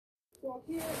Well,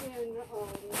 here in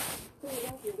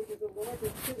Philadelphia, which is the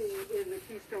largest city in the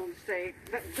Keystone State,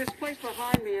 this place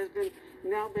behind me has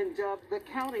now been dubbed the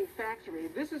counting factory.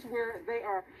 This is where they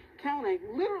are counting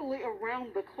literally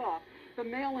around the clock the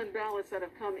mail-in ballots that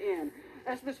have come in.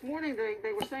 As this morning,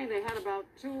 they were saying they had about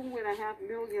 2.5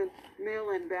 million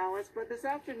mail-in ballots, but this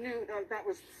afternoon,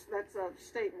 that's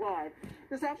statewide.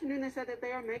 This afternoon, they said that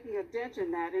they are making a dent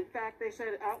in that. In fact, they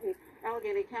said out in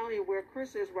Allegheny County, where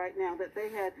Chris is right now, that they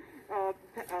had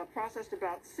processed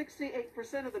about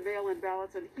 68% of the mail-in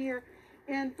ballots, and here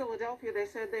in Philadelphia, they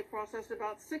said they processed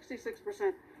about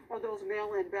 66% of those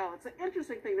mail-in ballots. The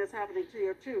interesting thing that's happening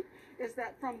here, too, is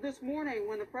that from this morning,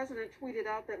 when the president tweeted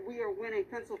out that we are winning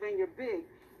Pennsylvania big,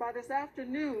 by this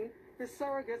afternoon, his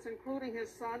surrogates, including his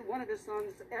son, one of his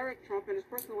sons, Eric Trump, and his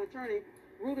personal attorney,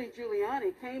 Rudy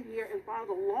Giuliani, came here and filed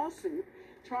a lawsuit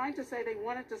trying to say they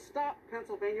wanted to stop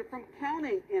Pennsylvania from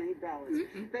counting any ballots.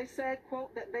 They said,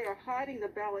 quote, that they are hiding the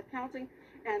ballot counting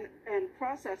and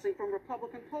processing from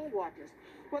Republican poll watchers.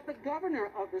 But the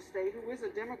governor of the state, who is a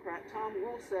Democrat, Tom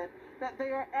Wolf, said that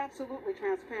they are absolutely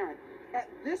transparent. At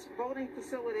this voting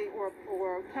facility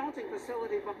or counting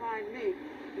facility behind me,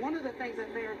 one of the things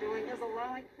that they are doing is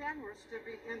allowing cameras to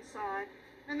be inside,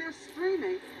 and they're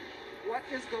streaming what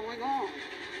is going on.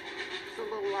 It's a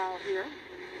little loud here.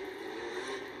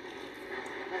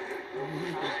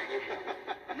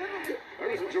 I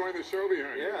was enjoying the show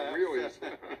behind you. Yeah, Really.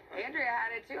 Andrea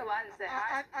had it too. A lot to say.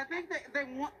 I think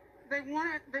they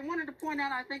wanted to point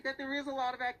out, I think, that there is a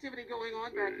lot of activity going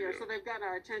on back here, so they've gotten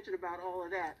our attention about all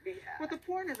of that. Yeah. But the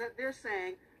point is that they're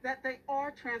saying that they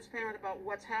are transparent about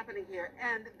what's happening here,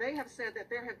 and they have said that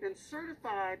there have been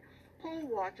certified poll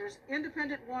watchers,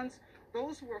 independent ones,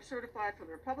 those who are certified for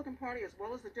the Republican Party as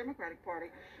well as the Democratic Party,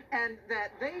 and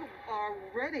that they are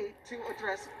ready to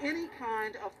address any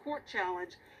kind of court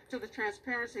challenge to the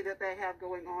transparency that they have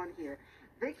going on here.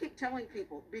 They keep telling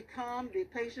people, be calm, be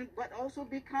patient, but also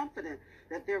be confident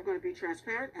that they're going to be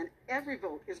transparent and every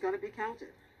vote is going to be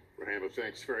counted. Rahama,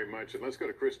 thanks very much. And let's go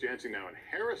to Chris Jensen now in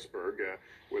Harrisburg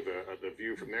with the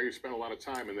view from there. You spent a lot of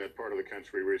time in that part of the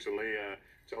country recently.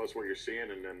 Tell us what you're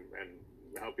seeing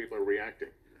and how people are reacting.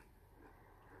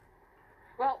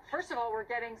 Well, first of all, we're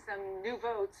getting some new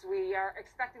votes. We are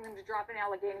expecting them to drop in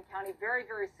Allegheny County very,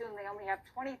 very soon. They only have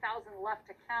 20,000 left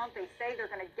to count. They say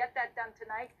they're going to get that done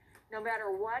tonight, no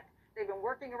matter what. They've been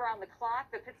working around the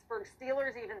clock. The Pittsburgh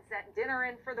Steelers even sent dinner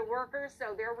in for the workers,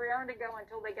 so they're raring to go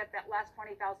until they get that last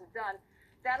 20,000 done.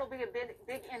 That'll be a big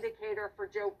indicator for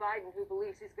Joe Biden, who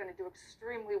believes he's going to do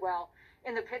extremely well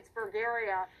in the Pittsburgh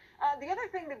area. The other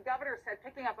thing the governor said,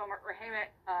 picking up on what Rahama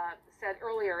said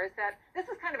earlier, is that this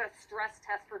is kind of a stress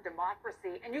test for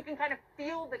democracy, and you can kind of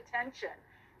feel the tension.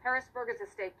 Harrisburg is a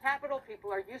state capital.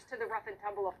 People are used to the rough and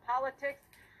tumble of politics,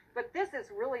 but this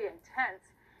is really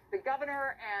intense. The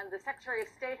governor and the Secretary of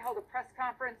State held a press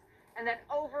conference, and then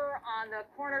over on the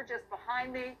corner just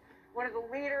behind me, one of the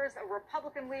leaders,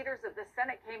 Republican leaders of the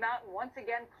Senate, came out and once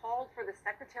again called for the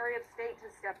Secretary of State to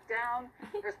step down.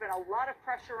 There's been a lot of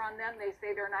pressure on them. They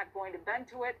say they're not going to bend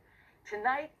to it.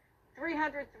 Tonight,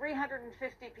 350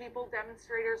 people,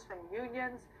 demonstrators from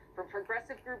unions, from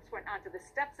progressive groups, went onto the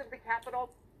steps of the Capitol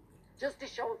just to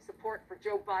show support for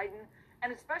Joe Biden,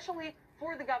 and especially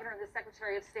for the governor and the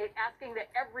Secretary of State, asking that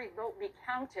every vote be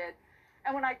counted.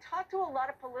 And when I talk to a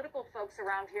lot of political folks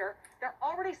around here, they're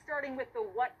already starting with the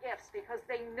what ifs because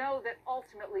they know that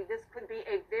ultimately this could be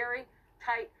a very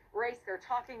tight race. They're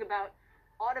talking about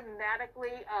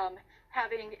automatically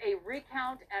having a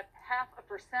recount at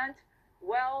 0.5%.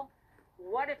 Well,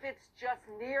 what if it's just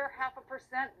near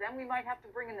 0.5%? Then we might have to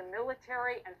bring in the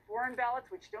military and foreign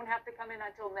ballots, which don't have to come in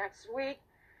until next week.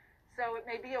 So it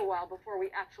may be a while before we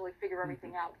actually figure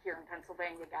everything out here in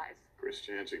Pennsylvania, guys. Chris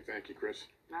Jensen, thank you, Chris.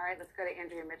 All right, let's go to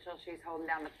Andrea Mitchell. She's holding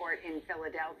down the fort in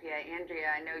Philadelphia.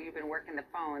 Andrea, I know you've been working the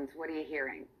phones. What are you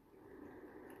hearing?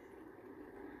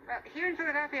 Well, here in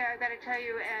Philadelphia, I've got to tell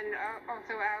you, and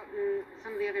also out in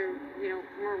some of the other,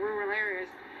 more rural areas,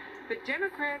 the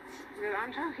Democrats that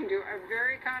I'm talking to are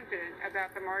very confident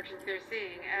about the margins they're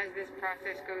seeing as this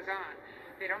process goes on.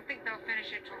 They don't think they'll finish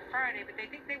it till Friday, but they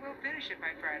think they will finish it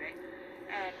by Friday.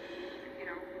 And,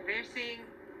 they're seeing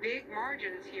big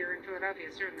margins here in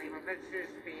Philadelphia, certainly. Well, this is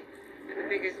the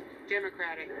biggest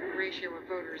Democratic ratio of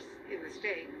voters in the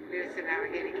state, this in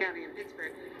Allegheny County and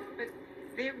Pittsburgh. But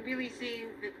they're really seeing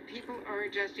that people are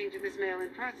adjusting to this mail-in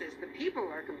process. The people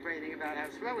are complaining about how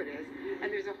slow it is,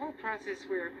 and there's a whole process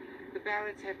where the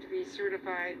ballots have to be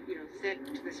certified, sent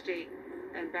to the state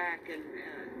and back, and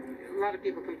a lot of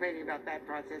people complaining about that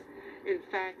process. In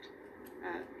fact,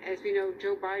 As we know,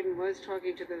 Joe Biden was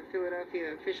talking to the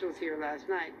Philadelphia officials here last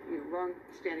night,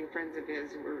 long-standing friends of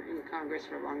his who were in Congress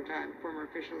for a long time, former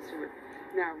officials who are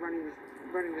now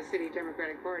running the city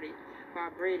Democratic Party.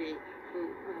 Bob Brady, who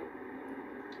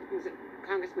was a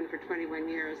congressman for 21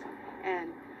 years,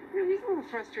 and he's a little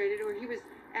frustrated, or he was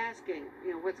asking,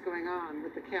 what's going on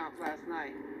with the count last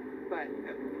night. But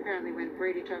apparently, when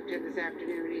Brady talked to him this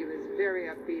afternoon, he was very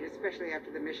upbeat, especially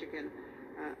after the Michigan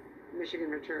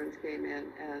returns came in,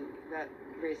 and that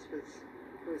race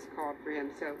was called for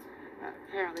him. So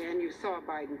apparently, and you saw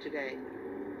Biden today,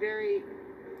 very,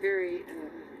 very,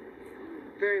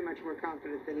 very much more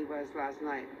confident than he was last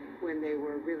night when they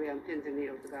were really on pins and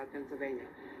needles about Pennsylvania.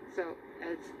 So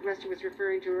as Lester was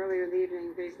referring to earlier in the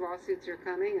evening, these lawsuits are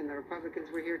coming, and the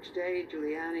Republicans were here today,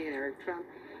 Giuliani and Eric Trump,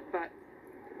 but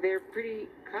they're pretty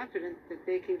confident that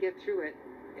they can get through it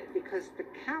because the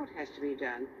count has to be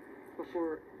done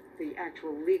before the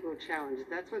actual legal challenge.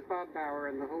 That's what Bob Bauer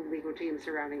and the whole legal team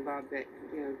surrounding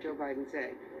Joe Biden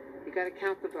say. You got to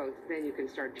count the votes, then you can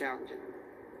start challenging.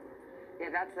 Yeah,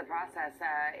 that's the process.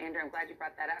 Andrew, I'm glad you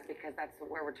brought that up because that's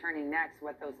where we're turning next,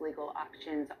 what those legal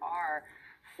options are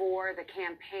for the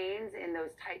campaigns in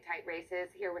those tight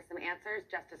races. Here with some answers,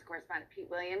 Justice Correspondent Pete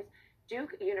Williams,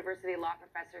 Duke University law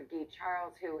professor Guy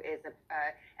Charles, who is an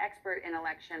expert in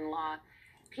election law.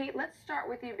 Pete, let's start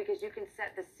with you because you can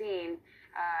set the scene.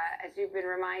 As you've been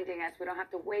reminding us, we don't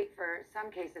have to wait for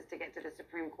some cases to get to the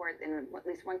Supreme Court. In at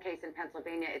least one case in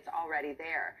Pennsylvania, it's already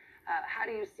there. How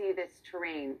do you see this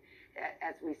terrain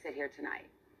as we sit here tonight?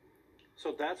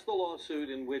 So that's the lawsuit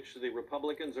in which the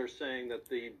Republicans are saying that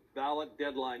the ballot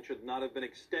deadline should not have been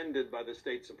extended by the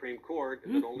state Supreme Court,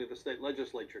 and that only the state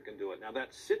legislature can do it. Now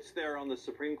that sits there on the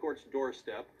Supreme Court's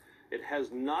doorstep. It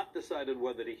has not decided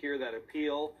whether to hear that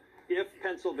appeal. If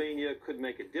Pennsylvania could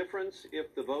make a difference,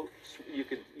 if the votes,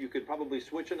 you could probably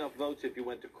switch enough votes if you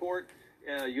went to court.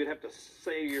 You'd have to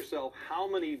say to yourself how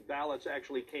many ballots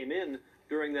actually came in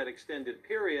during that extended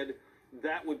period.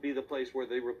 That would be the place where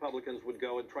the Republicans would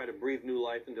go and try to breathe new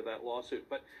life into that lawsuit.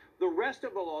 But the rest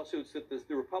of the lawsuits that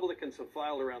the Republicans have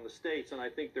filed around the states, and I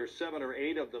think there's 7 or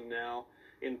 8 of them now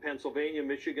in Pennsylvania,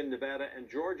 Michigan, Nevada, and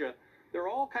Georgia, they're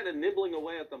all kind of nibbling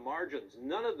away at the margins.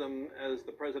 None of them, as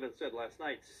the president said last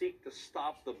night, seek to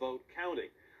stop the vote counting.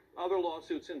 Other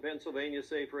lawsuits in Pennsylvania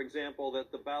say, for example,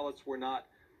 that the ballots were not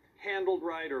handled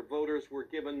right, or voters were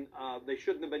given, they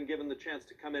shouldn't have been given the chance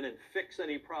to come in and fix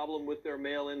any problem with their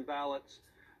mail-in ballots,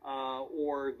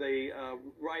 or they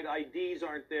right IDs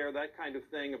aren't there, that kind of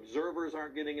thing. Observers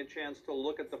aren't getting a chance to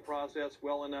look at the process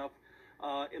well enough.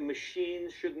 And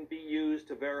machines shouldn't be used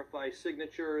to verify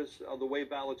signatures. The way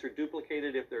ballots are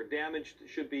duplicated, if they're damaged,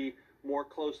 should be more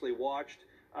closely watched.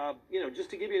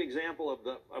 Just to give you an example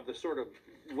of the sort of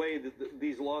way that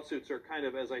these lawsuits are kind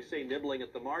of, as I say, nibbling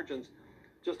at the margins.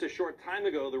 Just a short time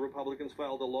ago, the Republicans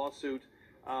filed a lawsuit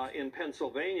in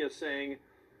Pennsylvania saying,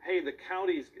 hey,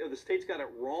 the state's got it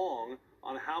wrong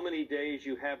on how many days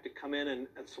you have to come in and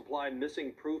supply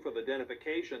missing proof of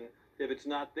identification if it's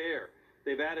not there.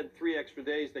 They've added 3 extra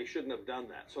days. They shouldn't have done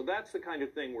that. So that's the kind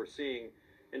of thing we're seeing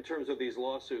in terms of these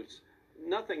lawsuits.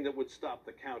 Nothing that would stop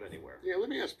the count anywhere. Yeah, let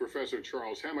me ask Professor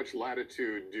Charles, how much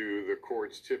latitude do the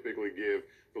courts typically give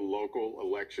the local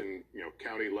election,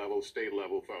 county level, state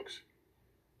level folks?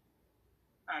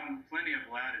 Plenty of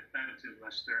latitude,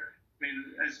 Lester. I mean,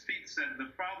 as Pete said,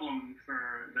 the problem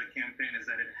for the campaign is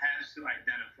that it has to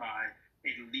identify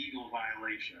a legal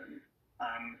violation,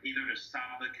 either to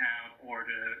stop the count or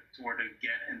to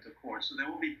get into court. So there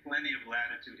will be plenty of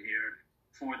latitude here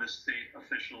for the state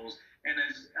officials. And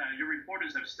as your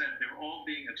reporters have said, they're all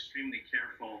being extremely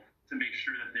careful to make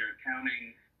sure that they're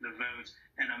counting the votes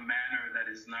in a manner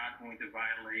that is not going to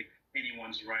violate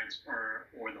anyone's rights or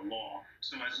the law.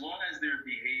 So as long as they're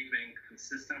behaving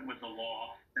consistent with the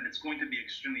law, then it's going to be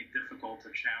extremely difficult to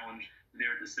challenge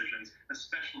their decisions,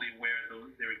 especially where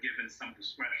they're given some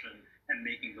discretion in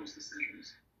making those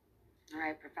decisions. All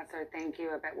right, Professor, thank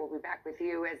you. I bet we'll be back with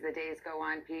you as the days go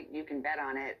on. Pete, you can bet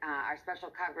on it. Our special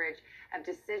coverage of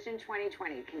Decision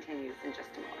 2020 continues in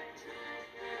just a moment.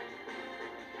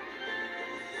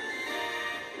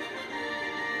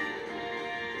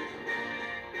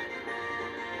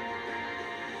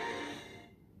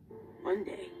 One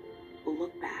day, we'll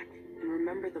look back and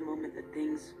remember the moment that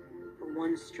things, for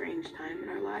one strange time in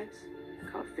our lives,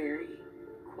 got very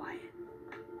quiet.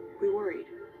 We worried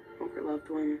over loved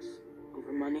ones,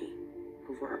 over money,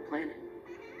 over our planet,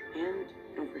 and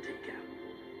over takeout.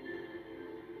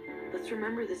 Let's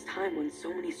remember this time when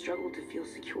so many struggled to feel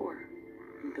secure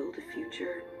and build a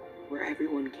future where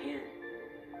everyone can.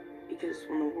 Because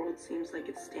when the world seems like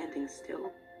it's standing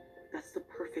still, that's the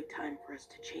perfect time for us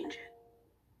to change it.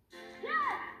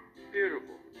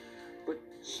 Beautiful. But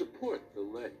support the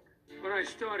leg. When I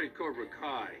started Cobra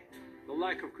Kai, the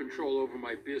lack of control over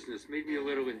my business made me a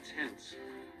little intense.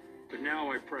 But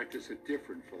now I practice a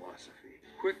different philosophy.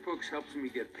 QuickBooks helps me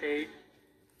get paid,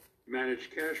 manage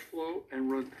cash flow,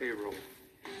 and run payroll.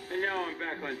 And now I'm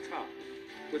back on top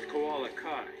with Koala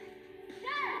Kai.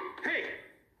 Hey!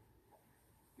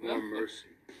 More mercy.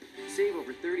 Save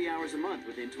over 30 hours a month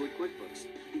with Intuit QuickBooks,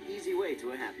 the easy way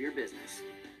to a happier business.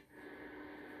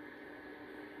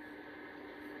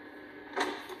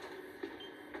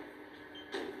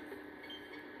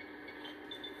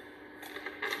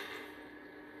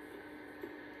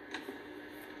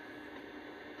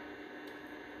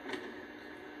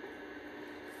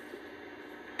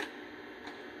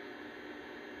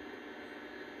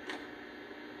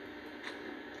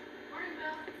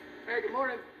 Hey, good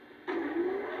morning.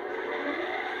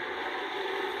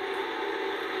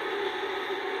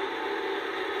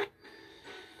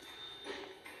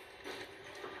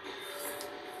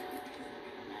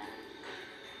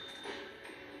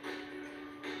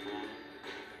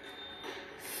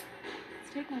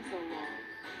 It's taking so long.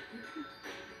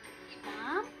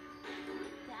 Mom?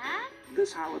 Dad?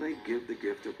 This holiday, give the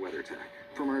gift of WeatherTech.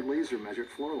 From our laser measured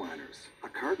floor liners, a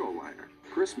cargo liner,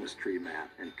 Christmas tree mat,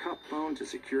 and cup phone to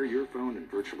secure your phone in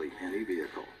virtually any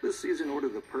vehicle. This season, order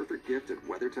the perfect gift at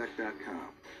WeatherTech.com.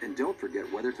 And don't forget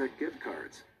WeatherTech gift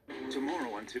cards.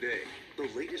 Tomorrow on Today, the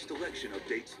latest election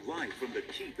updates live from the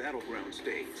key battleground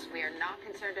states. We are not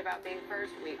concerned about being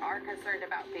first. We are concerned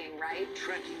about being right.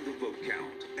 Tracking the vote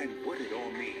count and what it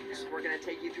all means. We're going to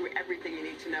take you through everything you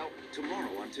need to know.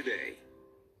 Tomorrow on Today.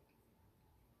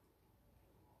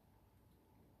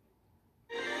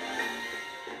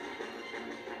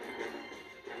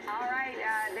 All right,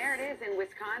 there it is in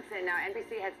Wisconsin. Now,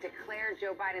 NBC has declared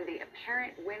Joe Biden the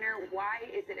apparent winner. Why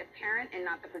is it apparent and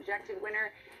not the projected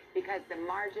winner? Because the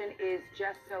margin is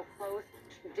just so close.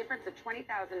 Difference of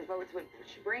 20,000 votes, which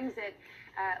brings it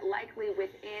likely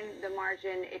within the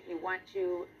margin if you want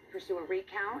to pursue a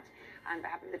recount on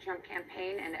behalf of the Trump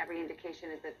campaign, and every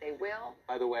indication is that they will.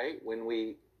 By the way, when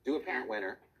we do apparent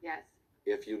winner, Yes.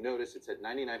 if you notice, it's at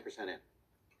 99% in.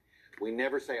 We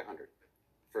never say 100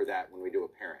 for that when we do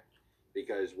apparent,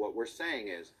 because what we're saying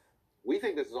is we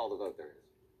think this is all the vote there is,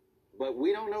 but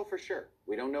we don't know for sure.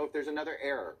 We don't know if there's another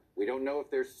error. We don't know if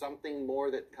there's something more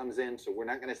that comes in, so we're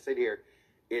not going to sit here.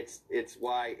 It's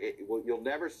why you'll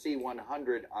never see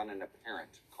 100 on an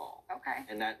apparent call. Okay.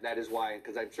 And that is why,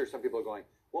 because I'm sure some people are going,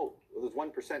 whoa, well,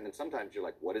 there's 1%, and sometimes you're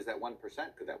like, what is that 1%?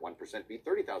 Could that 1% be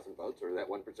 30,000 votes, or that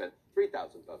 1%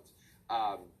 3,000 votes?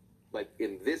 But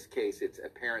in this case, it's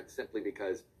apparent simply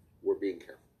because we're being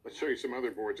careful. Let's show you some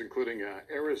other boards, including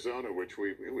Arizona, which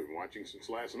we've been watching since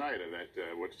last night, and that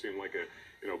what seemed like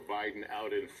Biden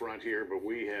out in front here, but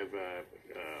we have.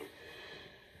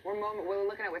 We're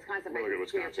looking at Wisconsin, but We're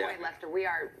looking at to your point, Lester, we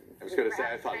are. I was going to say,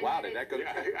 I thought, wow, did that go?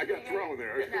 Yeah, I got thrown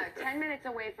there. No, 10 minutes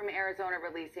away from Arizona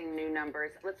releasing new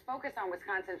numbers. Let's focus on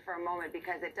Wisconsin for a moment,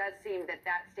 because it does seem that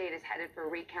that state is headed for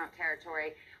recount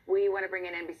territory. We want to bring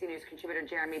in NBC News contributor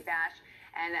Jeremy Bash.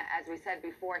 And as we said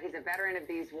before, he's a veteran of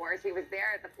these wars. He was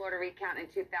there at the Florida recount in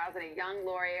 2000, a young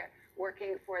lawyer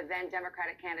working for then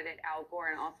Democratic candidate Al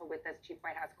Gore, and also with us, Chief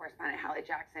White House correspondent Hallie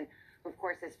Jackson, who, of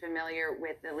course, is familiar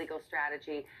with the legal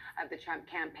strategy of the Trump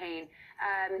campaign.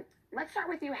 Let's start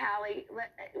with you, Hallie.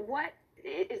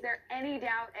 Is there any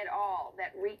doubt at all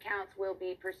that recounts will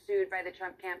be pursued by the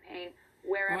Trump campaign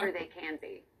wherever they can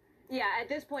be? Yeah, at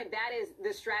this point, that is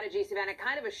the strategy, Savannah.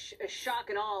 Kind of a shock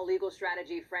and awe legal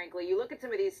strategy, frankly. You look at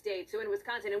some of these states, so in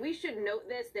Wisconsin, and we should note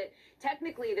this, that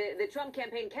technically the Trump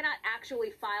campaign cannot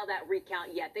actually file that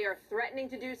recount yet. They are threatening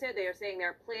to do so. They are saying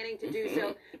they're planning to do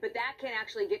so, but that can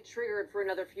actually get triggered for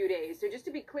another few days. So just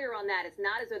to be clear on that, it's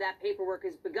not as though that paperwork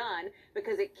has begun,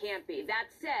 because it can't be. That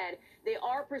said, they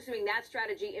are pursuing that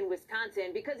strategy in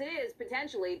Wisconsin because it is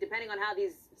potentially, depending on how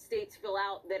these states fill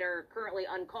out that are currently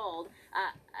uncalled,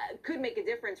 could make a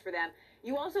difference for them.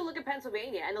 You also look at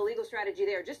Pennsylvania and the legal strategy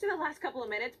there. Just in the last couple of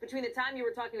minutes, between the time you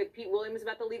were talking with Pete Williams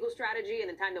about the legal strategy and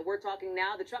the time that we're talking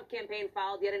now, the Trump campaign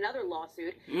filed yet another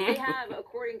lawsuit. They have,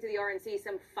 according to the RNC,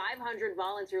 some 500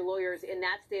 volunteer lawyers in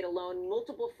that state alone,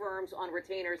 multiple firms on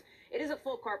retainers. It is a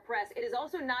full court press. It is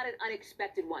also not an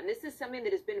unexpected one. This is something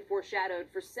that has been foreshadowed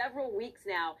for several weeks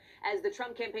now as the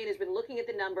Trump campaign has been looking at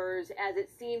the numbers, as it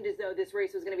seemed as though this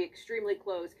race was going to be extremely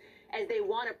close. as they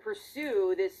want to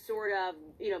pursue this sort of,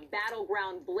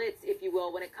 battleground blitz, if you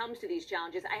will, when it comes to these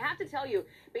challenges. I have to tell you,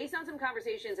 based on some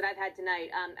conversations that I've had tonight,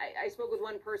 I spoke with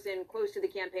one person close to the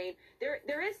campaign.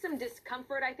 There is some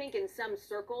discomfort, I think, in some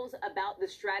circles about the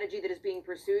strategy that is being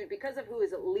pursued because of who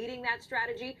is leading that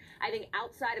strategy. I think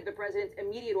outside of the president's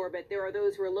immediate orbit, there are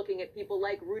those who are looking at people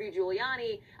like Rudy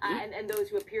Giuliani and those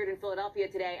who appeared in Philadelphia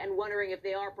today and wondering if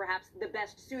they are perhaps the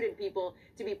best suited people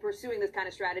to be pursuing this kind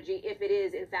of strategy, if it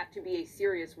is, in fact, to be a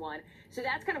serious one. So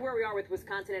that's kind of where we are with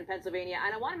Wisconsin and Pennsylvania.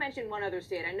 And I want to mention one other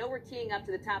state. I know we're teeing up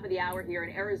to the top of the hour here in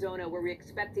Arizona, where we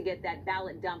expect to get that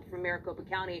ballot dump from Maricopa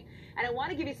County. And I want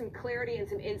to give you some clarity and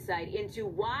some insight into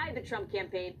why the Trump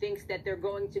campaign thinks that they're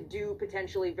going to do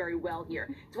potentially very well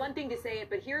here. It's one thing to say it,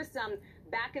 but here's some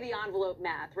back of the envelope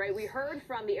math, right? We heard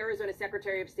from the Arizona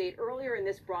Secretary of State earlier in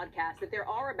this broadcast that there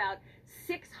are about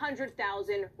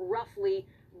 600,000 roughly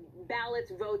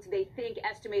ballots, votes they think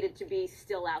estimated to be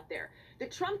still out there. The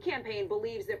Trump campaign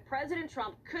believes that President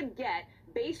Trump could get,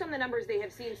 based on the numbers they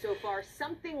have seen so far,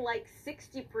 something like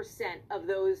 60% of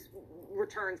those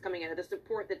returns coming in, of the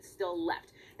support that's still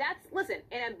left. That's, listen,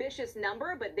 an ambitious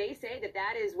number, but they say that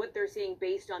that is what they're seeing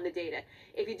based on the data.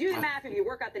 If you do the math, if you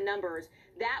work out the numbers,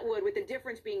 that would, with the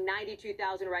difference being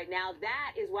 92,000 right now,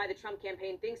 that is why the Trump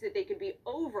campaign thinks that they could be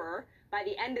over by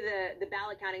the end of the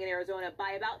ballot counting in Arizona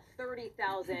by about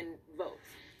 30,000 votes.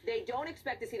 They don't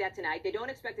expect to see that tonight. They don't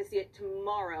expect to see it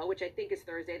tomorrow, which I think is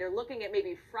Thursday. They're looking at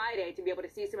maybe Friday to be able to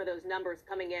see some of those numbers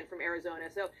coming in from Arizona.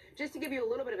 So just to give you a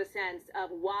little bit of a sense of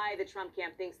why the Trump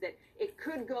camp thinks that it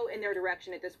could go in their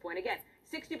direction at this point. Again,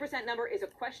 60% number is a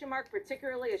question mark,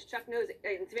 particularly as Chuck knows,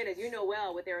 and Savannah, as you know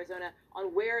well with Arizona,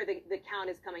 on where the count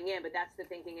is coming in. But that's the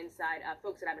thinking inside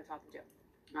folks that I've been talking to.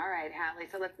 All right, Hallie.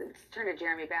 So let's turn to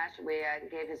Jeremy Bash. We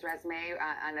gave his resume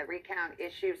on the recount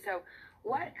issue. So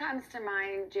what comes to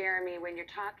mind, Jeremy, when you're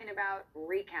talking about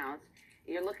recounts?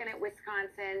 You're looking at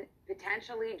Wisconsin,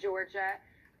 potentially Georgia,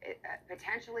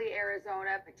 potentially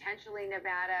Arizona, potentially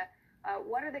Nevada.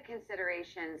 What are the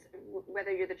considerations,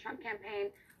 whether you're the Trump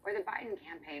campaign or the Biden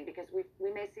campaign? Because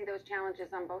we may see those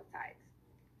challenges on both sides.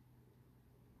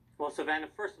 Well, Savannah,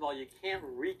 first of all, you can't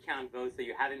recount votes that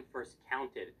you haven't first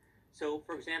counted. So,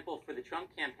 for example, for the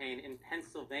Trump campaign in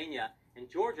Pennsylvania and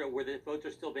Georgia, where the votes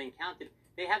are still being counted,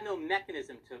 they have no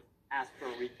mechanism to ask for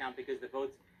a recount because the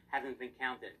votes haven't been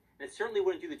counted. And it certainly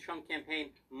wouldn't do the Trump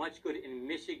campaign much good in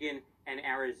Michigan and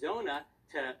Arizona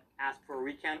to ask for a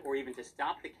recount or even to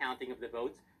stop the counting of the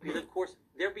votes because, of course,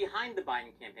 they're behind the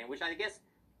Biden campaign, which I guess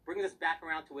brings us back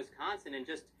around to Wisconsin and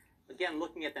just, again,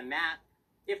 looking at the math.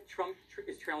 If Trump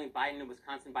is trailing Biden in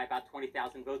Wisconsin by about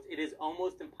 20,000 votes, it is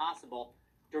almost impossible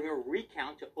during a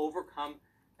recount to overcome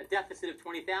a deficit of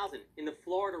 20,000. In the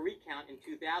Florida recount in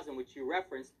 2000, which you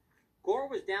referenced, Gore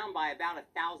was down by about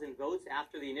 1,000 votes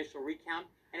after the initial recount.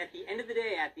 And at the end of the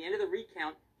day, at the end of the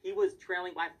recount, he was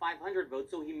trailing by 500 votes.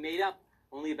 So he made up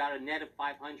only about a net of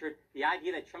 500. The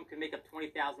idea that Trump could make up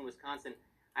 20,000 in Wisconsin,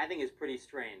 I think is pretty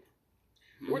strained.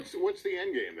 What's the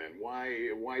end game then?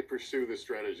 Why pursue the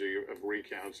strategy of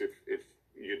recounts if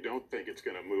you don't think it's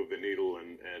going to move the needle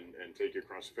and take you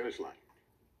across the finish line?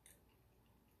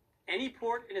 Any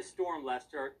port in a storm,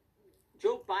 Lester.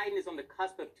 Joe Biden is on the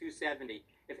cusp of 270.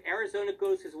 If Arizona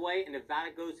goes his way and Nevada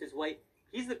goes his way,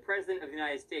 he's the president of the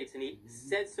United States, and he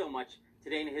said so much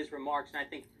today in his remarks. And I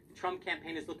think the Trump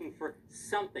campaign is looking for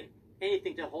something,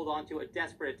 anything to hold on to, a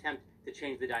desperate attempt to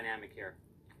change the dynamic here.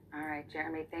 All right,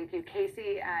 Jeremy, thank you.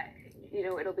 Casey,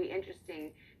 it'll be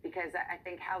interesting because I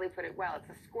think Hallie put it well. It's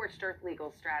a scorched earth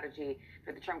legal strategy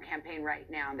for the Trump campaign right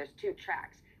now. And there's two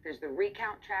tracks. There's the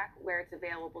recount track where it's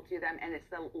available to them, and it's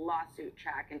the lawsuit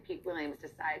track. And Pete Williams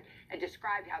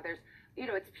described how there's,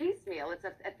 it's piecemeal. It's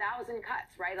a 1,000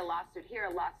 cuts, right? A lawsuit here,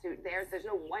 a lawsuit there. There's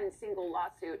no one single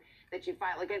lawsuit that you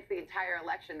file against the entire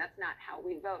election. That's not how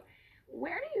we vote.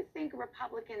 Where do you think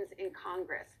Republicans in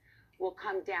Congress will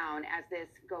come down as this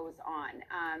goes on?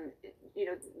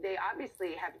 They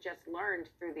obviously have just learned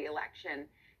through the election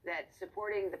that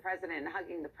supporting the president and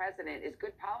hugging the president is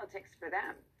good politics for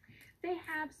them. They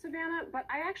have, Savannah, but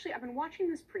I've been watching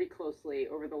this pretty closely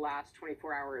over the last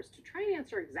 24 hours to try and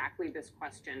answer exactly this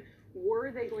question.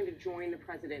 Were they going to join the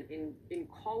president in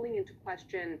calling into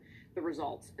question the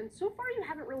results? And so far, you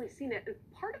haven't really seen it. And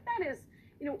part of that is,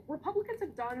 Republicans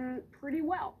have done pretty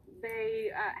well. They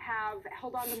have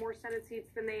held on to more Senate seats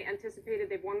than they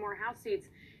anticipated. They've won more House seats.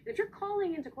 And if you're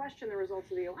calling into question the results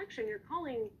of the election, you're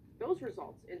calling those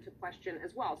results into question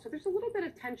as well. So there's a little bit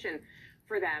of tension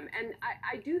for them. And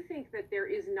I do think that there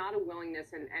is not a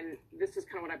willingness, and this is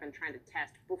kind of what I've been trying to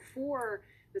test. Before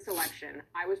this election,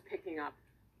 I was picking up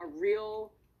a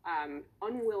real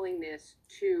unwillingness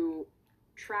to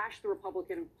trash the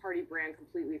Republican Party brand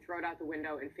completely, throw it out the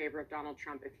window in favor of Donald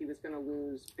Trump if he was going to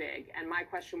lose big. And my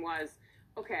question was,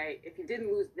 okay, if he didn't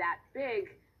lose that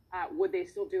big, would they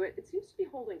still do it? It seems to be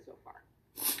holding so far.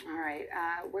 All right,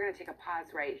 we're going to take a pause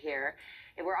right here.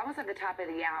 We're almost at the top of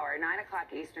the hour, 9 o'clock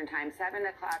Eastern time, 7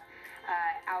 o'clock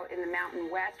out in the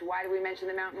Mountain West. Why do we mention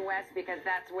the Mountain West? Because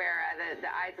that's where the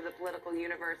eyes of the political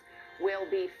universe will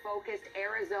be focused.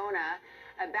 Arizona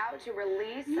about to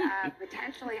release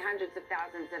potentially hundreds of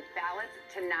thousands of ballots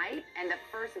tonight, and the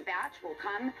first batch will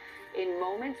come in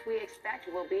moments. We expect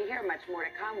we'll be here. Much more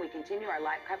to come. We continue our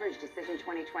live coverage, Decision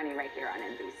 2020, right here on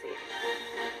NBC.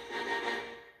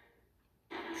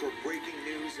 For breaking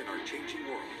news in our changing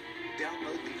world,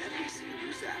 download the NBC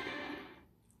News app.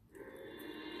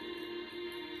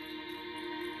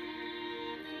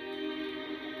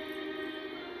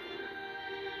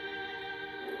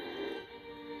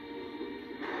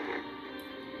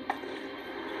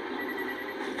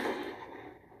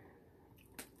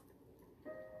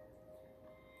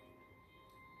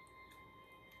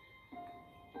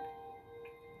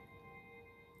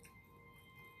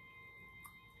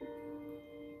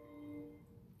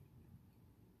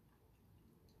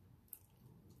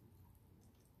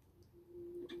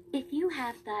 If you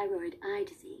have thyroid eye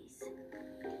disease,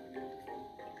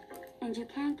 and you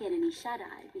can't get any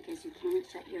shut-eye because you can't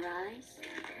shut your eyes,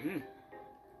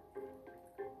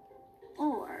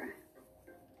 or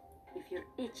if your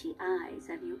itchy eyes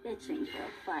have you itching for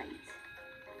a fight,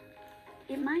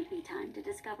 it might be time to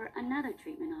discover another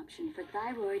treatment option for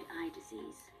thyroid eye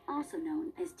disease, also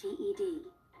known as TED.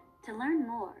 To learn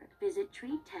more, visit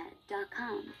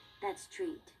treatted.com. That's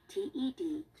treat,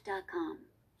 TED.com.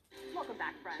 Welcome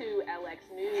back, friends, to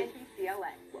LX News. NBC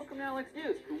LX. Welcome to LX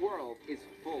News. The world is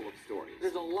full of stories.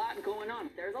 There's a lot going on.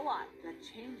 There's a lot that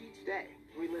change each day.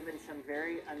 We live in some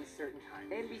very uncertain times.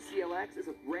 NBC LX is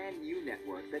a brand new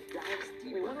network that dives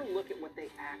deeper. We want to look at what they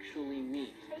actually mean.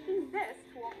 Taking this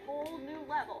to a whole new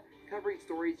level. Covering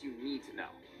stories you need to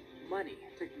know. Money,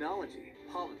 technology,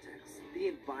 politics, the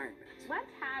environment.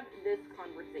 Let's have this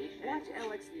conversation. Watch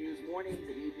LX News mornings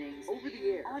and evenings, over the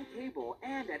air, on cable,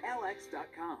 and at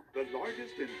LX.com. The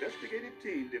largest investigative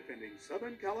team defending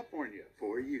Southern California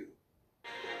for you.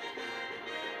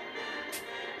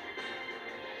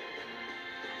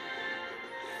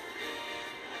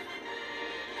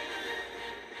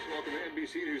 Welcome to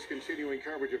NBC News, continuing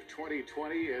coverage of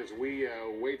 2020 as we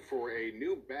wait for a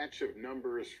new batch of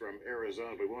numbers from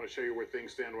Arizona. We want to show you where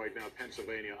things stand right now.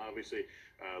 Pennsylvania, obviously,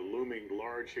 looming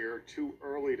large here. Too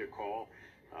early to call,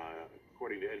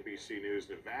 according to NBC News.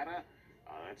 Nevada,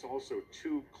 that's also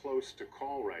too close to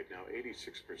call right now. 86%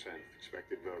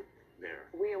 expected vote there.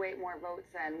 We await more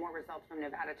votes and more results from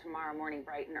Nevada tomorrow morning,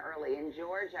 bright and early. In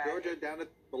Georgia. Georgia down to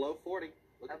below 40.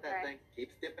 Look at that thing.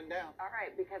 Keeps dipping down. All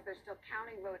right, because they're still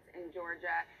counting votes in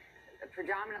Georgia.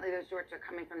 Predominantly, those votes are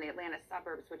coming from the Atlanta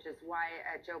suburbs, which is why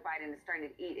Joe Biden is starting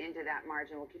to eat into that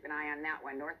margin. We'll keep an eye on that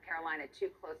one. North Carolina,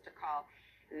 too close to call.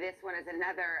 This one is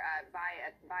another by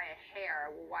a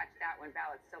hair. We'll watch that one.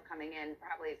 Ballots still coming in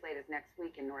probably as late as next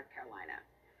week in North Carolina.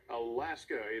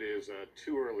 Alaska, it is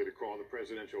too early to call the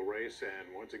presidential race,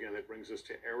 and once again, that brings us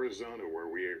to Arizona,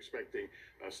 where we are expecting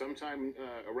sometime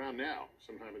around now,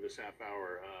 sometime in this half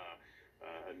hour,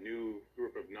 a new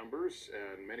group of numbers,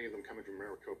 and many of them coming from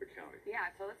Maricopa County. Yeah,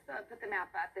 so let's put the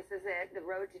map up. This is it, the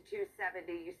road to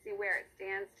 270. You see where it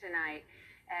stands tonight.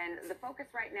 And the focus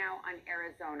right now on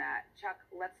Arizona. Chuck,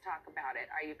 let's talk about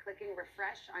it. Are you clicking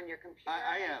refresh on your computer?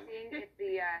 I am. Seeing if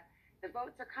the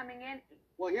votes are coming in?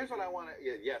 Well, here's what I want to.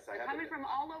 Yes, I have. Coming from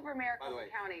all over Maricopa By the way,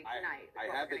 County tonight.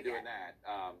 I have been doing that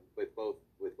with both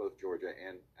Georgia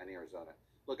and Arizona.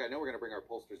 Look, I know we're going to bring our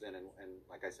pollsters in, and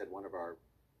like I said, one of our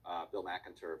Bill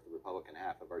McInturff, the Republican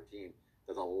half of our team,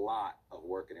 does a lot of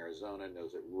work in Arizona.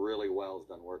 Knows it really well. Has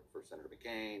done work for Senator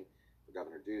McCain, for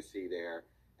Governor Ducey there.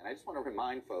 And I just want to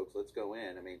remind folks. Let's go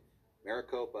in. I mean,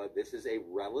 Maricopa, this is a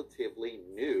relatively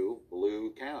new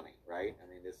blue county, right? I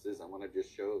mean, this is, I want to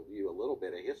just show you a little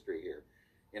bit of history here.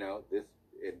 You know, this,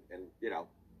 and you know,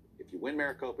 if you win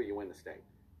Maricopa, you win the state.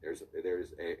 There's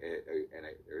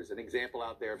an example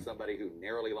out there of somebody who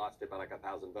narrowly lost it by like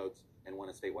 1,000 votes and won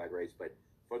a statewide race. But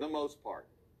for the most part,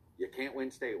 you can't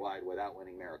win statewide without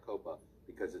winning Maricopa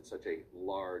because it's such a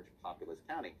large, populous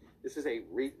county. This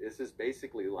is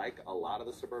basically like a lot of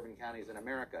the suburban counties in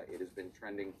America. It has been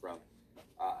trending from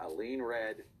a lean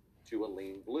red to a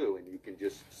lean blue, and you can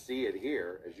just see it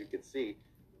here, as you can see,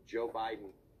 Joe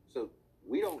Biden. So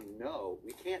we don't know.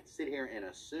 We can't sit here and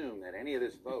assume that any of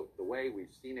this vote, the way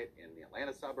we've seen it in the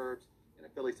Atlanta suburbs and the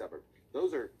Philly suburbs,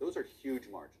 those are huge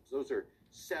margins. Those are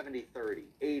 70-30,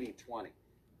 80-20.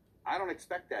 I don't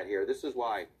expect that here. This is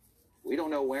why We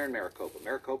don't know where in Maricopa.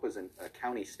 Maricopa is a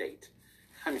county state.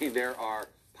 I mean, there are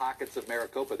pockets of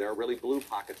Maricopa. There are really blue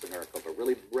pockets of Maricopa,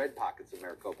 really red pockets of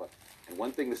Maricopa. And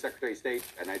one thing the Secretary of State,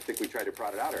 and I think we tried to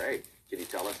prod it out, hey, can you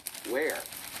tell us where?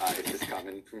 Is this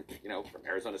coming from, from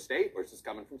Arizona State, or is this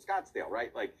coming from Scottsdale,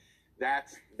 right? Like,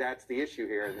 that's the issue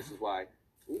here, and this is why,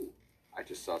 I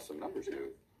just saw some numbers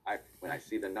move. When I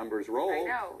see the numbers roll,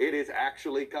 it is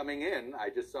actually coming in. I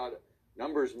just saw the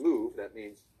numbers move. That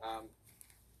means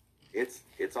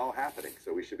it's all happening.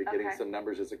 So we should be getting some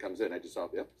numbers as it comes in. I just saw,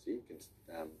 see, you can,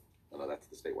 no, that's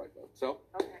the statewide vote. So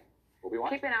we'll be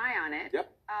watching. Keep an eye on it.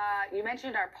 Yep. You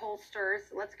mentioned our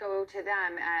pollsters. Let's go to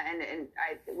them.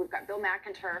 We've got Bill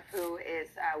McInturff, who is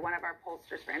one of our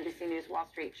pollsters for NBC News Wall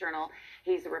Street Journal.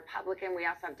 He's a Republican. We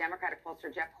also have Democratic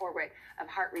pollster Jeff Horwit of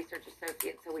Hart Research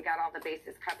Associates. So we got all the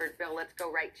bases covered. Bill, let's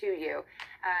go right to you.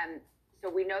 So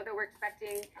we know that we're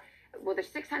expecting, there's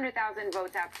 600,000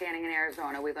 votes outstanding in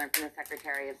Arizona, we learned from the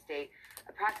Secretary of State.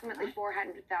 Approximately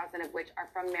 400,000 of which are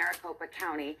from Maricopa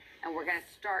County, and we're going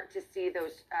to start to see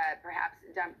those perhaps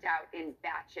dumped out in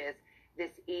batches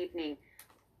this evening.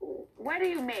 What do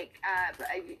you make?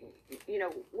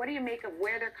 What do you make of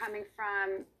where they're coming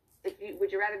from?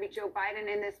 Would you rather be Joe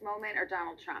Biden in this moment or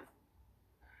Donald Trump?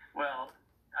 Well,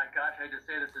 gosh, I hate to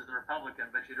say this as a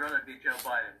Republican, but you'd rather be Joe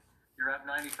Biden. You're up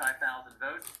 95,000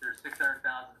 votes. There's 600,000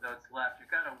 votes left. You've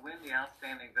got to win the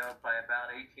outstanding vote by about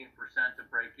 18% to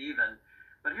break even.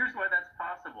 But here's why that's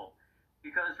possible.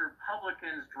 Because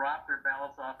Republicans drop their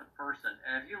ballots off in person.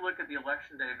 And if you look at the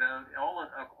Election Day vote, all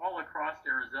across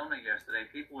Arizona yesterday,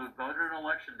 people who voted on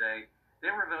Election Day,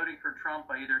 they were voting for Trump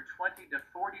by either 20 to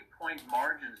 40-point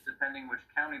margins, depending which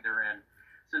county they're in.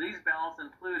 So these ballots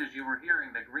include, as you were hearing,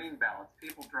 the green ballots,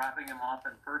 people dropping them off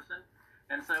in person.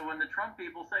 And so when the Trump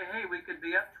people say, hey, we could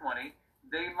be up 20,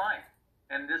 they might.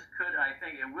 And this could, I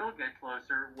think, it will get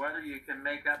closer. Whether you can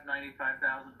make up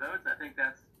 95,000 votes, I think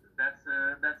that's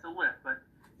a lift. But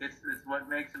it's what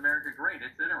makes America great.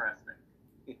 It's interesting.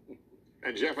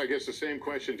 And Jeff, I guess the same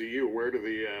question to you: Where do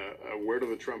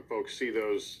the Trump folks see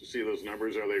those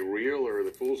numbers? Are they real or are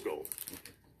they fool's gold?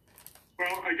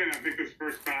 Well, again, I think this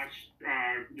first batch,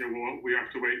 we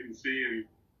have to wait and see. And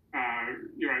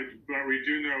but we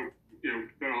do know,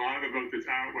 that a lot of the vote that's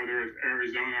out, whether it's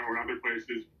Arizona or other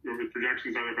places, the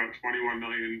projections are about 21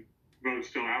 million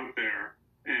votes still out there,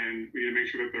 and we need to make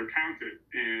sure that they're counted.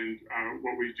 And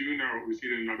what we do know, what we've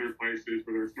seen in other places,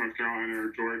 whether it's North Carolina or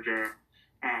Georgia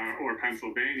or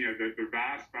Pennsylvania, that the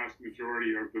vast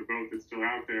majority of the vote that's still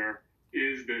out there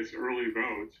is this early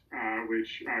vote,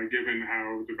 which, given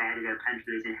how divided our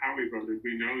country is and how we voted,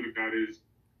 we know that that is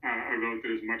a vote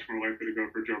that is much more likely to go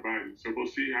for Joe Biden. So we'll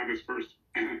see how this first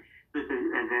group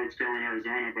of votes go in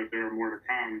Arizona, but there are more to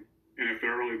come. And if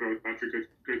they're early votes, that's a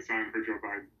good sign for Joe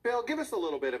Biden. Bill, give us a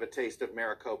little bit of a taste of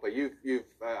Maricopa.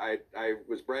 I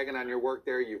was bragging on your work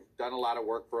there. You've done a lot of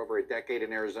work for over a decade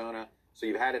in Arizona, so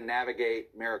you've had to navigate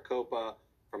Maricopa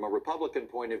from a Republican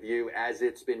point of view as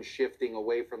it's been shifting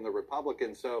away from the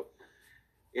Republicans. So,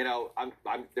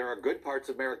 there are good parts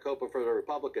of Maricopa for the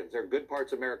Republicans. There are good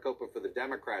parts of Maricopa for the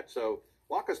Democrats. So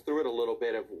walk us through it a little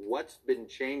bit of what's been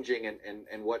changing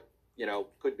and what,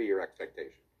 could be your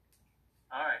expectation.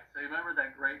 All right, so you remember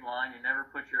that great line, you never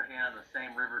put your hand on the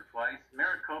same river twice?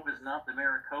 Maricopa is not the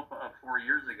Maricopa of 4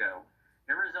 years ago.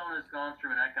 Arizona's gone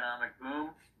through an economic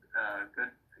boom.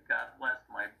 God bless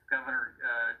my governor,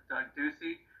 Doug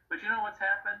Ducey. But you know what's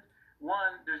happened?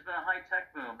 One, there's been a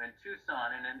high-tech boom in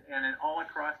Tucson and all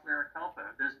across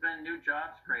Maricopa. There's been new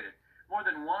jobs created. More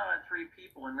than 1 out of 3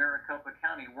 people in Maricopa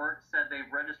County said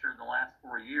they've registered in the last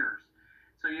 4 years.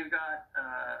 So you've got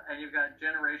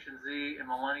Generation Z and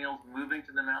millennials moving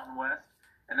to the Mountain West.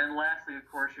 And then lastly, of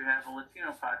course, you have a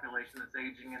Latino population that's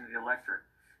aging into the electorate.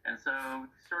 And so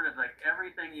sort of like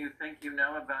everything you think you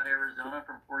know about Arizona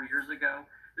from 4 years ago,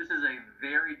 this is a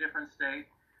very different state.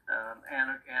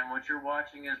 And what you're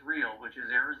watching is real, which is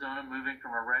Arizona moving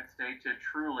from a red state to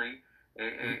truly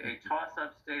a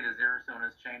toss-up state as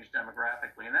Arizona's changed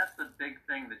demographically. And that's the big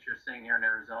thing that you're seeing here in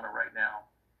Arizona right now.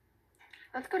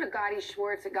 Let's go to Gadi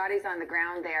Schwartz. Gadi's on the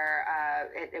ground there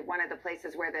at one of the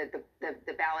places where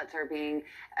the ballots are being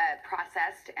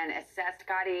processed and assessed.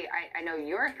 Gadi, I know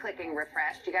you're clicking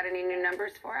refresh. You got any new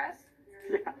numbers for us?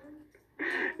 Yeah.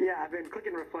 Yeah, I've been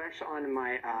clicking refresh on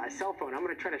my cell phone. I'm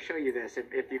going to try to show you this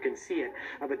if you can see it.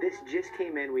 But this just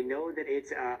came in. We know that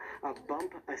it's a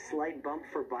slight bump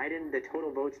for Biden. The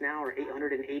total votes now are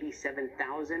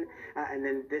 887,000. And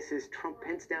then this is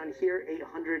Trump-Pence down here,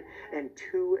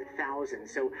 802,000.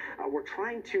 So we're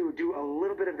trying to do a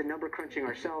little bit of the number crunching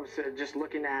ourselves, just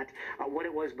looking at what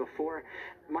it was before.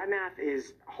 My math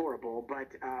is horrible, but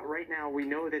right now we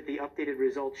know that the updated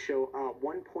results show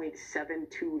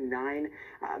 1.729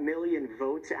 million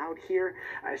votes out here.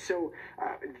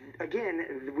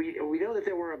 Again, we know that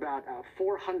there were about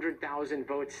 400,000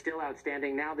 votes still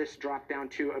outstanding. Now this dropped down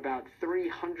to about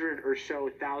 300 or so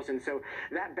thousand. So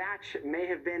that batch may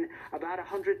have been about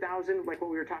 100,000, like what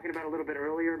we were talking about a little bit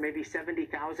earlier, maybe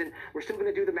 70,000. We're still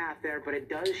going to do the math there, but it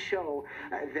does show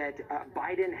that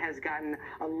Biden has gotten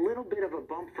a little bit of a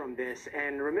bump from this.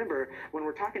 And remember, when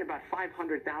we're talking about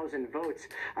 500,000 votes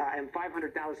and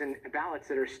 500,000 ballots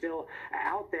that are still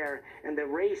out there, and the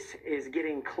race is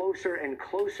getting closer and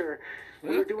closer,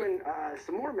 we were doing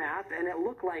some more math, and it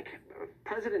looked like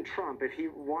President Trump, if he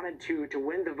wanted to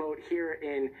win the vote here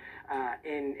in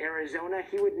Arizona,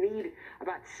 he would need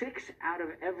about 6 out of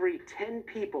every 10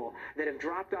 people that have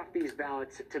dropped off these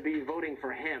ballots to be voting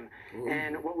for him. Ooh.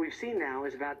 And what we've seen now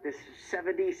is about this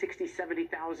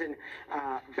 70,000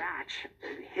 batch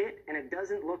hit, and it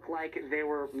doesn't look like there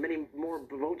were many more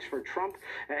votes for Trump.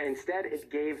 Instead,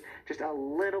 it gave just a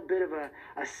little bit of a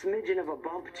smidgen of a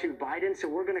bump to Biden. So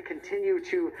we're going to continue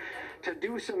to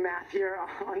do some math here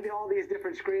on all these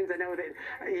different screens. I know that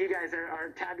you guys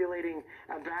are tabulating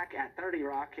back at 30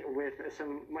 Rock with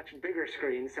some much bigger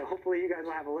screens, so hopefully you guys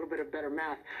will have a little bit of better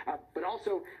math. But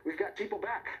also, we've got people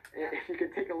back. If you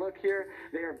could take a look here,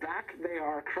 they are back. They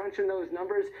are crunching those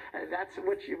numbers. That's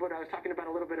what I was talking about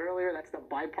a little bit earlier. That's the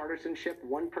bipartisanship.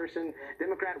 One person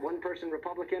Democrat, one person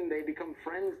Republican. They become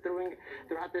friends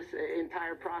throughout this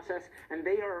entire process, and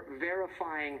they are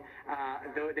verifying.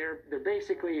 They're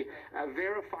basically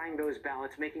verifying those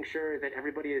ballots, making sure that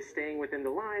everybody is staying within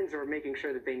the lines, or making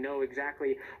sure that they know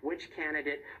exactly which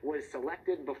candidate was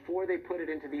selected before they put it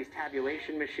into these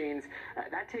tabulation machines.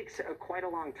 That takes quite a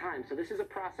long time. So this is a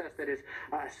process that is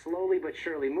slowly but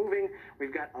surely moving.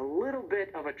 We've got a little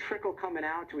bit of a trickle coming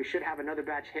out. We should have another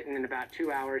batch hitting in about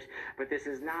 2 hours, but this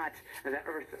is not the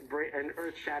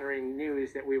earth-shattering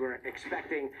news that we were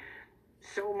expecting.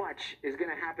 So much is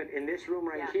going to happen in this room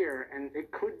right here, and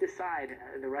it could decide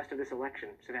the rest of this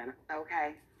election. Savannah?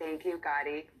 Okay. Thank you,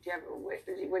 Gotti.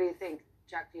 What do you think,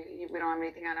 Chuck? We don't have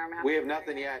anything on our map? We have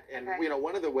nothing yet. And,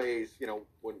 one of the ways,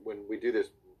 when we do this,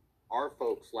 our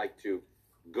folks like to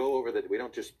go over we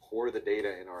don't just pour the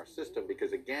data in our system,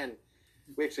 because, again,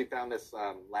 we actually found this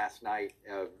last night.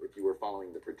 If you were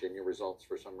following the Virginia results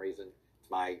for some reason,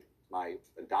 it's my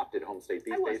adopted home state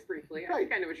these days. I was briefly. I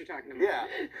think I know what you're talking about. Yeah.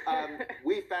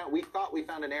 We thought we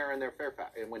found an error in their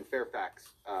Fairfax, and when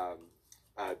Fairfax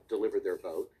delivered their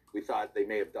vote, we thought they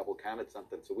may have double counted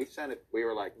something. So we sent it. We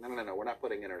were like, no, we're not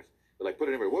putting in ours. We're like, put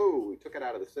it in. Whoa! We took it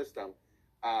out of the system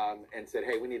and said,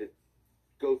 hey, we need to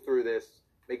go through this,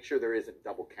 make sure there isn't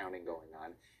double counting going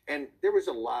on. And there was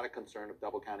a lot of concern of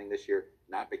double counting this year,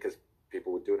 not because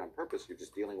people would do it on purpose. You're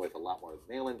just dealing with a lot more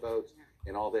mail-in votes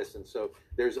and all this. And so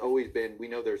there's always been, we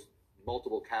know there's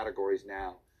multiple categories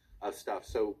now of stuff.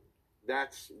 So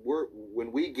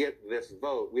when we get this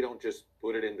vote, we don't just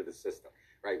put it into the system,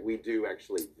 right? We do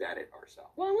actually vet it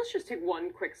ourselves. Well, let's just take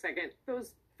one quick second.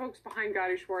 Those folks behind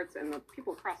Gotti Schwartz and the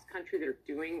people across the country that are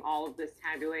doing all of this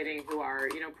tabulating, who are,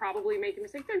 probably making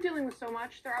mistakes. They're dealing with so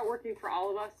much. They're out working for all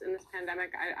of us in this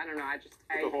pandemic. I don't know.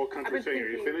 The whole country saying, are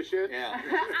you finished yet? Yeah.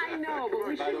 I know, but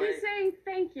we should be saying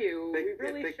thank you. We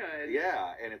really should.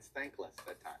 Yeah, and it's thankless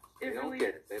at times.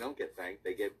 They don't get thanked.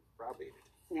 They get browbeated.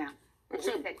 Yeah. We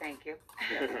say thank you.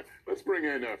 Let's bring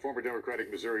in former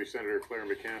Democratic Missouri Senator Claire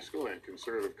McCaskill and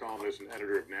conservative columnist and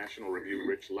editor of National Review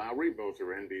Rich Lowry. Both are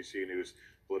NBC News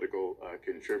political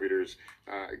contributors.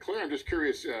 Claire, I'm just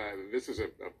curious, this is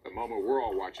a moment we're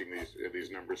all watching these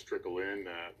numbers trickle in,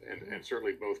 and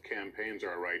certainly both campaigns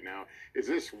are right now. Is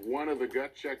this one of the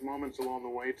gut check moments along the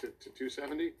way to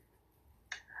 270?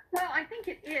 Well, I think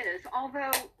it is,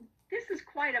 although this is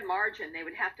quite a margin they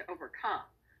would have to overcome.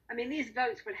 I mean, these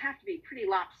votes would have to be pretty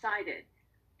lopsided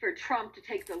for Trump to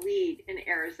take the lead in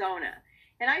Arizona.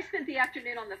 And I spent the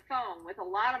afternoon on the phone with a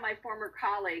lot of my former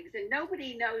colleagues, and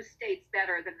nobody knows states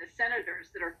better than the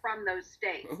senators that are from those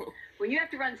states. When you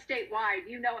have to run statewide,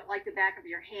 you know it like the back of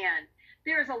your hand.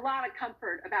 There's a lot of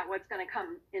comfort about what's going to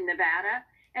come in Nevada,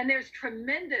 and there's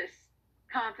tremendous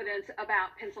confidence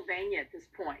about Pennsylvania at this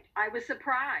point. I was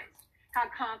surprised how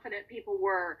confident people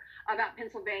were about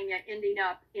Pennsylvania ending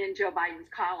up in Joe Biden's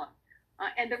column.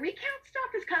 And the recount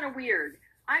stuff is kind of weird.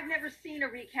 I've never seen a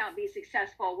recount be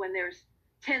successful when there's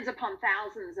tens upon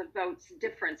thousands of votes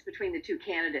difference between the two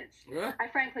candidates. Yeah. I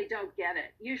frankly don't get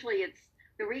it. Usually it's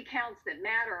the recounts that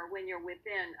matter when you're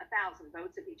within 1,000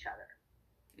 votes of each other.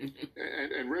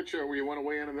 And Rich, you want to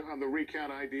weigh in on the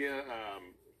recount idea?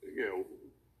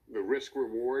 The risk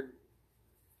reward.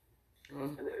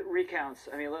 Recounts.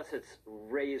 I mean, unless it's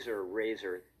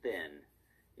razor thin,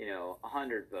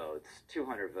 100 votes,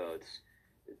 200 votes,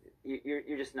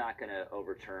 you're just not going to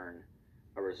overturn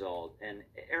a result. And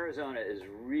Arizona is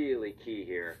really key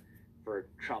here for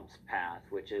Trump's path,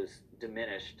 which is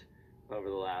diminished over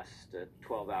the last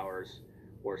 12 hours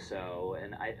or so.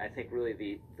 And I think really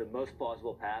the most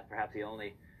plausible path, perhaps the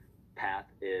only path,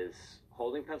 is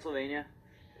holding Pennsylvania,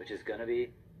 which is going to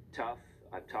be tough.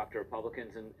 I've talked to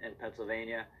Republicans in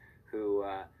Pennsylvania who,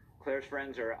 Claire's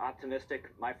friends are optimistic.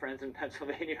 My friends in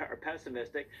Pennsylvania are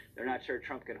pessimistic. They're not sure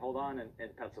Trump can hold on in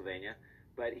Pennsylvania.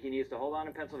 But he needs to hold on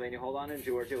in Pennsylvania, hold on in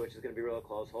Georgia, which is going to be real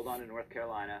close, hold on in North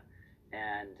Carolina,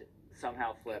 and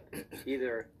somehow flip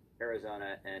either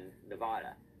Arizona and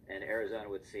Nevada. And Arizona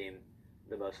would seem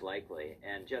the most likely.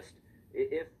 And just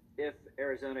if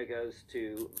Arizona goes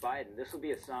to Biden, this will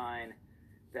be a sign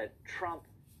that Trump,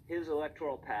 his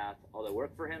electoral path, although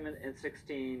worked for him in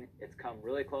 16, it's come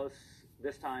really close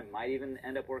this time, might even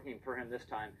end up working for him this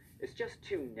time. It's just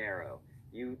too narrow.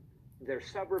 There's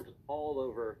suburbs all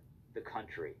over the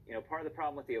country. Part of the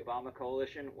problem with the Obama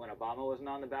coalition, when Obama wasn't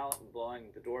on the ballot and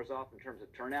blowing the doors off in terms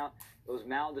of turnout, it was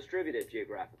maldistributed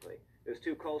geographically. It was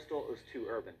too coastal, it was too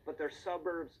urban. But there's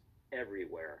suburbs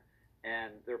everywhere.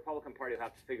 And the Republican Party will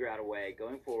have to figure out a way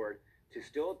going forward to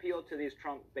still appeal to these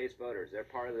Trump-based voters. They're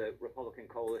part of the Republican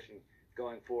coalition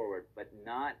going forward, but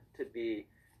not to be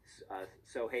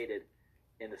so hated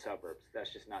in the suburbs.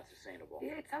 That's just not sustainable.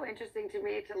 Yeah, it's so interesting to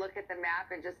me to look at the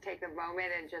map and just take a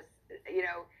moment and just,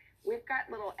 we've got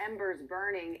little embers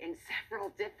burning in several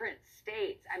different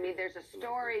states. I mean, there's a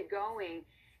story going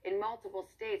in multiple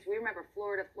states. We remember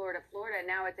Florida.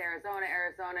 Now it's Arizona,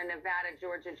 Nevada,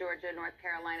 Georgia, North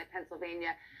Carolina,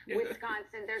 Pennsylvania,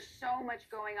 Wisconsin. There's so much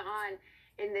going on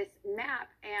in this map.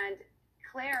 And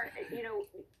Claire,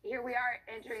 here we are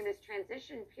entering this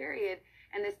transition period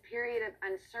and this period of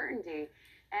uncertainty.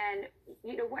 And,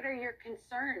 what are your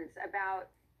concerns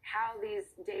about how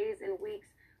these days and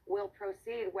weeks will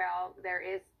proceed while there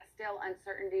is still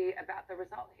uncertainty about the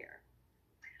result here?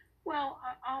 Well,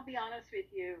 I'll be honest with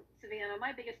you, Savannah.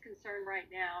 My biggest concern right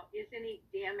now is any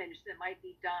damage that might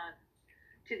be done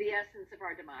to the essence of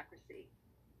our democracy.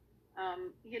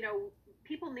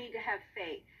 People need to have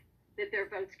faith that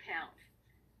their votes count.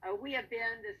 We have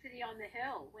been the city on the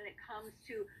hill when it comes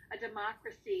to a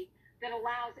democracy that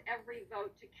allows every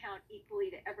vote to count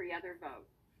equally to every other vote.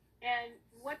 And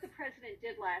what the president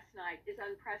did last night is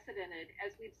unprecedented,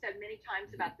 as we've said many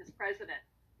times about this president,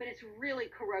 but it's really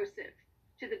corrosive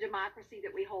to the democracy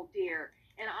that we hold dear.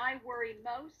 And I worry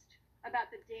most about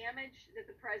the damage that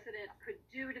the president could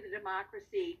do to the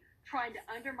democracy trying to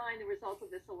undermine the results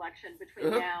of this election between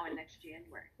now and next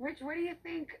January. Rich, what do you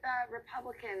think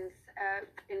Republicans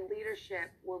in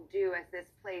leadership will do as this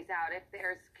plays out if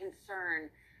there's concern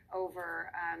over,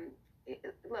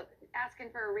 look, asking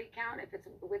for a recount if it's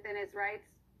within his rights?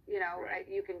 Right.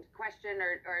 You can question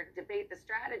or debate the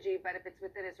strategy, but if it's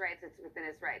within his rights, it's within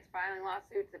his rights. Filing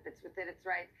lawsuits, if it's within its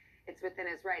rights, it's within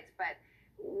his rights. But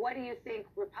what do you think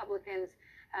Republicans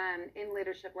in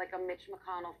leadership, like a Mitch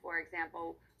McConnell, for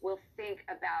example, will think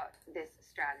about this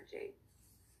strategy?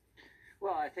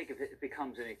 Well, I think if it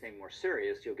becomes anything more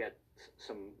serious, you'll get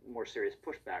some more serious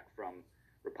pushback from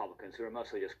Republicans who are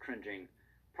mostly just cringing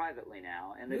privately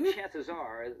now. And the chances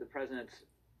are the president's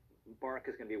bark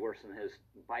is going to be worse than his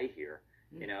bite here.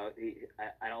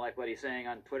 I don't like what he's saying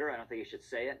on Twitter. I don't think he should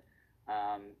say it.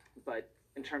 But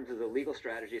in terms of the legal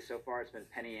strategy, so far it's been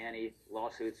penny ante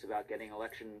lawsuits about getting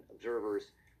election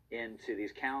observers into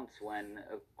these counts when,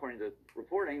 according to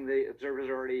reporting, the observers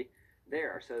are already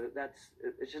there. So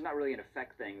it's just not really going to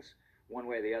affect things one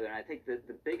way or the other. And I think that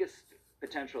the biggest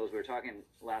potential, as we were talking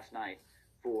last night,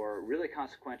 for really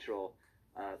consequential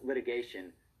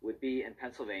litigation would be in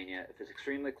Pennsylvania if it's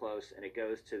extremely close and it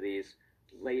goes to these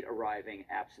late arriving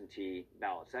absentee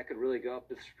ballots. That could really go up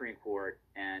to the Supreme Court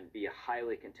and be a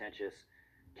highly contentious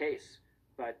case.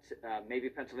 But maybe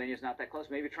Pennsylvania's not that close.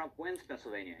 Maybe Trump wins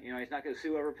Pennsylvania. He's not going to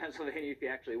sue over Pennsylvania if he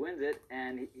actually wins it,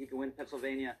 and he can win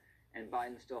Pennsylvania, and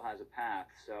Biden still has a path.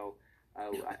 So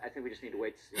I think we just need to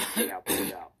wait to see how it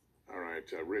plays out. All right,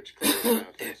 Rich, Claire,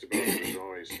 thanks to both of you as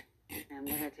always. And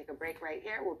we're going to take a break right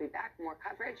here. We'll be back. More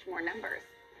coverage, more numbers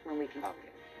when we continue.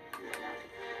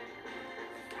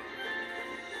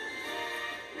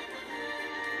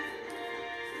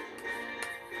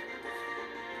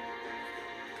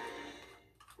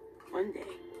 one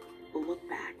day, we'll look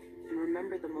back and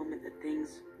remember the moment that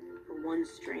things, for one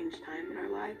strange time in our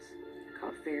lives,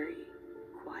 got very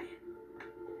quiet.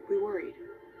 We worried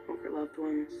over loved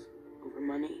ones, over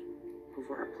money,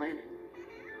 over our planet,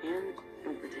 and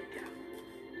over takeout.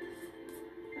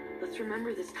 Let's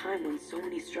remember this time when so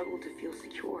many struggled to feel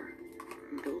secure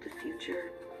and build a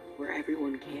future where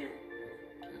everyone can.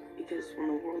 Because when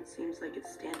the world seems like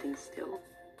it's standing still,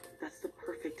 that's the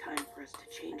perfect time for us to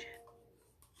change it.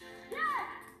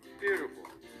 Beautiful.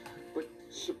 But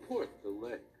support the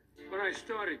leg. When I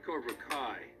started Cobra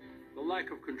Kai, the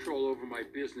lack of control over my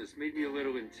business made me a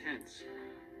little intense.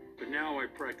 But now I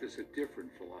practice a different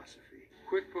philosophy.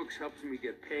 QuickBooks helps me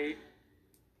get paid,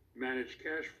 manage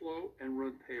cash flow, and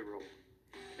run payroll.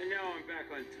 And now I'm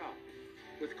back on top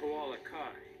with Koala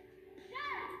Kai.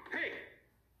 Hey!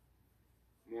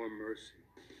 More mercy.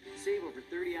 Save over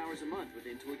 30 hours a month with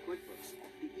Intuit QuickBooks,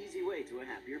 the easy way to a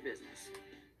happier business.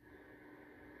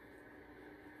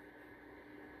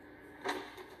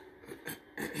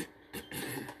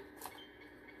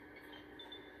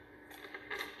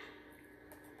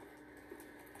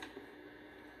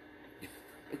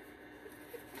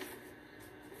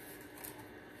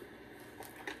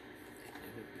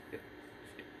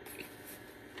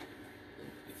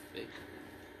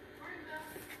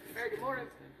 Hey, good morning.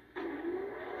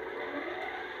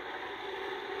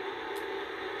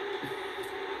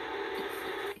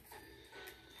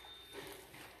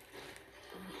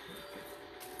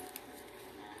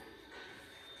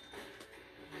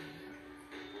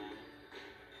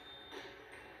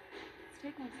 It's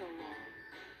taking so long.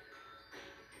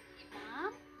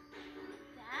 Mom?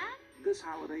 Dad? This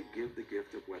holiday, give the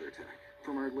gift of WeatherTech.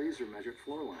 From our laser measured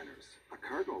floor liners, a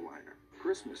cargo liner,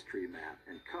 Christmas tree mat,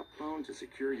 and cup phone to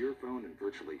secure your phone in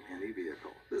virtually any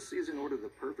vehicle. This season, order the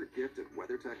perfect gift at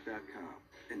WeatherTech.com.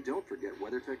 And don't forget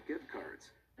WeatherTech gift cards.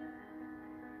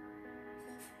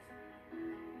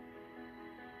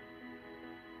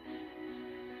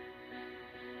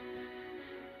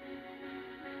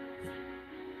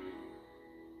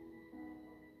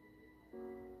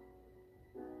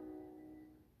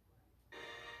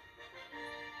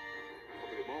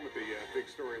 For the moment, the big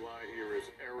storyline here is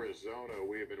Arizona.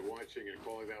 We have been watching and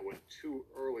calling that one too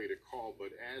early to call, but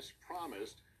as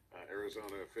promised,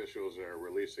 Arizona officials are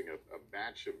releasing a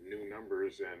batch of new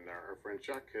numbers, and our friend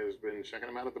Chuck has been checking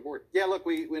them out at the board. Yeah, look,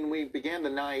 when we began the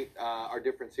night, our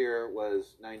difference here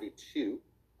was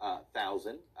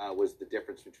 92,000 was the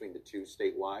difference between the two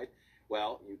statewide.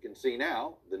 Well, you can see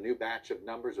now the new batch of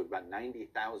numbers of about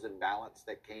 90,000 ballots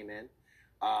that came in,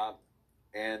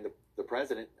 and the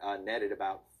president netted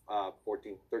about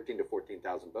 13 to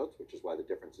 14,000 votes, which is why the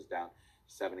difference is down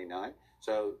 79.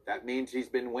 So that means he's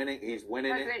been winning. He's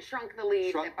winning. The president shrunk the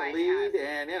lead.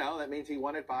 And that means he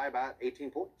won it by about 18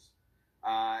 points,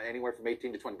 anywhere from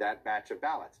 18 to 20. That batch of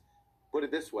ballots. Put it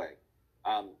this way,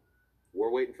 we're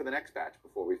waiting for the next batch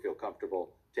before we feel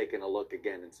comfortable taking a look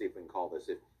again and see if we can call this.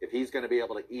 If he's going to be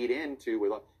able to eat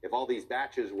into, if all these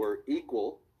batches were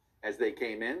equal as they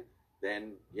came in,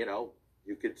 then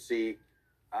you could see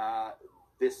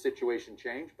this situation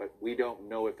change. But we don't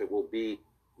know if it will be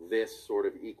this sort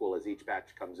of equal as each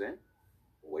batch comes in.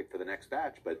 We'll wait for the next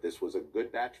batch, but this was a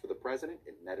good batch for the president.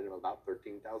 It netted him about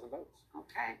 13,000 votes.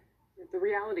 Okay. The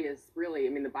reality is really,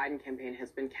 the Biden campaign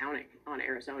has been counting on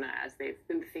Arizona as they've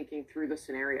been thinking through the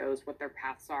scenarios, what their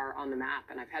paths are on the map.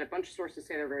 And I've had a bunch of sources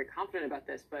say they're very confident about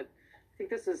this, but I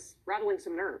think this is rattling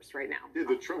some nerves right now. Were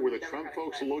the Trump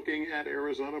folks looking at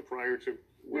Arizona prior to?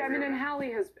 Yeah, and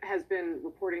Hallie has been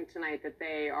reporting tonight that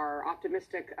they are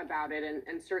optimistic about it,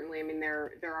 and certainly,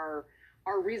 there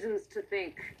are reasons to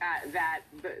think that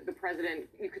the president,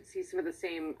 you could see some of the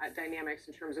same dynamics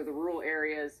in terms of the rural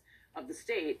areas of the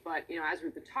state, but as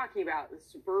we've been talking about, the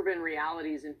suburban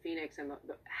realities in Phoenix and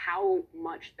how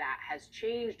much that has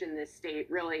changed in this state,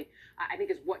 really, I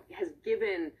think is what has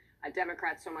given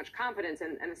Democrats so much confidence,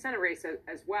 and the Senate race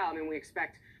as well. We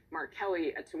expect Mark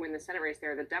Kelly to win the Senate race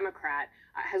there. The Democrat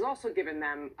has also given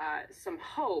them some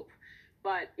hope,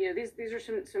 but these are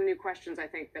some new questions I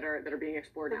think that are being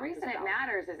explored. The reason it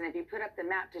matters is if you put up the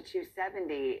map to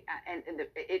 270,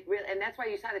 and that's why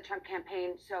you saw the Trump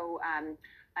campaign so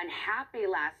unhappy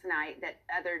last night that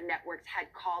other networks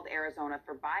had called Arizona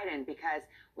for Biden, because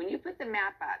when you put the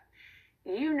map up,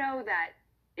 you know that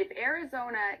if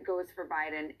Arizona goes for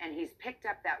Biden and he's picked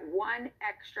up that one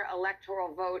extra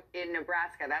electoral vote in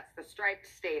Nebraska, that's the striped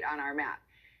state on our map,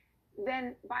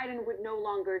 then Biden would no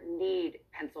longer need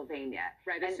Pennsylvania.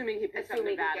 Right, assuming he picks up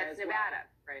Nevada as well.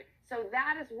 Right. So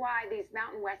that is why these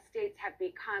Mountain West states have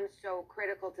become so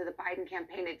critical to the Biden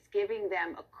campaign. It's giving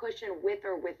them a cushion with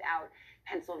or without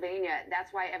Pennsylvania.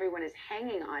 That's why everyone is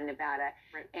hanging on Nevada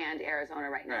and Arizona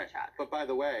right now, Chuck. But by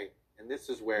the way, and this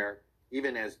is where,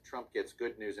 even as Trump gets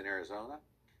good news in Arizona,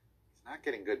 he's not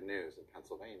getting good news in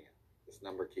Pennsylvania. This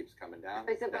number keeps coming down.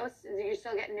 But you're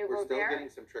still getting new votes there? We're still getting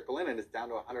some trickle in, and it's down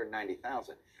to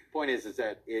 190,000. Point is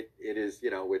that it is,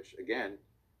 which again,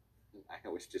 I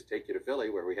always just take you to Philly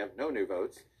where we have no new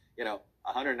votes.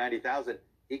 190,000.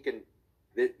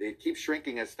 It keeps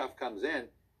shrinking as stuff comes in.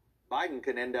 Biden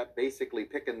can end up basically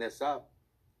picking this up.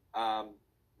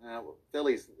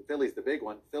 Philly's the big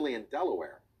one. Philly and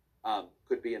Delaware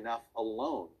could be enough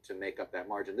alone to make up that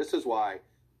margin. This is why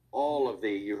all of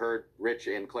you heard Rich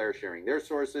and Claire sharing their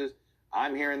sources.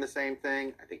 I'm hearing the same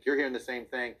thing. I think you're hearing the same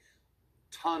thing.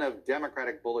 Ton of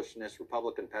Democratic bullishness,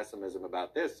 Republican pessimism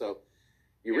about this. So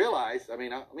you realize, let me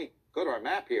go to our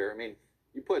map here.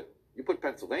 You put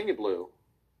Pennsylvania blue,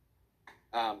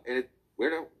 and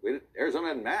Arizona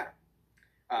doesn't matter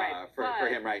for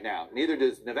him right now. Neither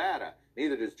does Nevada.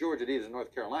 Neither does Georgia. Neither does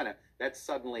North Carolina. That's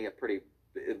suddenly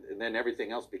and then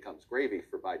everything else becomes gravy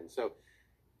for Biden. So,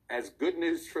 as good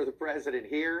news for the president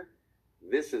here,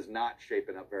 this is not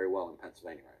shaping up very well in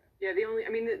Pennsylvania right now. Yeah,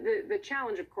 the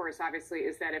challenge, of course, obviously,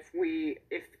 is that if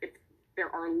there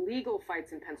are legal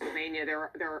fights in Pennsylvania,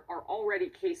 there are already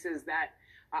cases that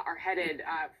are headed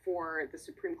for the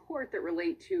Supreme Court that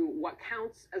relate to what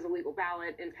counts as a legal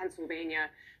ballot in Pennsylvania.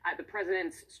 The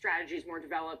president's strategy is more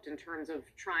developed in terms of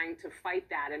trying to fight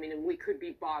that. We could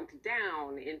be bogged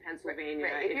down in Pennsylvania.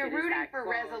 Right. If you're rooting for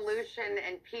resolution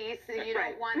and peace, you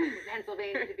don't want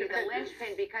Pennsylvania to be the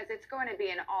linchpin, because it's going to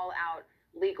be an all-out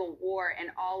legal war, and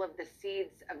all of the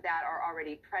seeds of that are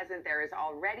already present. There is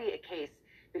already a case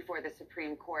before the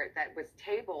Supreme Court that was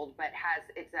tabled, but has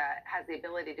the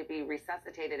ability to be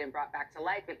resuscitated and brought back to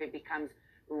life if it becomes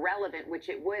relevant, which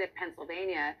it would if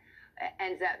Pennsylvania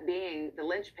ends up being the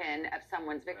linchpin of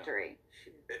someone's victory.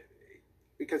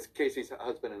 Because Casey's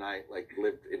husband and I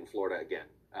lived in Florida again,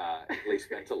 at least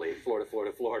mentally. Florida.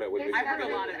 I've heard a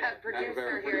lot of it.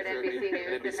 Producer here at NBC News.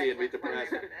 At NBC and Meet the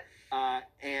Press.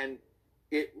 And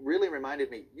it really reminded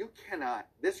me,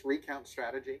 this recount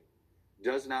strategy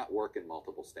does not work in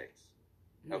multiple states.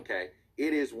 Okay,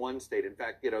 it is one state. In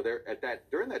fact,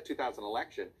 during that 2000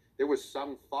 election, there was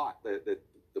some thought that the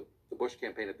Bush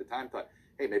campaign at the time thought,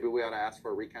 hey, maybe we ought to ask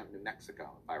for a recount in New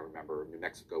Mexico. If I remember, New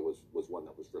Mexico was one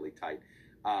that was really tight,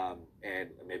 and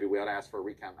maybe we ought to ask for a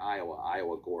recount in Iowa.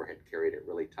 Iowa, Gore had carried it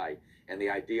really tight, and the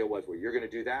idea was, well, you're going to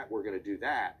do that, we're going to do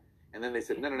that, and then they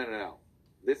said, no.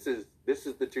 This is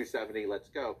the 270. Let's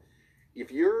go.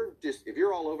 If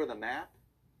you're all over the map,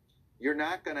 you're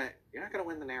not gonna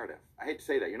win the narrative. I hate to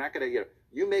say that. You're not gonna.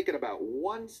 You make it about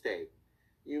one state,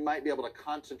 you might be able to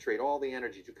concentrate all the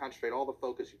energy, you concentrate all the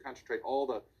focus, you concentrate all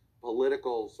the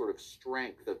political sort of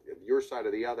strength of your side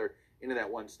or the other into that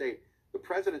one state. The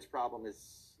president's problem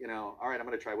is, all right, I'm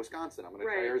going to try Wisconsin, I'm going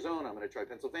to try Arizona, I'm going to try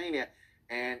Pennsylvania,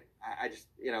 and I just,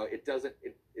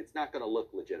 it's not going to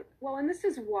look legitimate. Well, and this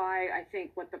is why I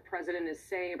think what the president is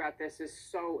saying about this is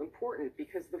so important,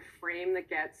 because the frame that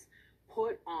gets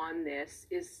put on this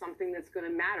is something that's going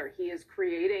to matter. He is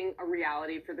creating a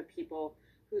reality for the people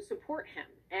who support him.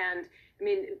 And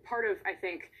part of, I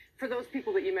think, for those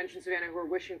people that you mentioned, Savannah, who are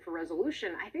wishing for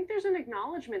resolution, I think there's an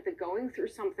acknowledgement that going through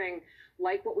something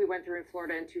like what we went through in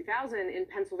Florida in 2000, in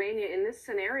Pennsylvania, in this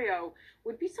scenario,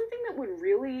 would be something that would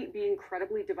really be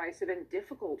incredibly divisive and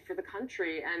difficult for the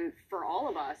country and for all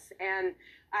of us. And,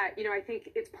 I think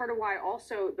it's part of why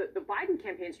also the Biden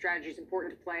campaign strategy is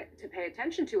important to pay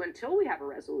attention to until we have a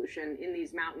resolution in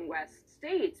these Mountain West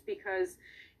states, because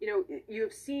you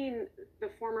have seen the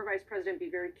former vice president be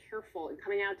very careful in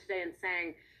coming out today and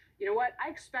saying, you know what, I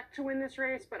expect to win this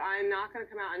race, but I'm not going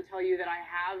to come out and tell you that I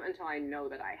have until I know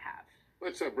that I have.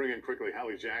 Let's bring in quickly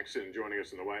Hallie Jackson joining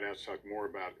us in the White House to talk more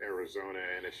about Arizona.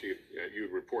 And as you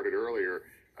reported earlier,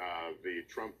 the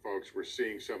Trump folks were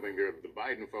seeing something there that the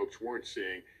Biden folks weren't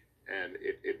seeing, and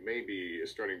it may be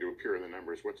starting to appear in the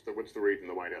numbers. What's the read in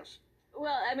the White House?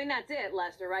 Well, that's it,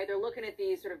 Lester, right? They're looking at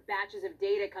these sort of batches of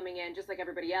data coming in, just like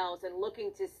everybody else, and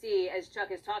looking to see, as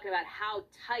Chuck is talking about, how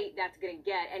tight that's going to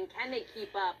get, and can they keep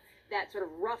up that sort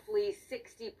of roughly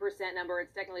 60% number.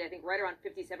 It's technically, I think, right around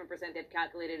 57% they've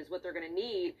calculated is what they're going to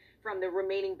need from the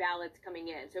remaining ballots coming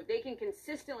in. So if they can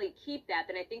consistently keep that,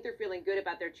 then I think they're feeling good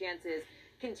about their chances,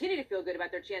 continue to feel good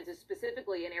about their chances,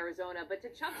 specifically in Arizona. But to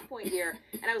Chuck's point here,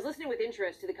 and I was listening with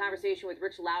interest to the conversation with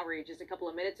Rich Lowry just a couple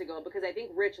of minutes ago, because I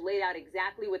think Rich laid out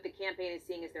exactly what the campaign is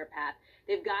seeing as their path.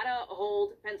 They've got to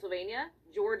hold Pennsylvania,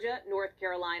 Georgia, North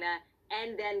Carolina,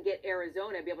 and then get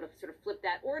Arizona, be able to sort of flip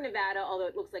that, or Nevada, although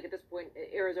it looks like at this point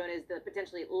Arizona is the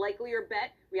potentially likelier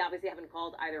bet. We obviously haven't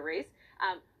called either race.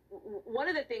 One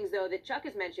of the things, though, that Chuck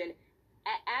has mentioned,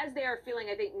 as they are feeling,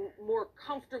 I think, more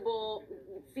comfortable,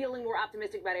 feeling more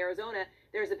optimistic about Arizona,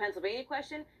 there's the Pennsylvania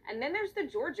question, and then there's the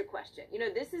Georgia question. You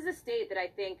know, this is a state that I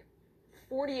think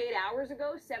 48 hours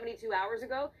ago, 72 hours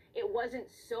ago, it wasn't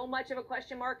so much of a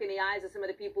question mark in the eyes of some of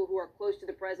the people who are close to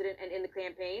the president and in the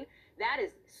campaign. That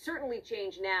has certainly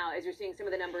changed now as you're seeing some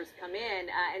of the numbers come in.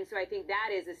 And so I think that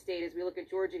is a state, as we look at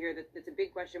Georgia here, that's a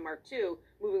big question mark, too,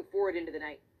 moving forward into the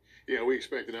night. Yeah, we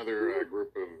expect another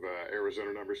group of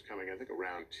Arizona numbers coming, I think,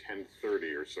 around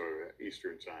 10:30 or so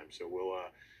Eastern time. So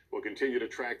we'll continue to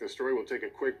track the story. We'll take a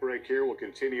quick break here. We'll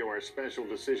continue our special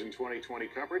Decision 2020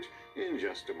 coverage in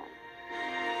just a moment.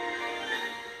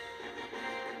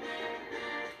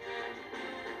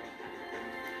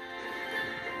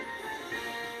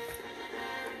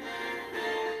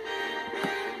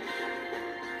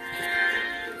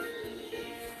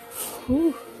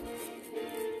 Whew.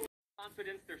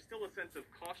 Confidence, there's still a sense of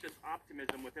cautious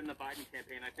optimism within the Biden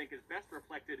campaign, I think is best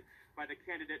reflected by the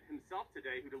candidate himself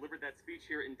today, who delivered that speech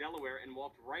here in Delaware and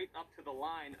walked right up to the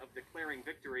line of declaring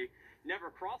victory,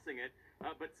 never crossing it,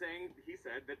 but saying, he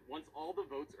said, that once all the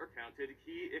votes are counted,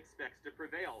 he expects to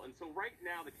prevail. And so right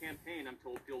now, the campaign, I'm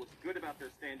told, feels good about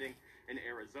their standing in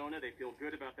Arizona. They feel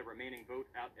good about the remaining vote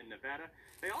out in Nevada.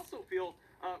 They also feel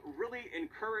really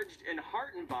encouraged and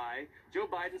heartened by Joe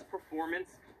Biden's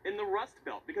performance in the Rust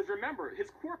Belt. Because remember, his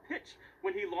core pitch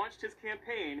when he launched his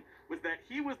campaign was that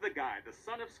he was the guy, the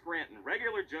son of Scranton,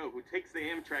 regular Joe, who takes the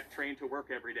Amtrak train to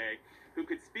work every day, who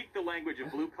could speak the language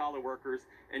of blue-collar workers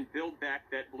and build back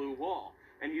that blue wall.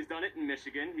 And he's done it in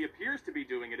Michigan. He appears to be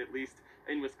doing it, at least,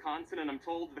 in Wisconsin. And I'm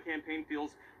told the campaign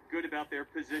feels good about their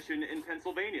position in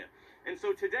Pennsylvania. And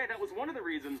so today, that was one of the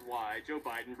reasons why Joe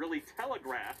Biden really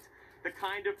telegraphed the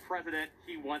kind of president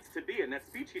he wants to be in that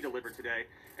speech he delivered today.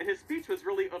 And his speech was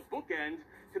really a bookend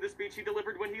to the speech he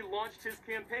delivered when he launched his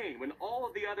campaign, when all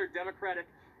of the other Democratic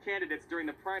candidates during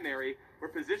the primary were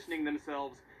positioning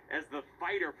themselves as the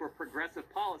fighter for progressive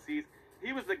policies.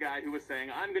 He was the guy who was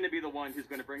saying, I'm going to be the one who's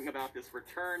going to bring about this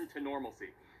return to normalcy.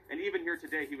 And even here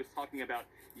today, he was talking about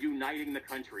uniting the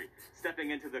country, stepping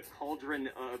into the cauldron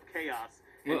of chaos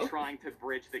and trying to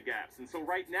bridge the gaps. And so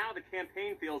right now, the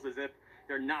campaign feels as if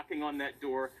they're knocking on that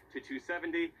door to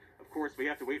 270. Of course, we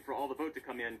have to wait for all the vote to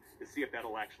come in to see if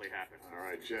that'll actually happen. All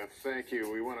right, Jeff, thank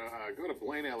you. We want to go to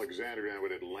Blaine Alexander now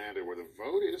in Atlanta, where the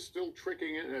vote is still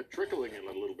trickling in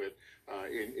a little bit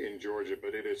in Georgia,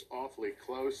 but it is awfully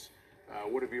close.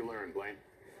 What have you learned, Blaine?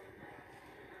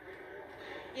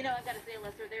 You know, I've got to say,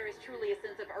 Lester, there is truly a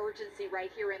sense of urgency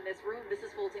right here in this room. This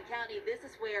is Fulton County. This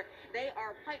is where they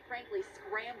are, quite frankly,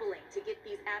 scrambling to get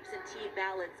these absentee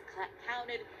ballots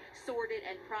counted, sorted,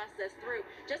 and processed through.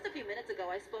 Just a few minutes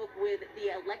ago, I spoke with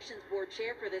the elections board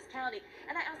chair for this county,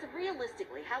 and I asked him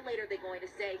realistically, how late are they going to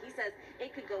stay? He says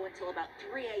it could go until about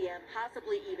 3 a.m.,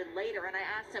 possibly even later. And I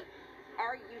asked him,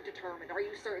 are you determined? Are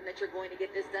you certain that you're going to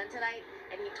get this done tonight?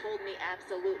 And he told me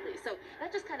absolutely. So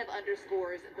that just kind of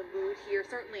underscores the mood here,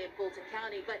 certainly in Fulton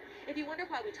County. But if you wonder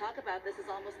why we talk about this as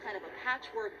almost kind of a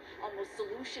patchwork, almost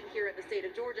solution here in the state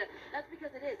of Georgia, that's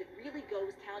because it is. It really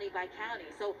goes county by county.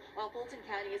 So while Fulton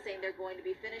County is saying they're going to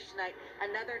be finished tonight,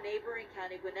 another neighboring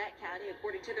county, Gwinnett County,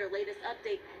 according to their latest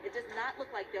update, it does not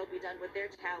look like they'll be done with their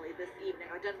tally this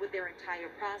evening or done with their entire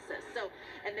process. So,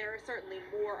 and there are certainly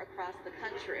more across the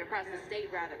country, across the state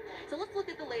rather. So let's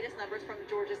look at the latest numbers from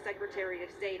Georgia's Secretary of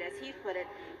State. As he put it,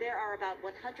 there are about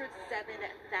 107,000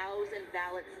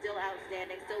 ballots still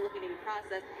outstanding, still looking to be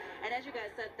processed. And as you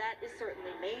guys said, that is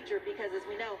certainly major because, as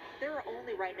we know, there are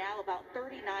only right now about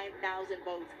 39,000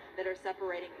 votes that are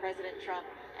separating President Trump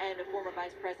and former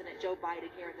Vice President Joe Biden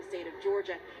here in the state of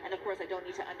Georgia. And of course, I don't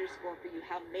need to underscore for you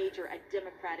how major a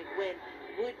Democratic win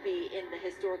would be in the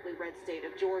historically red state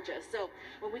of Georgia. So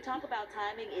when we talk about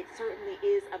timing, it certainly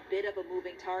is a bit of a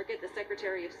moving target. The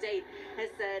Secretary of State has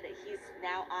said he's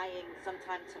now eyeing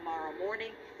sometime tomorrow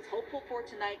morning. He's hopeful for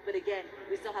tonight, but again,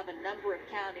 we still have a number of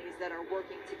counties that are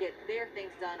working to get their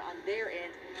things done on their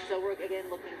end. So we're again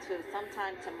looking to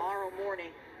sometime tomorrow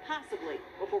morning, possibly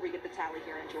before we get the tally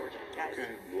here in Georgia, guys.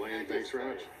 Okay, Blaine, thanks very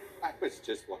much. I was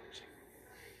just watching.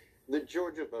 The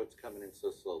Georgia votes coming in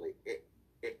so slowly.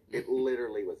 It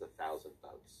literally was 1,000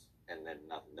 votes, and then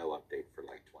no update for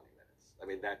like 20 minutes. I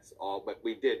mean, that's all. But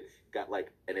we got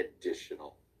like an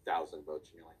additional 1,000 votes,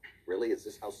 and you're like, really? Is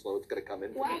this how slow it's going to come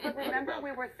in? Well, but remember,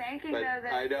 we were thanking though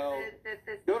that I know.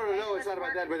 No, it's not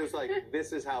about that. But it's like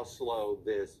this is how slow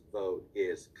this vote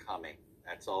is coming.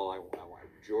 That's all I want.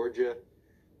 Georgia.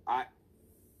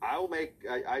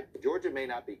 Georgia may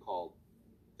not be called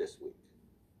this week.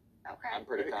 Okay. I'm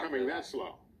pretty It's confident. coming that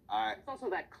slow. It's also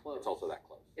that close. It's also that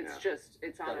close. It's Yeah. just,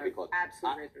 it's on Gotta an be close.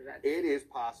 absolute razor's edge. It is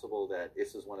possible that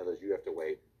this is one of those you have to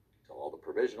wait till all the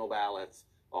provisional ballots,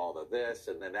 all the this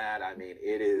and then that. I mean,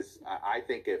 it is. I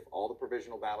think if all the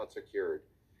provisional ballots are cured,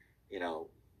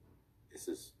 this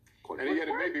is. And yet,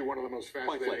 it may be one of the most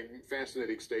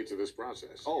fascinating states of this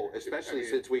process. Oh, especially I mean,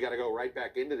 since we got to go right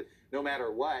back into the. No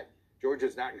matter what,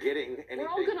 Georgia's not getting anything. We're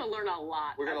all going to learn a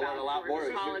lot. We're going to learn a lot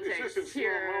more. Politics it's just in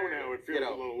slow-mo now. It feels a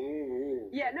little.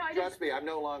 Yeah, no, I Trust me, I'm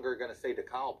no longer going to say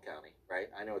DeKalb County, right?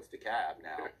 I know it's DeKalb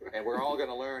now, and we're all going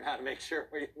to learn how to make sure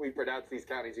we pronounce these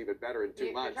counties even better in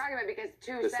 2 months. You're talking about because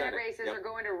two The Senate Senate, races yep. are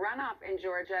going to run up in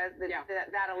Georgia.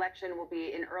 That election will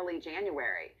be in early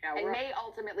January and may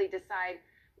ultimately decide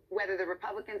whether the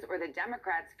Republicans or the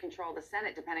Democrats control the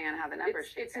Senate, depending on how the numbers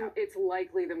shake out. It's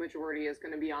likely the majority is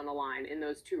going to be on the line in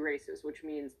those two races, which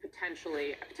means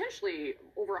potentially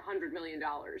over $100 million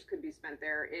could be spent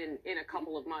there in a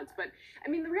couple of months. But I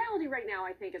mean, the reality right now,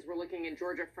 I think, as we're looking in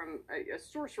Georgia from a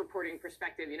source reporting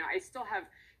perspective, I still have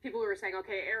people who are saying,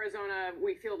 okay, Arizona,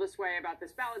 we feel this way about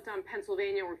this ballot dump.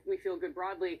 Pennsylvania, we feel good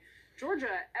broadly.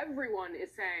 Georgia, everyone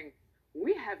is saying,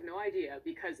 we have no idea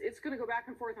because it's going to go back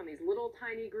and forth on these little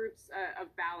tiny groups of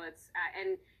ballots.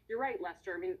 And you're right,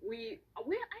 Lester. I mean,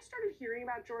 I started hearing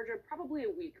about Georgia probably a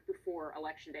week before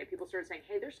Election Day. People started saying,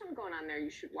 hey, there's something going on there. You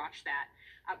should watch that.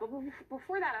 But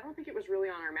before that, I don't think it was really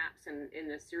on our maps in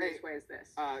as serious way as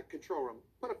this. Control room,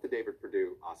 put up the David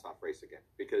Perdue Ossoff race again,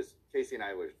 because Casey and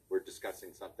I were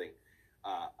discussing something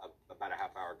about a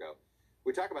half hour ago.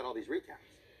 We talk about all these recounts.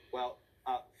 Well,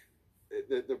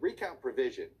 the recount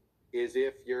provision is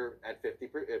if you're at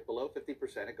below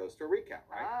 50%, it goes to a recount,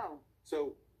 right? Oh.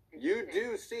 So you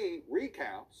do see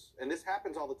recounts, and this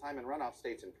happens all the time in runoff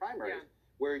states and primaries,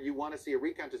 where you want to see a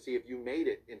recount to see if you made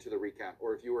it into the recount,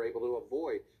 or if you were able to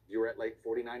avoid, you were at like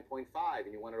 49.5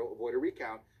 and you wanted to avoid a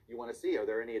recount, you want to see, are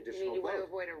there any additional you votes? want to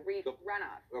avoid a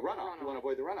runoff. A runoff. You want to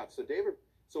avoid the runoff.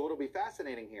 So it'll be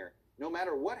fascinating here. No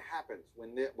matter what happens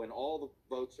when all the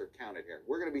votes are counted here,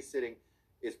 we're going to be sitting,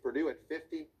 is Perdue at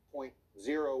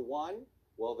 50.01?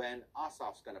 Well, then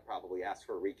Ossoff's going to probably ask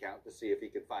for a recount to see if he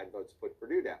can find votes to put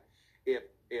Perdue down. If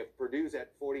Perdue's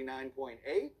at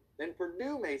 49.8, then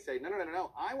Perdue may say,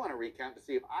 no, I want to recount to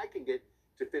see if I can get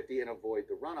to 50 and avoid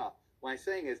the runoff. What I'm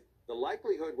saying is the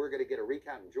likelihood we're going to get a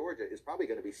recount in Georgia is probably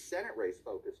going to be Senate race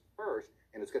focused first,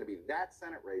 and it's going to be that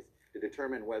Senate race to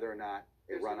determine whether or not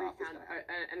a runoff is going to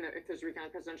happen. And if there's a recount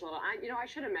at the presidential level, I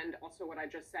should amend also what I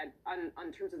just said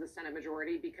on terms of the Senate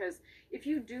majority, because if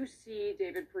you do see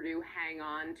David Perdue hang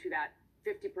on to that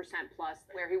 50% plus,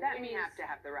 where he wouldn't have to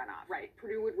have the runoff. Right.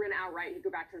 Perdue would win outright. He'd go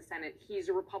back to the Senate. He's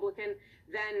a Republican.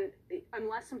 Then,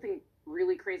 unless something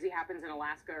really crazy happens in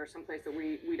Alaska or someplace that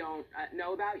we don't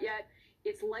know about yet,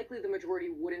 it's likely the majority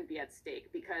wouldn't be at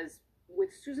stake, because with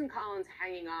Susan Collins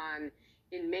hanging on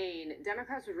in Maine,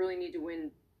 Democrats would really need to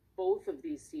win both of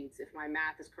these seats, if my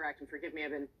math is correct. And forgive me,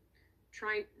 I've been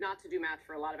trying not to do math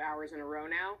for a lot of hours in a row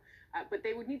now. But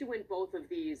they would need to win both of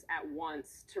these at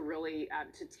once to really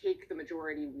to take the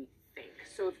majority, we think.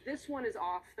 So if this one is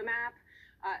off the map,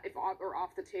 or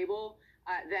off the table,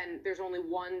 then there's only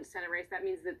one Senate race. That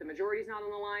means that the majority is not on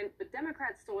the line. But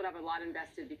Democrats still would have a lot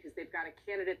invested because they've got a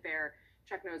candidate there.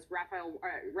 Chuck knows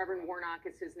Reverend Warnock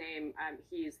is his name.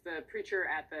 He's the preacher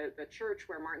at the church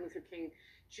where Martin Luther King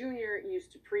Jr.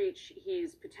 used to preach.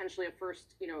 He's potentially a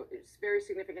first, very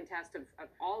significant test of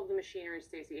all of the machinery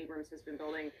Stacey Abrams has been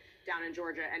building down in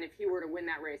Georgia. And if he were to win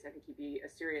that race, I think he'd be a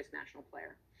serious national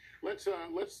player. Let's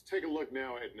take a look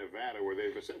now at Nevada, where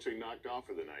they've essentially knocked off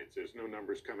for the night. There's no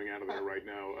numbers coming out of there right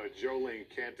now. Jolene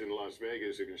Kent in Las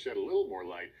Vegas, who can shed a little more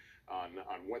light on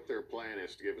what their plan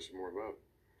is to give us more vote.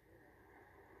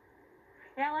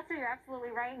 Yeah, Lester, you're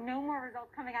absolutely right. No more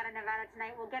results coming out of Nevada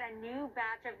tonight. We'll get a new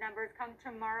batch of numbers come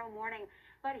tomorrow morning.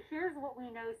 But here's what we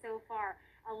know so far.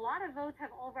 A lot of votes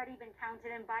have already been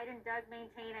counted, and Biden does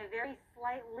maintain a very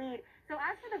slight lead. So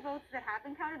as for the votes that have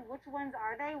been counted, which ones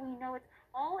are they? We know it's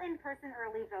all in-person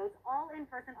early votes, all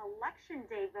in-person Election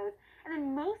Day votes, and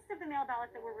then most of the mail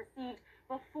ballots that were received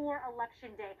before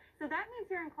Election Day. So that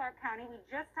means here in Clark County, we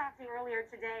just talked to earlier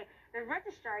today, the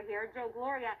registrar here, Joe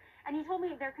Gloria, and he told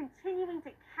me they're continuing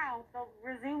to count. They'll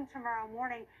resume tomorrow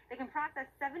morning. They can process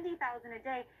 70,000 a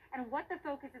day, and what the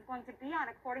focus is going to be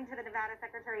on, according to the Nevada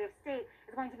Secretary of State,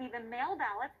 is going to be the mail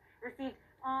ballots received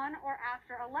on or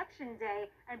after Election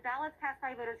Day, and ballots cast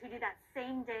by voters who do that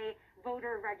same day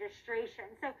voter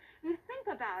registration. So you think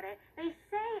about it, they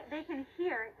say they can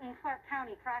here in Clark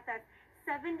County process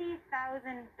 70,000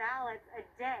 ballots a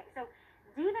day. So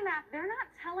do the math. They're not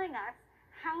telling us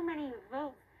how many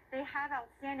votes they have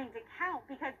outstanding to count,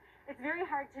 because it's very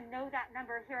hard to know that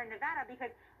number here in Nevada because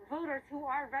voters who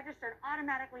are registered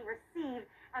automatically receive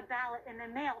a ballot in the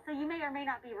mail. So you may or may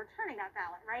not be returning that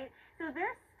ballot, right? So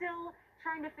they're still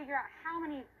trying to figure out how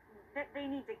many that they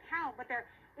need to count, but they're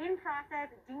in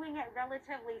process, doing it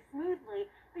relatively smoothly.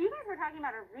 But you guys were talking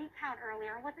about a recount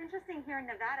earlier, and what's interesting here in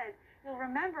Nevada is you'll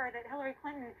remember that Hillary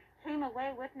Clinton came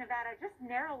away with Nevada just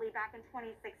narrowly back in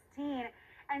 2016.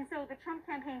 And so the Trump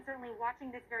campaign certainly watching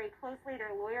this very closely.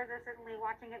 Their lawyers are certainly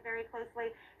watching it very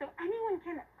closely. So anyone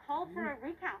can call for a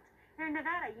recount here in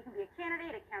Nevada. You can be a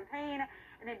candidate, a campaign,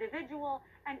 an individual.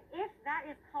 And if that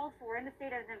is called for in the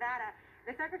state of Nevada,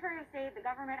 the Secretary of State, the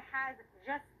government has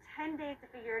just 10 days to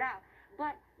figure it out.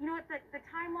 But you know what, the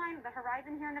timeline, the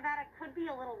horizon here in Nevada could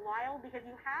be a little wild because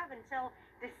you have until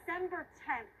December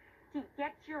 10th to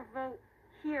get your vote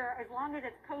here as long as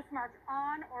it's postmarked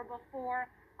on or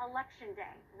before Election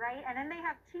Day, right? And then they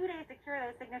have 2 days to cure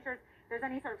those signatures. If there's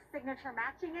any sort of signature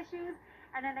matching issues.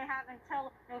 And then they have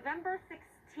until November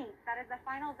 16th. That is the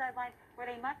final deadline where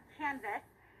they must canvass.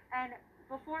 And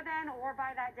before then or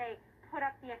by that day, put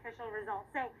up the official results.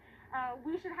 So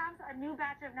we should have a new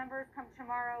batch of numbers come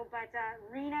tomorrow, but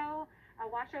Reno,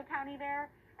 Washoe County there,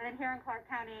 and then here in Clark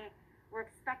County, we're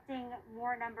expecting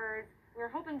more numbers. We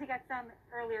were hoping to get some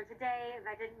earlier today.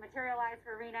 That didn't materialize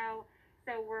for Reno,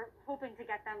 so we're hoping to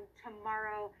get them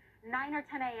tomorrow, 9 or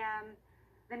 10 a.m.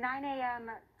 The 9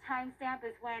 a.m. timestamp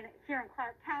is when, here in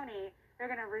Clark County, they're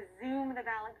going to resume the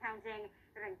ballot counting.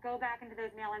 They're going to go back into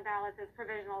those mail-in ballots, those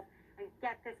provisionals, and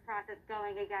get this process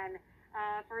going again.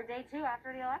 For day 2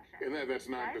 after the election. And that's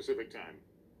 9 Pacific time.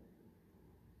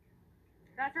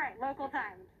 That's right, local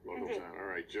time. Local Indeed. time.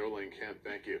 All right, Jolene Kent,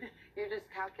 thank you. You're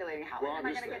just calculating how Well, am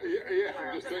I going to get to yeah,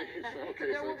 I'm just thinking. Okay,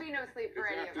 there will be no sleep for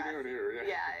any of us. Afternoon here,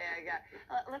 Yeah.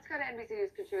 Let's go to NBC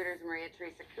News contributors Maria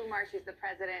Teresa Kumar. She's the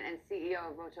president and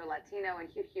CEO of Voto Latino, and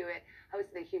Hugh Hewitt,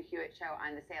 host of the Hugh Hewitt Show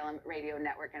on the Salem Radio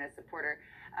Network and a supporter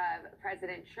of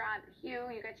President Trump. Hugh,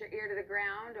 you got your ear to the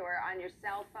ground or on your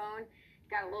cell phone.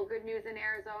 Got a little good news in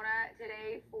Arizona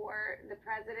today for the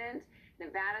president.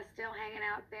 Nevada's still hanging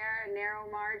out there, a narrow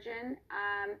margin.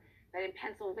 But in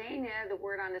Pennsylvania, the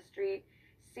word on the street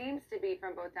seems to be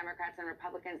from both Democrats and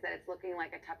Republicans that it's looking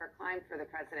like a tougher climb for the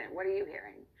president. What are you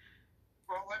hearing?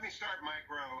 Well, let me start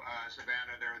micro,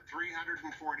 Savannah. There are 346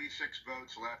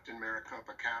 votes left in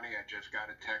Maricopa County. I just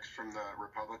got a text from the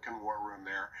Republican war room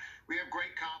there. We have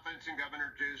great confidence in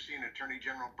Governor Ducey and Attorney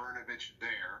General Brnovich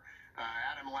there.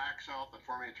 Adam Laxalt, the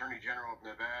former Attorney General of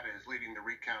Nevada, is leading the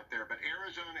recount there. But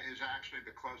Arizona is actually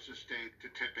the closest state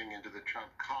to tipping into the Trump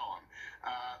column.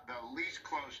 The least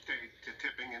close state to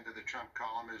tipping into the Trump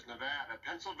column is Nevada.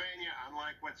 Pennsylvania,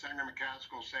 unlike what Senator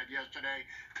McCaskill said yesterday,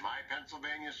 my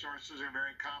Pennsylvania sources are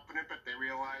very confident, but they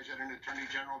realize that an Attorney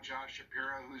General, Josh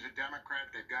Shapiro, who's a Democrat,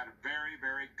 they've got a very,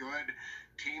 very good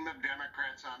team of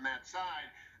Democrats on that side.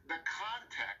 The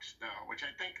context, though, which I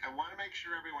think I want to make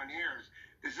sure everyone hears,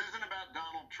 this isn't about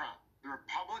Donald Trump. The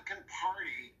Republican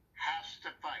Party has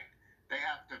to fight. They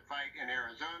have to fight in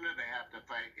Arizona. They have to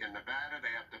fight in Nevada.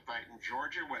 They have to fight in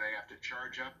Georgia, where they have to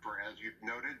charge up for, as you've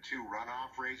noted, 2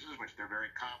 runoff races, which they're very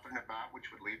confident about,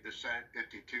 which would leave the Senate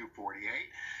 52-48.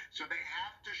 So they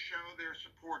have to show their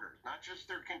supporters, not just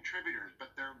their contributors,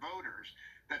 but their voters,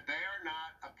 that they are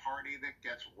not a party that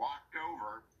gets walked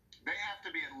over. They have to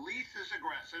be at least as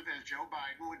aggressive as Joe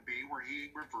Biden would be, where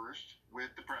he reversed with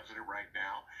the president right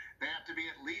now. They have to be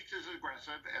at least as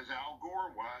aggressive as Al Gore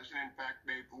was. And in fact,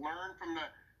 they've learned from the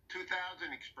 2000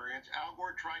 experience. Al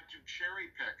Gore tried to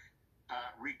cherry pick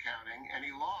recounting, and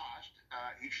he lost.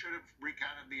 He should have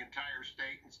recounted the entire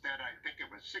state. Instead, I think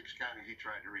it was 6 counties he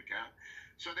tried to recount.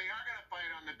 So they are going to fight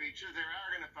on the beaches. They are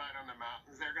going to fight on the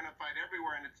mountains. They're going to fight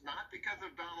everywhere. And it's not because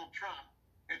of Donald Trump.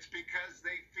 It's because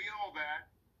they feel that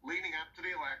leading up to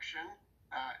the election,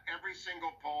 every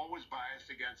single poll was biased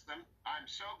against them. I'm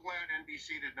so glad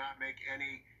NBC did not make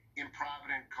any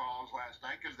improvident calls last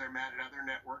night because they're mad at other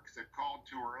networks that called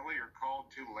too early or called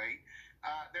too late.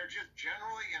 They're just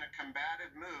generally in a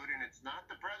combative mood, and it's not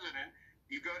the president.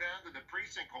 You go down to the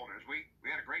precinct holders. We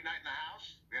had a great night in the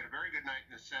House. We had a very good night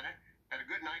in the Senate. Had a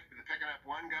good night for picking up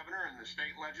one governor and the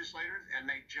state legislators, and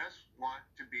they just want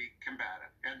to be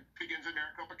combative. And begins in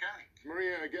Maricopa County.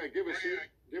 Maria, give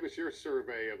us your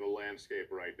survey of the landscape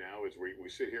right now as we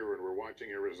sit here and we're watching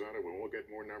Arizona. We won't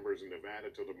get more numbers in Nevada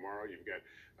till tomorrow. You've got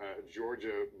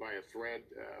Georgia by a thread.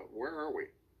 Where are we?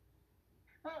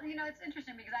 Well, you know, it's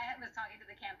interesting because I was talking to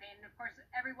the campaign, and of course,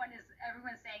 everyone's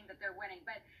saying that they're winning.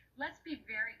 But let's be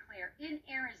very clear. In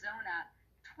Arizona,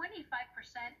 25%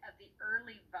 of the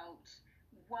early vote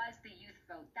was the youth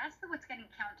vote. That's what's getting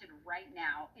counted right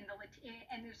now. And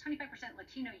there's 25%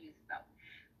 Latino youth vote.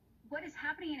 what is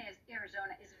happening in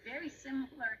Arizona is very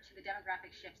similar to the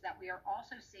demographic shifts that we are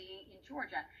also seeing in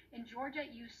Georgia. In Georgia,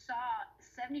 you saw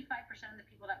 75% of the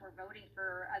people that were voting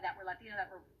for, that were Latino,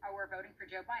 that were voting for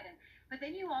Joe Biden. But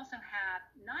then you also have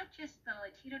not just the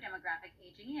Latino demographic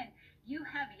aging in, you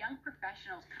have young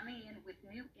professionals coming in with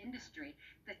new industry.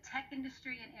 The tech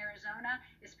industry in Arizona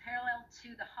is parallel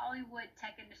to the Hollywood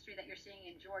tech industry that you're seeing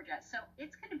in Georgia. So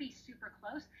it's going to be super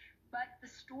close. But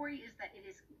the story is that it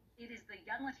is the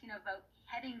young Latino vote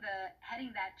heading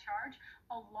that charge,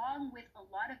 along with a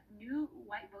lot of new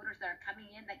white voters that are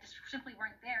coming in that just simply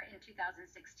weren't there in 2016.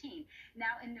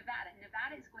 Now in Nevada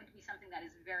is going to be something that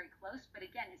is very close, but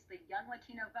again, it's the young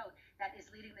Latino vote that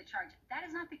is leading the charge. That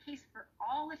is not the case for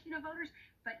all Latino voters,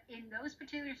 but in those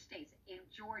particular states, in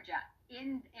Georgia,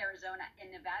 in Arizona, in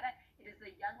Nevada, it is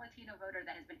the young Latino voter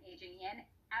that has been aging in.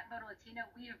 At Voto Latino,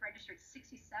 we have registered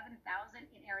 67,000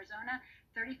 in Arizona,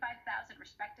 35,000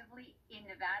 respectively in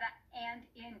Nevada and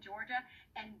in Georgia,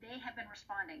 and they have been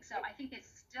responding. So I think it's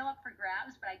still up for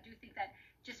grabs, but I do think that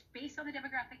just based on the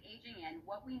demographic aging in,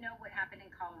 what we know what happened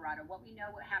in Colorado, what we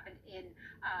know what happened in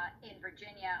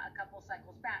Virginia a couple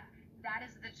cycles back, that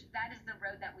is the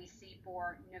road that we see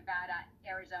for Nevada,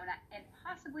 Arizona, and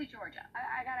possibly Georgia.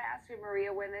 I got to ask you,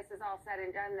 Maria, when this is all said and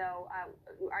done, though,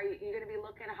 are you going to be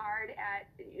looking hard at,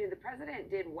 the president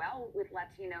did well with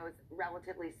Latinos,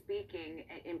 relatively speaking,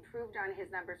 improved on his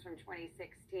numbers from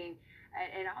 2016,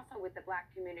 and also with the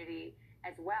Black community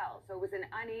as well. So it was an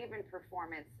uneven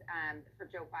performance for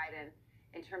Joe Biden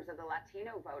in terms of the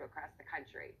Latino vote across the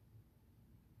country.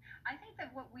 I think that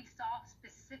what we saw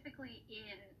specifically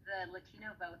in the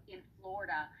Latino vote in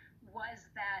Florida was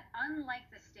that, unlike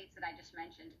the states that I just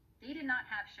mentioned, they did not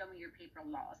have show me your paper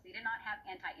laws. They did not have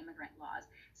anti-immigrant laws.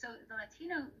 So the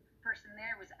Latino person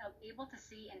there was able to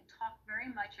see and talk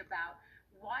very much about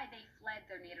why they fled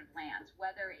their native lands,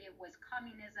 whether it was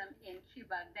communism in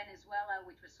Cuba, Venezuela,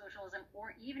 which was socialism,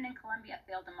 or even in Colombia,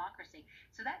 failed democracy.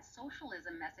 So that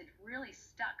socialism message really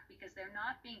stuck because they're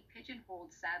not being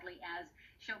pigeonholed, sadly, as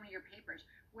show me your papers.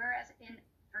 Whereas in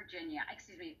Virginia,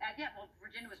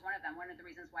 Virginia was one of them, one of the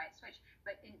reasons why it switched.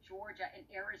 But in Georgia, in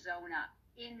Arizona,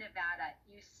 in Nevada,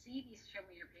 you see these show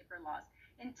me your paper laws.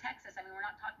 In Texas, I mean, we're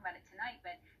not talking about it tonight,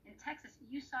 but in Texas,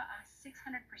 you saw a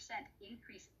 600%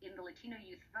 increase in the Latino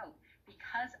youth vote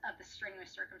because of the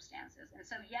strenuous circumstances. And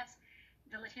so, yes,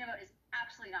 the Latino vote is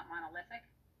absolutely not monolithic,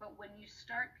 but when you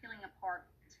start peeling apart,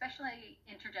 especially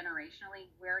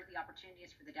intergenerationally, where the opportunity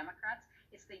is for the Democrats,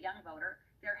 it's the young voter.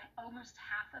 They're almost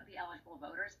half of the eligible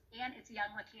voters, and it's young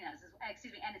Latinas, and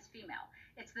it's female.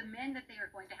 It's the men that they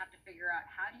are going to have to figure out,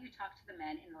 how do you talk to the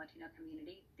men in the Latino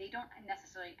community? They don't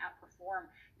necessarily outperform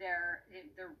their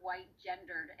white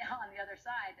gendered on the other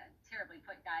side. Terribly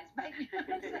put, guys, but you know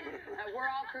what I'm saying? We're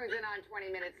all cruising on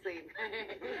 20 minutes sleep.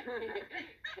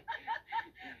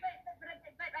 but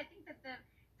I think that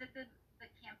the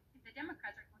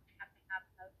Democrats are going to have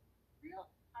a real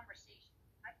conversation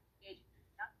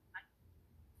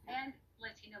and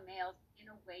Latino males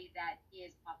in a way that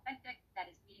is authentic,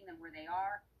 that is meeting them where they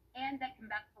are, and that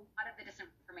combats a lot of the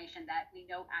disinformation that we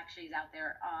know actually is out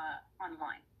there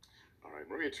online. All right,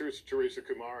 Maria Teresa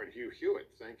Kumar and Hugh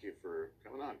Hewitt, thank you for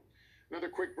coming on. Another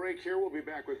quick break here. We'll be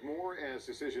back with more as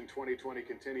Decision 2020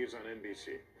 continues on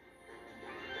NBC.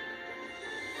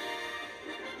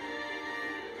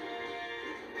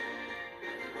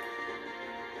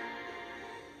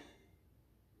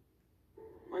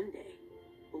 One day,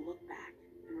 we'll look back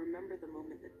and remember the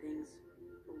moment that things,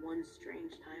 for one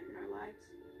strange time in our lives,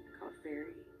 got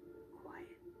very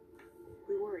quiet.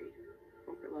 We worried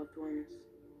over loved ones,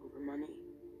 over money,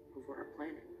 over our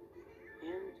planet,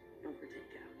 and over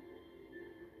takeout.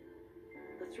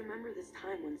 Let's remember this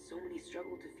time when so many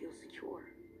struggled to feel secure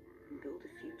and build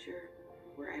a future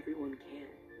where everyone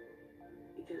can.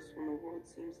 Because when the world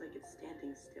seems like it's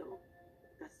standing still,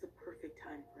 that's the perfect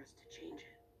time for us to change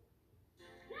it.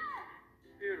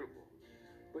 Beautiful.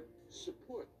 But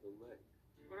support the lake.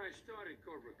 When I started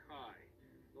Cobra Kai,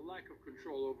 the lack of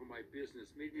control over my business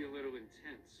made me a little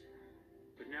intense.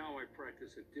 But now I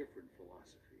practice a different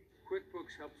philosophy.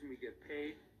 QuickBooks helps me get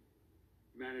paid,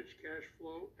 manage cash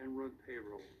flow, and run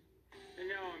payroll. And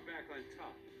now I'm back on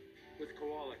top with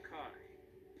Koala Kai.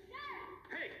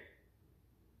 Hey!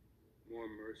 More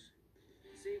mercy.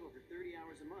 Save over 30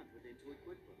 hours a month with Intuit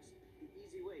QuickBooks, the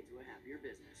easy way to a happier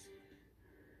business.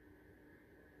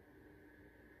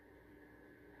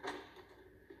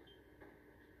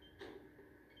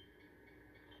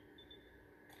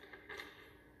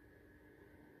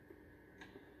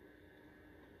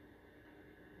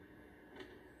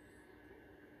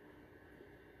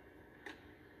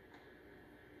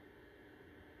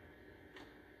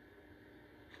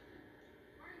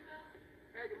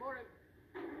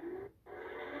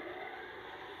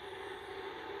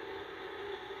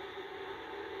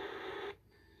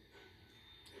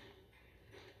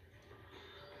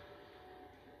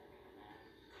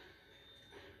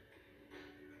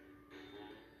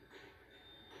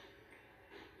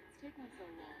 taking so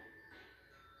long?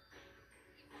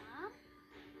 Mom?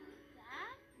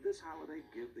 Dad? This holiday,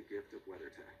 give the gift of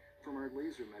WeatherTech. From our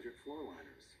laser measured floor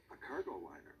liners, a cargo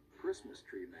liner, Christmas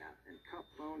tree mat, and cup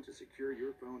phone to secure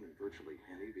your phone in virtually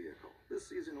any vehicle. This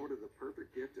season, order the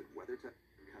perfect gift at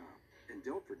WeatherTech.com. And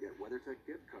don't forget WeatherTech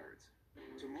gift cards.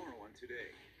 Tomorrow on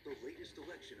Today, the latest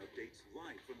election updates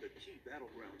live from the key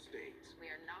battleground states.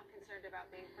 We are not concerned about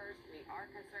being first. We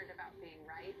are concerned about being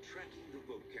right. Tracking the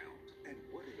vote count and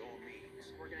what it all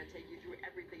means. We're going to take you through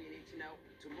everything you need to know.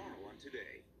 Tomorrow on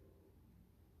Today.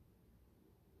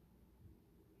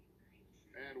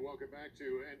 And welcome back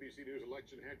to NBC News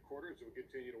Election Headquarters. We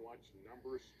continue to watch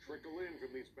numbers trickle in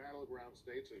from these battleground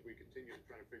states as we continue to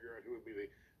try to figure out who will be the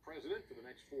president for the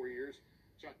next 4 years.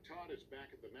 Chuck Todd is back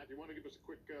at the map. You want to give us a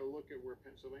quick look at where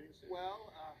Pennsylvania's at?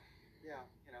 Well, yeah,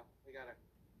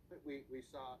 we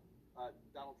saw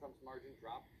Donald Trump's margin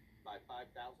drop by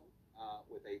 5,000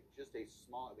 with just a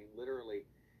small, I mean, literally,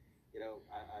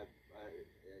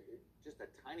 just a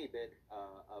tiny bit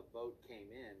of vote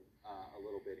came in a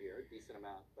little bit here, a decent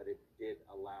amount, but it did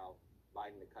allow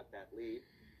Biden to cut that lead.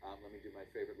 Let me do my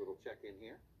favorite little check-in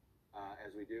here,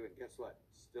 as we do, and guess what?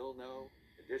 Still no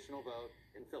additional vote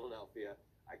in Philadelphia.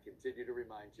 I continue to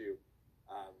remind you,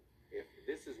 if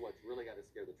this is what's really got to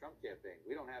scare the Trump campaign,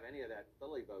 we don't have any of that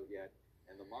Philly vote yet,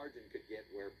 and the margin could get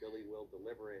where Philly will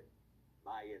deliver it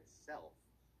by itself,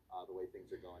 the way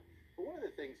things are going. But one of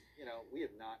the things, we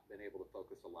have not been able to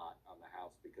focus a lot on the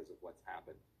House because of what's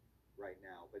happened right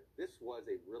now. But this was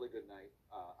a really good night,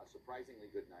 a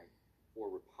surprisingly good night for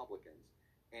Republicans.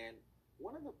 And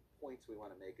one of the points we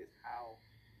want to make is how,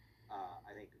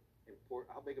 I think,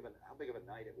 how big of a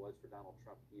night it was for Donald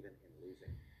Trump, even in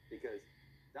losing, because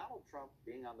Donald Trump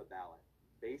being on the ballot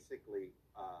basically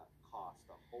cost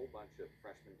a whole bunch of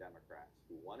freshman Democrats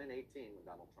who won in 18 when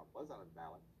Donald Trump was on the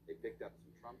ballot. They picked up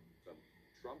some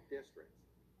Trump districts,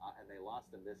 and they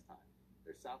lost them this time.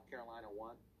 Their South Carolina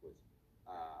one was.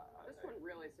 This one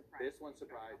really surprised. This one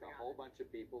surprised a whole bunch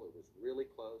of people. It was really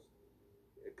close.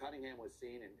 Cunningham was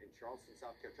seen in Charleston,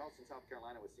 South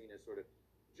Carolina was seen as sort of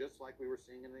just like we were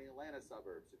seeing in the Atlanta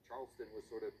suburbs. Charleston was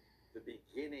sort of the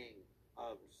beginning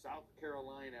of South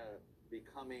Carolina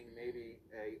becoming maybe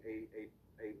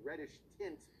a reddish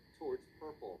tint towards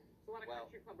purple. It's a lot of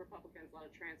country club Republicans, a lot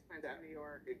of transplants from New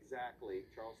York. Exactly.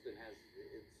 Charleston has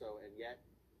and yet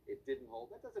it didn't hold.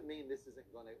 That doesn't mean this isn't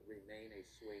going to remain a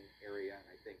swing area. And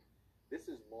I think this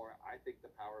is more,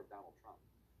 the power of Donald Trump.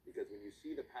 Because when you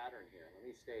see the pattern here, let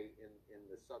me stay in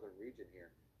the southern region here.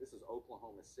 This is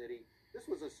Oklahoma City. This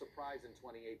was a surprise in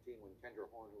 2018 when Kendra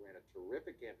Horn, who ran a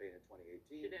terrific campaign in 2018.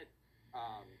 She did.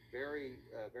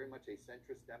 Very much a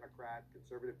centrist Democrat,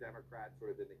 conservative Democrat,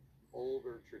 sort of in the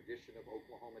older tradition of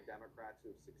Oklahoma Democrats who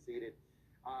have succeeded.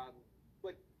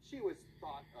 But she was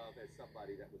thought of as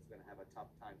somebody that was going to have a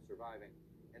tough time surviving.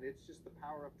 And it's just the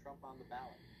power of Trump on the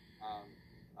ballot.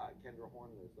 Kendra Horn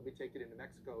moves. Let me take it into New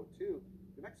Mexico, too.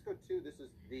 New Mexico, too, this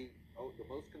is the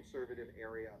most conservative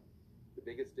area, the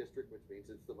biggest district, which means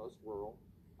it's the most rural,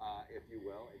 if you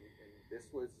will. And this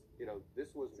was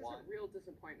one. A real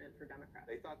disappointment for Democrats.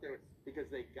 They thought because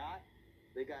they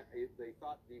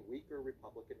thought the weaker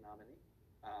Republican nominee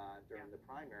during the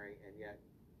primary, and yet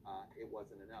it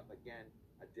wasn't enough. Again,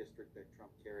 a district that Trump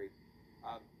carried.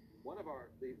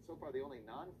 So far the only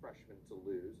non-freshman to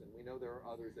lose, and we know there are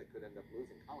others that could end up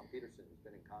losing. Colin Peterson, who's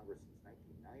been in Congress since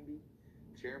 1990,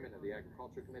 chairman of the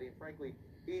Agriculture Committee, and frankly,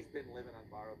 he's been living on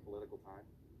borrowed political time.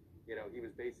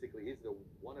 He's the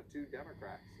one of two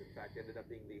Democrats, in fact, ended up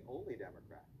being the only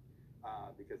Democrat,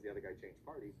 because the other guy changed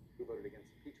parties, who voted against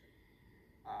impeachment.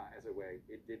 As a way,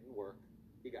 it didn't work.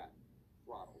 He got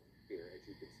throttled here, as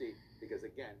you can see, because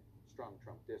again, strong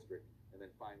Trump district, and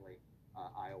then finally,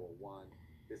 Iowa won.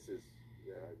 This is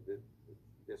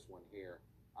this one here,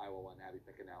 Iowa won, Abby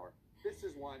Finkenauer. This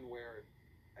is one where,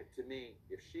 to me,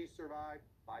 if she survived,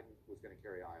 Biden was going to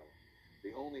carry Iowa.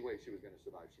 The only way she was going to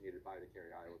survive, she needed Biden to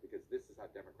carry Iowa, because this is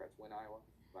how Democrats win Iowa,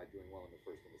 by doing well in the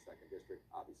first and the second district.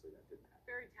 Obviously, that didn't happen.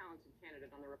 Very talented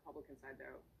candidate on the Republican side,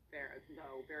 though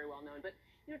very well known. But,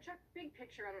 Chuck, big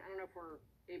picture, I don't know if we're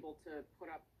able to put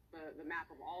up the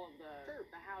map of all of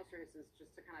the House races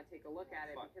just to kind of take a look at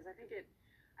it, because I think it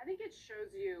shows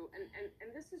you, and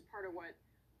this is part of what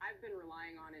I've been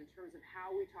relying on in terms of how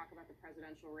we talk about the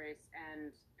presidential race and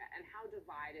how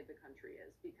divided the country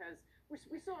is, because we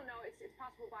still don't know. It's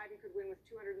possible Biden could win with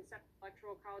 207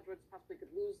 electoral college votes. It's possible he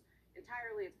could lose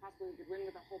entirely. It's possible he could win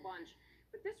with a whole bunch.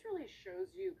 But this really shows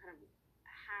you kind of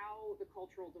how the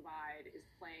cultural divide is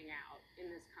playing out in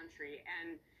this country.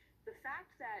 And the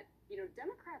fact that,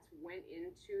 Democrats went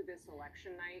into this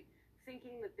election night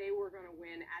thinking that they were going to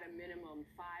win at a minimum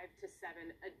 5 to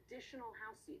 7 additional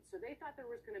House seats. So they thought there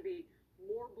was going to be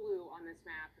more blue on this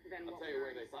map than I'll what tell we you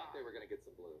where already they thought saw. they were going to get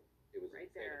some blue. It was Right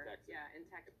in the state there. of Texas. Yeah, in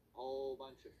Texas. A whole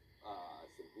bunch of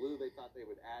some blue they thought they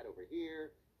would add over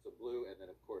here, some blue, and then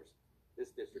of course this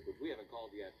district, which we haven't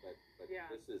called yet, but Yeah.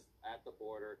 this is at the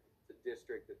border. It's a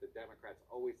district that the Democrats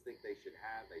always think they should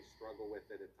have. They struggle with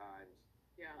it at times.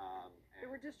 Yeah. And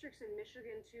There were districts in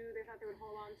Michigan, too, they thought they would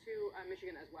hold on to.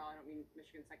 Michigan as well. I don't mean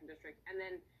Michigan 2nd District. And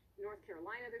then North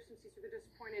Carolina, there's some seats where they're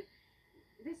disappointed.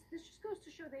 This just goes to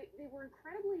show they were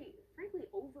incredibly, frankly,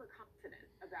 overconfident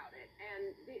about it.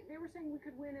 And they were saying we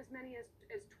could win as many as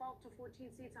 12 to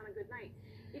 14 seats on a good night.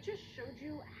 It just showed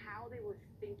you how they were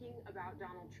thinking about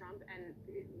Donald Trump and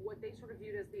what they sort of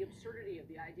viewed as the absurdity of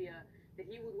the idea that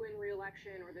he would win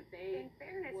re-election or that they In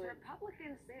fairness, would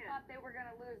Republicans win. thought they were going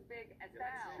to lose big as well.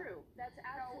 That's true. That's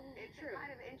absolutely so it's true.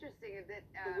 kind of interesting that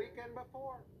the weekend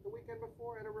before,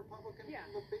 had a Republican Yeah.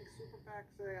 from the big super PAC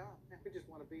say, "Oh, we just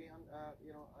want to be on,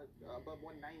 above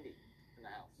 190 in the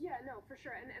House." Yeah, no, for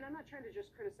sure. And I'm not trying to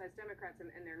just criticize Democrats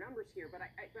and their numbers here, but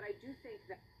I do think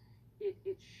that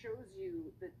it shows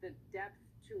you the depth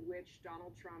to which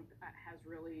Donald Trump has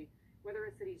really, whether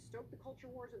it's that he's stoked the culture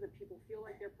wars or that people feel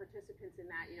like they're participants in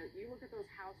that, you look at those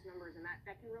House numbers and that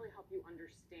can really help you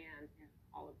understand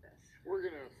all of this. We're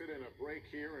going to fit in a break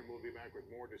here, and we'll be back with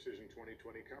more Decision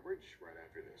 2020 coverage right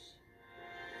after this.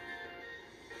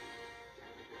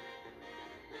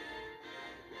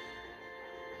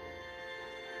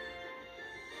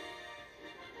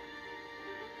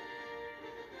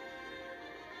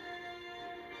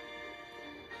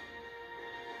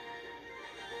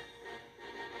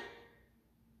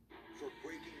 For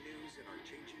breaking news in our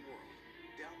changing world,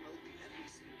 download the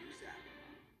NBC News app.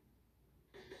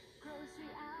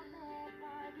 Grocery outlet,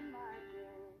 bargain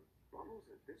market. Bubbles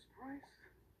at this price?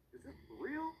 Is it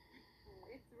real?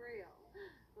 It's real.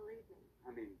 Believe me.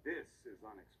 I mean, this is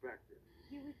unexpected.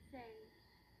 You would say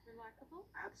remarkable?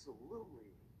 Absolutely.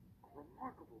 A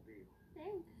remarkable deal.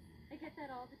 Thanks. I get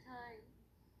that all the time.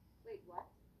 Wait, what?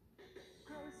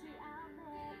 Grocery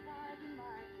outlet, bargain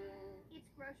market. It's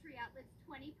Grocery Outlet's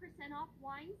 20% off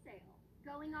wine sale.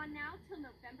 Going on now till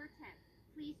November 10th.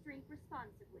 Please drink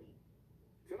responsibly.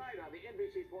 Tonight on the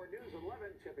NBC4 News at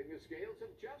 11, tipping the scales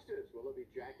of justice. Will it be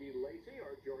Jackie Lacey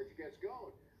or George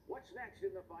Gascon? What's next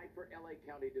in the fight for LA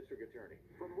County District Attorney?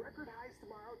 From record highs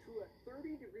tomorrow to a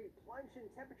 30-degree plunge in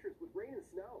temperatures with rain and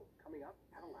snow coming up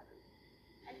at 11.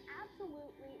 An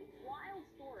absolutely wild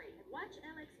story. Watch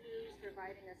LX News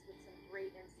providing us with some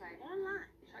great insight online.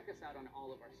 Check us out on all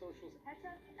of our socials. Catch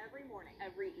us every morning,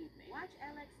 every evening. Watch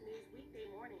LX News weekday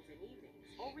mornings and evenings,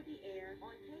 over the air,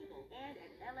 on cable, and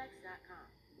at LX.com.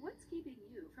 What's keeping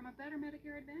you from a better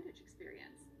Medicare Advantage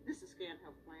experience? This is Scan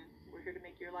Health Plan. We're here to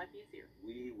make your life easier.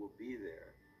 We will be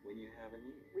there when you have a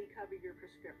need. We cover your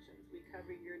prescriptions. We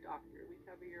cover your doctor. We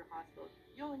cover your hospital.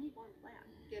 You only need one plan.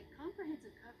 Get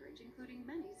comprehensive coverage, including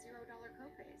many $0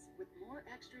 copays, with more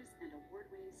extras and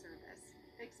award-winning service.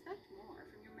 Expect more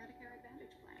from your Medicare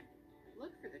Advantage plan.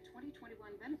 Look for the 2021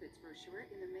 benefits brochure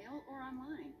in the mail or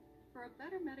online. For a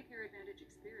better Medicare Advantage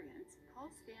experience, call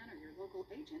Scan or your local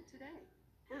agent today.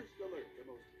 First Alert, the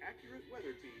most accurate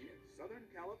weather team in Southern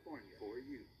California for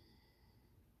you.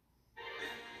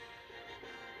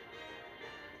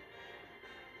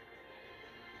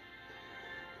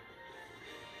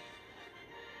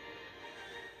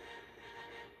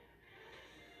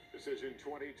 Decision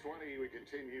 2020, we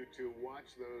continue to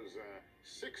watch those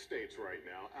 6 states right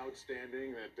now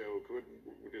outstanding that could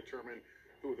determine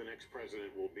who the next president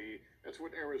will be. That's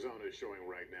what Arizona is showing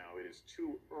right now. It is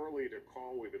too early to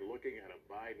call. We've been looking at a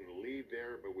Biden lead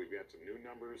there, but we've got some new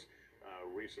numbers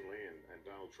recently, and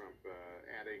Donald Trump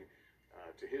adding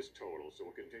to his total. So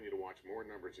we'll continue to watch more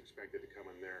numbers expected to come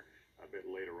in there a bit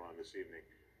later on this evening.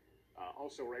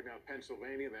 Also, right now,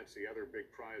 Pennsylvania, that's the other big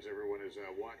prize everyone is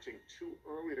watching. Too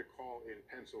early to call in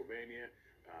Pennsylvania.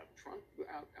 Trump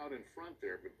out in front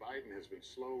there, but Biden has been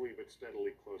slowly but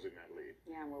steadily closing that lead.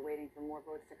 Yeah, and we're waiting for more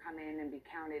votes to come in and be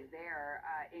counted there.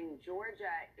 In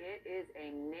Georgia, it is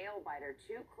a nail-biter,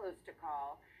 too close to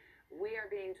call. We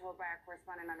are being told by our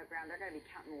correspondent on the ground they're going to be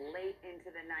counting late into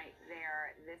the night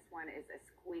there. This one is a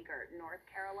squeaker. North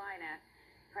Carolina,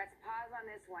 press pause on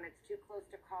this one. It's too close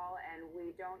to call, and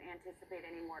we don't anticipate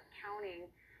any more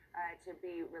counting to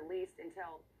be released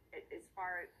until as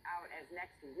far out as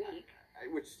next week.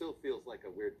 Which still feels like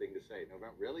a weird thing to say.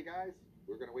 November, really, guys?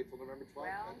 We're going to wait till November 12th?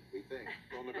 Well, we think.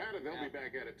 Well, Nevada, they'll be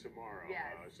back at it tomorrow.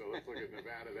 Yes. So let's look at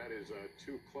Nevada. That is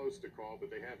too close to call, but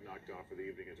they have knocked off for the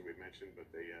evening, as we mentioned, but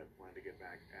they plan to get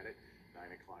back at it 9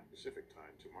 o'clock Pacific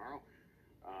time tomorrow.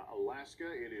 Alaska,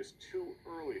 it is too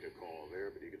early to call there,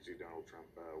 but you can see Donald Trump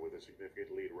with a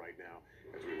significant lead right now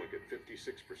as we look at 56%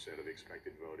 of the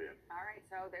expected vote in. All right,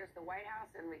 so there's the White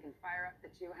House, and we can fire up the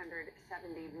 270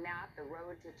 map, the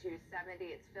road to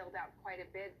 270. It's filled out quite a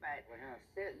bit, but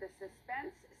the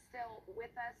suspense still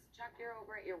with us. Chuck, you're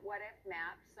over at your what-if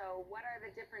map, so what are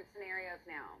the different scenarios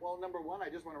now? Well, number one, I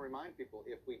just want to remind people,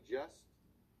 if we just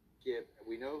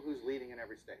we know who's leading in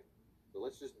every state, so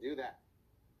let's just do that.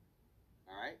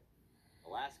 All right?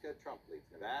 Alaska, Trump leads.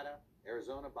 Nevada,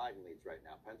 Arizona, Biden leads right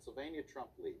now. Pennsylvania, Trump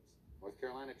leads. North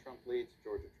Carolina, Trump leads.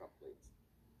 Georgia, Trump leads.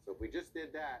 So if we just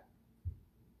did that,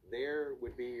 there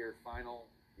would be your final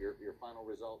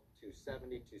result,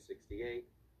 270, 268.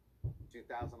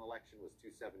 2000 election was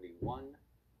 271,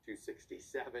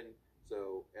 267.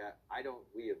 So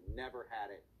we have never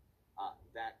had it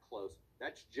that close.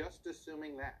 That's just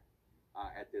assuming that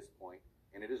at this point.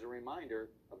 And it is a reminder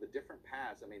of the different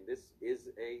paths. I mean, this is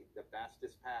the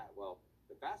fastest path. Well,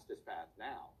 the fastest path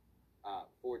now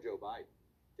for Joe Biden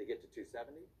to get to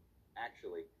 270.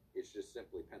 Actually, it's just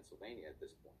simply Pennsylvania at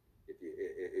this point. If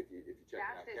you check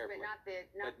it out carefully,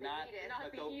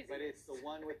 but but it's the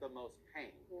one with the most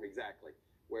pain. Exactly.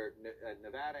 Where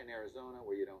Nevada and Arizona,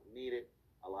 where you don't need it,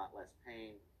 a lot less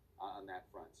pain on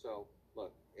that front. So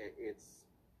look,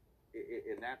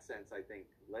 in that sense, I think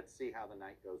let's see how the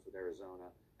night goes with Arizona,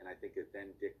 and I think it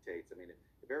then dictates. I mean,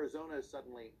 if Arizona is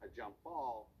suddenly a jump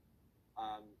ball,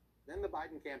 then the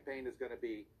Biden campaign is going to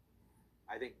be,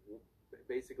 I think,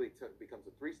 basically becomes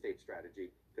a three-state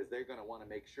strategy, because they're going to want to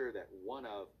make sure that one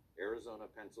of Arizona,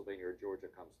 Pennsylvania, or Georgia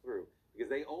comes through,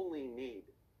 because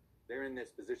they're in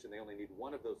this position, they only need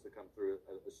one of those to come through,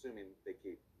 assuming they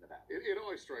keep Nevada. It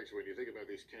always strikes me when you think about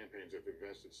these campaigns that have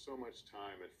invested so much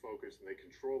time and focus, and they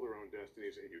control their own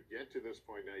destinies, and you get to this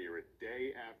point now, you're a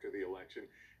day after the election,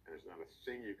 and there's not a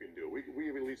thing you can do.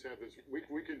 We at least have this,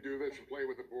 we can do this and play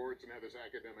with the boards and have this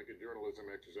academic and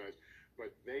journalism exercise,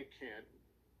 but they can't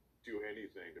do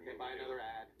anything to buy another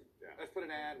ad. Yeah. Let's put an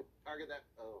ad, target that.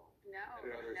 Oh. No, the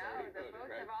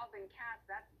votes have all been cast.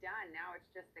 That's done. Now it's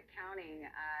just the counting.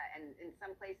 And in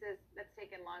some places, that's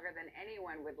taken longer than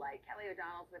anyone would like. Kelly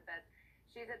O'Donnell's with us.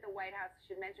 She's at the White House.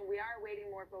 Should mention we are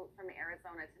awaiting more votes from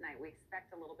Arizona tonight. We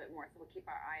expect a little bit more, so we'll keep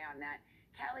our eye on that.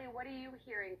 Kelly, what are you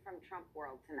hearing from Trump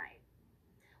world tonight?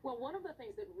 Well, one of the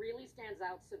things that really stands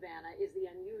out, Savannah, is the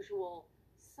unusual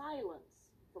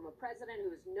silence from a president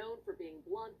who is known for being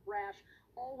blunt, brash,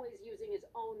 always using his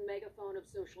own megaphone of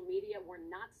social media. We're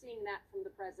not seeing that from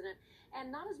the president, and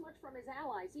not as much from his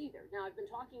allies either. Now, I've been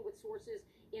talking with sources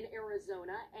in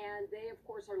Arizona, and they, of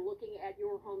course, are looking at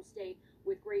your home state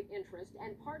with great interest.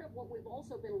 And part of what we've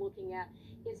also been looking at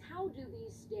is how do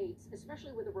these states,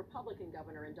 especially with a Republican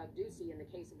governor in Doug Ducey in the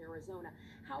case of Arizona,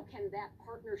 how can that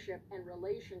partnership and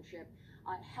relationship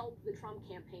help the Trump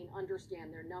campaign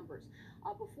understand their numbers?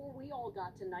 Before we all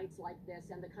got to nights like this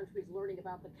and the country's learning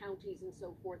about the counties and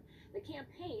so forth, the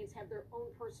campaigns have their own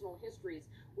personal histories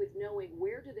with knowing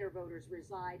where do their voters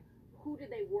reside, who do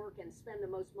they work and spend the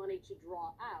most money to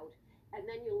draw out, and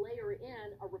then you layer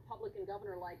in a Republican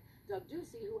governor like Doug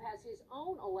Ducey, who has his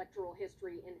own electoral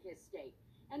history in his state.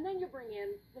 And then you bring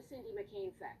in the Cindy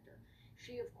McCain factor.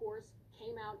 She, of course,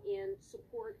 came out in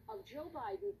support of Joe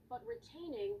Biden, but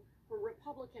retaining her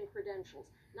Republican credentials,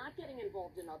 not getting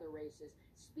involved in other races,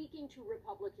 speaking to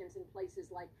Republicans in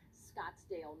places like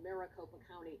Scottsdale, Maricopa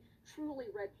County,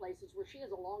 truly red places where she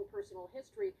has a long personal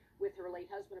history with her late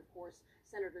husband, of course,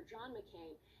 Senator John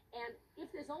McCain. And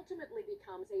if this ultimately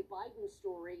becomes a Biden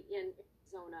story in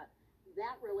Arizona,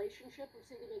 that relationship with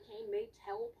Cindy McCain may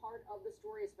tell part of the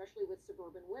story, especially with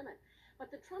suburban women. But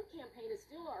the Trump campaign is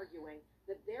still arguing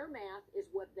that their math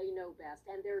is what they know best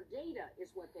and their data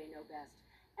is what they know best.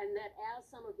 And that as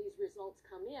some of these results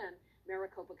come in,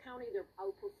 Maricopa County, they're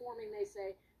outperforming, they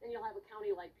say, then you'll have a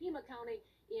county like Pima County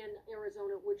in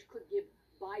Arizona, which could give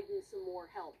Biden some more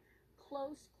help.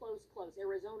 Close, close, close.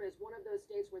 Arizona is one of those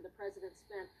states where the president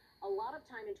spent a lot of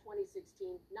time in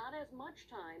 2016, not as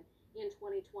much time in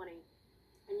 2020.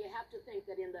 And you have to think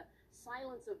that in the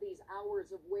silence of these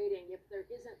hours of waiting, if there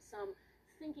isn't some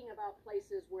thinking about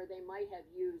places where they might have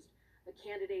used the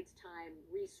candidate's time,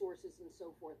 resources, and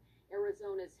so forth,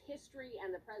 Arizona's history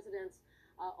and the president's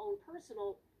own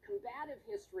personal combative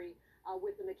history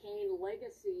with the McCain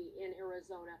legacy in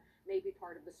Arizona may be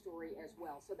part of the story as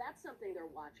well. So that's something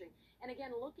they're watching. And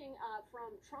again, looking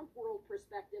from Trump world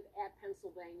perspective at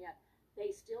Pennsylvania,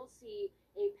 they still see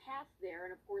a path there.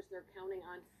 And of course, they're counting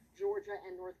on Georgia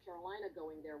and North Carolina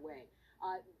going their way.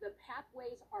 The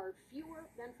pathways are fewer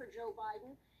than for Joe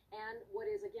Biden. And what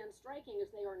is, again, striking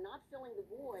is they are not filling the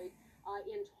void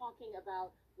in talking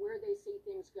about where they see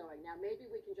things going. Now, maybe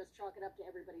we can just chalk it up to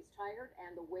everybody's tired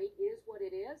and the wait is what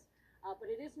it is.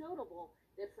 But it is notable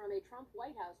that from a Trump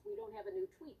White House, we don't have a new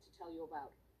tweet to tell you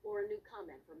about or a new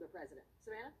comment from the president.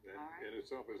 Savannah? That in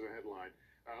itself is a headline.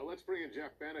 Let's bring in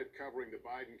Jeff Bennett covering the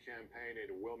Biden campaign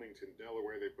in Wilmington,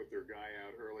 Delaware. They put their guy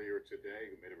out earlier today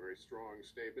who made a very strong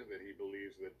statement that he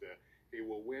believes that he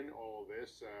will win all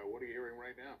this. What are you hearing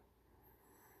right now?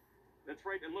 That's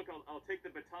right. And look, I'll take the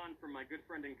baton from my good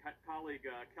friend and colleague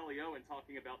Kelly Owen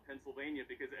talking about Pennsylvania,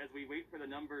 because as we wait for the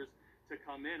numbers to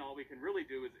come in, all we can really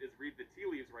do is read the tea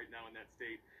leaves right now in that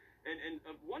state. And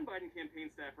one Biden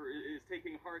campaign staffer is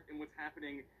taking heart in what's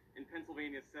happening in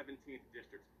Pennsylvania's 17th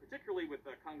district, particularly with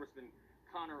Congressman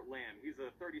Connor Lamb. He's a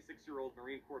 36-year-old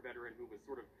Marine Corps veteran who was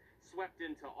sort of swept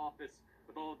into office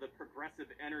with all of the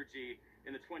progressive energy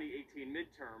in the 2018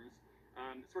 midterms,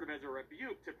 sort of as a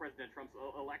rebuke to President Trump's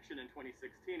election in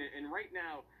 2016. And right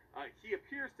now, he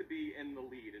appears to be in the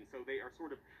lead. And so they are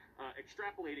sort of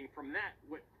extrapolating from that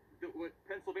what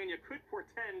Pennsylvania could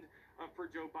portend for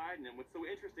Joe Biden. And what's so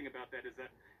interesting about that is that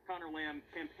Connor Lamb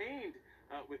campaigned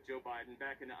with Joe Biden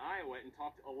back in Iowa and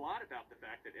talked a lot about the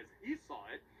fact that as he saw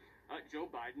it, Joe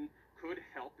Biden could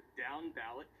help down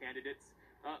ballot candidates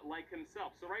like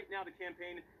himself. So right now the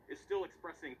campaign is still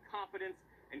expressing confidence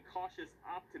and cautious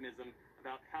optimism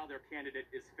about how their candidate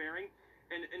is faring.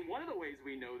 And one of the ways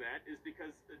we know that is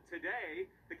because today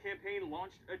the campaign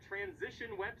launched a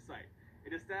transition website.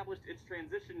 It established its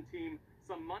transition team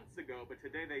some months ago, but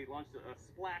today they launched a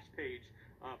splash page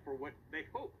for what they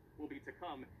hope will be to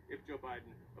come if Joe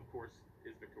Biden, of course,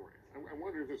 is victorious. I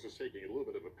wonder if this is taking a little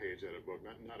bit of a page out of a book,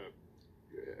 not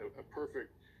a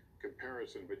perfect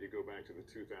comparison, but you go back to the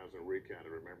 2000 recount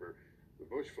and remember the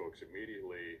Bush folks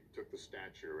immediately took the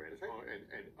stature and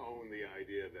owned the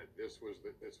idea that this was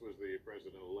the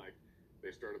president-elect.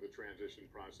 They started the transition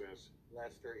process.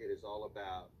 Lester, it is all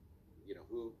about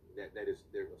who that is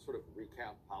their sort of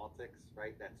recount politics,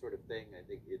 right? That sort of thing. I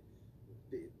think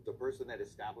the person that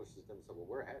establishes them said, well,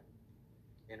 we're ahead.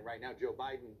 And right now, Joe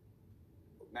Biden,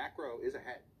 macro is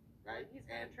ahead, right? Well, he's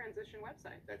got a transition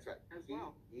website. That's right. As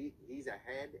well. He's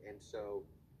ahead, and so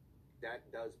that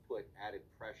does put added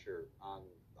pressure on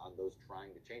those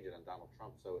trying to change it on Donald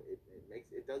Trump. So it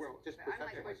does just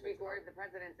unlike Bush v. Gore, the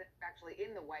president's actually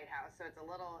in the White House, so it's a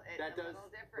little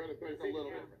different.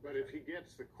 But if he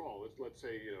gets the call, let's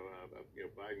say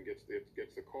Biden gets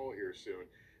the call here soon.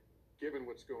 Given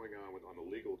what's going on on the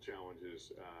legal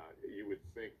challenges, you would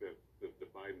think that the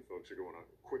Biden folks are going to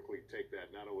quickly take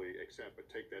that, not only accept, but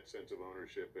take that sense of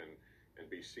ownership and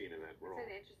be seen in that role. It's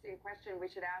an interesting question. We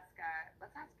should ask,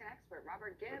 let's ask an expert.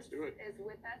 Robert Gibbs is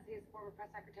with us. He's former press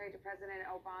secretary to President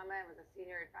Obama and was a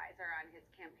senior advisor on his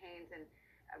campaigns. And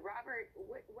Robert,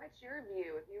 what's your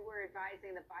view? If you were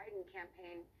advising the Biden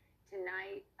campaign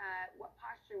tonight, what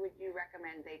posture would you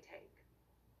recommend they take?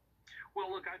 Well,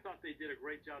 look, I thought they did a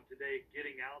great job today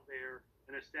getting out there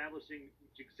and establishing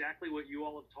exactly what you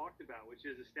all have talked about, which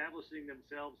is establishing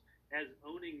themselves as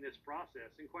owning this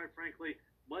process. And quite frankly,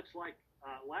 much like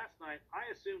last night, I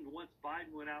assumed once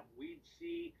Biden went out, we'd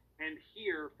see and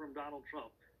hear from Donald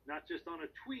Trump, not just on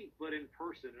a tweet, but in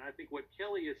person. And I think what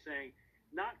Kelly is saying,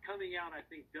 not coming out, I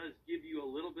think, does give you a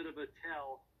little bit of a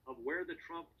tell of where the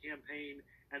Trump campaign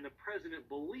and the president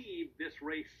believe this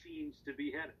race seems to be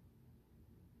headed.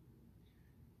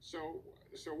 So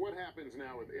what happens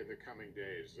now in the coming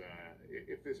days?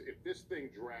 If this thing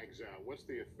drags out, what's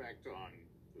the effect on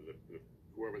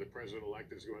whoever the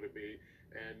president-elect is going to be,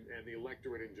 and the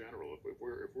electorate in general? If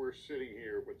we're sitting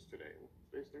here, what's today?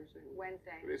 Today's Thursday.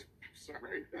 Wednesday.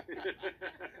 Sorry.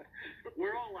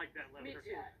 We're all like that, Lester.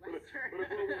 Me too. But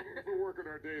if we're working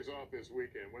our days off this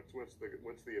weekend, what's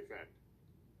the effect?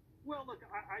 Well, look,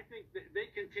 I think that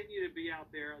they continue to be out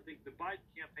there. I think the Biden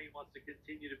campaign wants to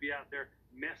continue to be out there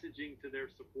messaging to their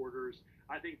supporters.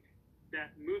 I think that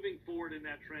moving forward in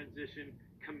that transition,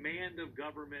 command of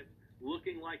government,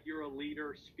 looking like you're a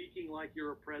leader, speaking like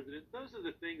you're a president, those are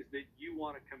the things that you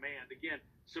want to command. Again,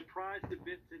 surprised a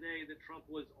bit today that Trump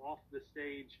was off the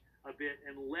stage a bit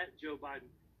and let Joe Biden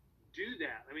do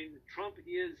that. I mean, Trump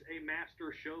is a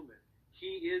master showman.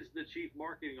 He is the chief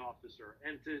marketing officer.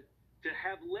 And to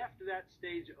have left that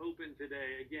stage open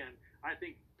today, again, I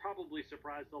think probably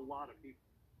surprised a lot of people.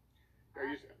 Are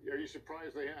you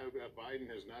surprised Biden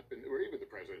has not been, or even the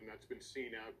president, that's been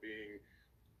seen out being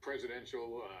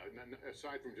presidential,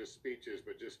 aside from just speeches,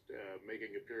 but just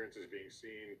making appearances, being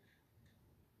seen?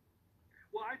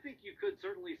 Well, I think you could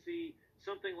certainly see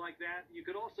something like that. You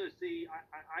could also see,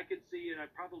 I could see, and I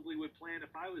probably would plan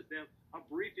if I was them, a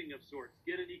briefing of sorts.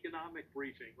 Get an economic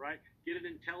briefing, right? Get an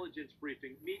intelligence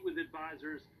briefing. Meet with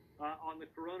advisors on the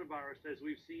coronavirus as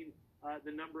we've seen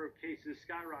the number of cases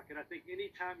skyrocket. I think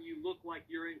anytime you look like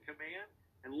you're in command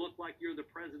and look like you're the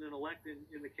president-elect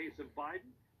in the case of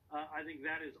Biden, I think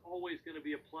that is always going to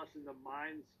be a plus in the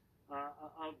minds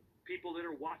of people that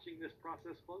are watching this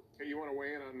process closely. Hey, you want to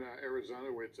weigh in on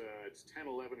Arizona? It's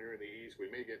 10-11 here in the East. We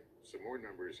may get some more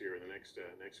numbers here in the next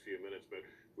few minutes, but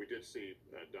we did see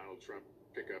Donald Trump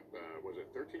pick up, was it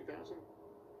 13,000?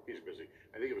 He's busy.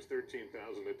 I think it was 13,000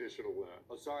 additional.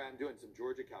 Oh, sorry, I'm doing some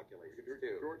Georgia calculations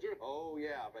too. Georgia? Oh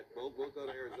yeah, but we'll go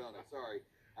to Arizona. Sorry,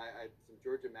 I some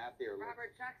Georgia math here.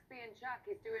 Robert, Chuck's being Chuck.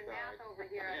 He's doing math over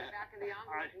here at the back of the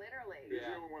envelope, literally.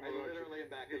 Yeah, I literally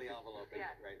am back in the envelope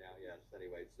right now. Yes.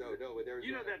 Anyway, no, with Arizona.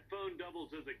 You know that phone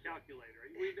doubles as a calculator.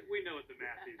 We know what the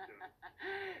math is doing.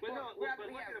 But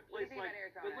look at a place like.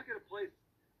 But look at a place.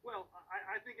 Well,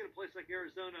 I think in a place like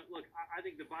Arizona, look, I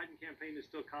think the Biden campaign is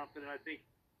still confident. I think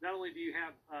not only do you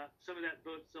have some of that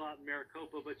vote still out in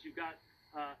Maricopa, but you've got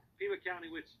Pima County,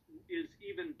 which is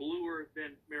even bluer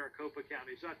than Maricopa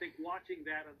County. So I think watching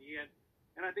that on the end,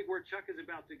 and I think where Chuck is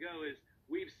about to go is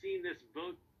we've seen this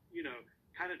vote,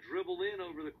 kind of dribble in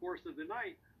over the course of the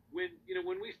night.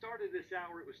 When we started this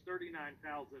hour, it was 39,000,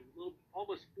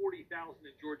 almost 40,000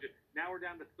 in Georgia. Now we're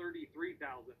down to 33,000.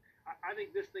 I think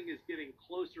this thing is getting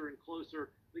closer and closer.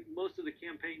 I think most of the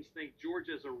campaigns think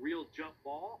Georgia is a real jump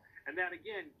ball. And that,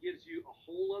 again, gives you a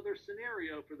whole other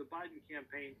scenario for the Biden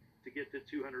campaign to get to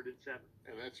 207.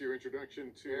 And that's your introduction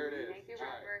to... There it is. Thank you,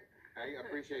 Robert. Right. I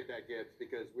appreciate that, Gibbs,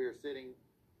 because we're sitting...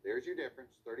 There's your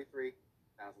difference, 33,300.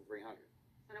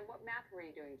 So now what math were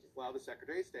you doing? Well, the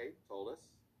Secretary of State told us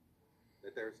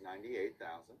that there's 98,000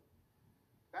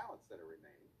 ballots that are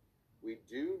remaining. We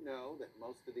do know that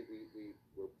most of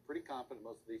we're pretty confident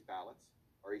most of these ballots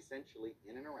are essentially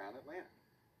in and around Atlanta.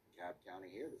 Cobb County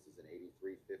here, this is an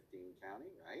 83-15 county,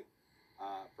 right?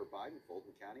 For Biden,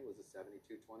 Fulton County was a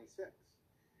 72-26.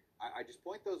 I just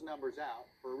point those numbers out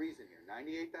for a reason here.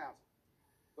 98,000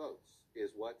 votes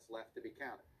is what's left to be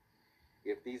counted.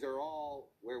 If these are all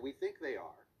where we think they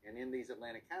are, and in these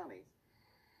Atlanta counties,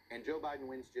 and Joe Biden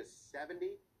wins just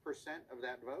 70% of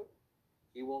that vote,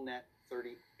 he will net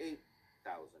 38,000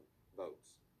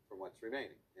 votes from what's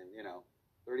remaining. And,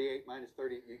 38 minus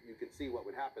 30, you could see what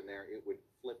would happen there. It would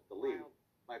flip the lead. Wow.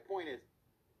 My point is,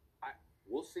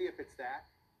 we'll see if it's that.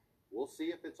 We'll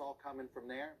see if it's all coming from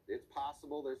there. It's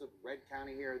possible. There's a red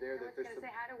county here or there. I was going to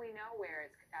say, how do we know where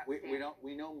it's outstanding?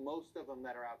 We know most of them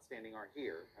that are outstanding are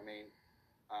here. I mean,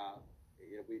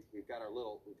 we've got our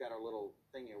little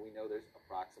thing here. We know there's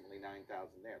approximately 9,000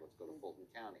 there. Let's go to Fulton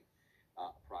County.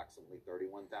 Approximately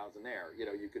 31,000 there.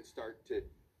 You could start to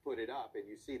put it up, and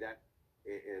you see that.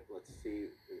 Let's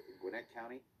see, Gwinnett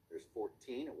County, there's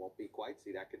 14. It won't be quite. See,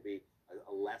 that could be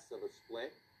a less of a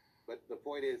split. But the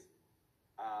point is,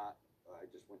 I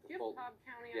just went to Fulton. Cobb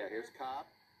County. Yeah, here's Cobb.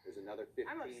 There's another 15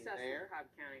 I'm obsessed there. with Cobb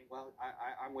County. Well,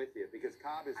 I'm with you because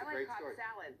Cobb is a great story. I like Cobb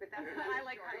salad, but that's I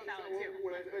like Cobb salad too.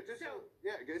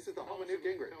 This is the home of Newt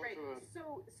Gingrich. Right.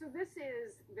 So this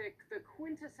is the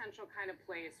quintessential kind of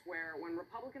place where when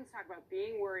Republicans talk about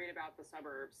being worried about the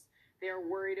suburbs, they're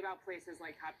worried about places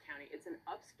like Cobb County. It's an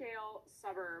upscale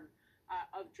suburb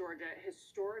of Georgia,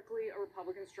 historically a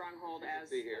Republican stronghold, as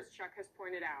Chuck has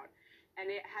pointed out. And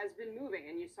it has been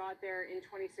moving, and you saw it there in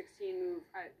 2016 move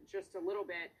just a little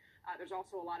bit. There's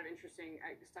also a lot of interesting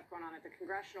stuff going on at the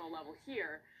congressional level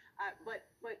here. But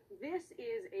this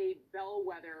is a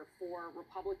bellwether for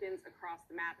Republicans across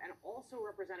the map and also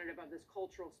representative of this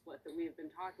cultural split that we've been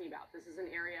talking about. This is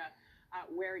an area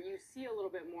where you see a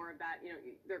little bit more of that.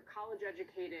 They're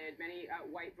college-educated, many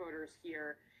white voters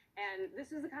here. And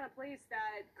this is the kind of place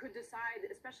that could decide,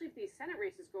 especially if these Senate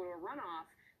races go to a runoff,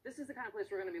 this is the kind of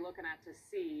place we're going to be looking at to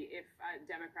see if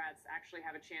Democrats actually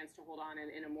have a chance to hold on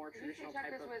in a more traditional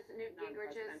type of this was Newt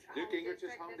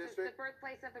Gingrich's home district. This is the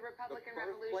birthplace of the Republican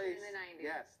Revolution in the 90s.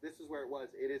 Yes, this is where it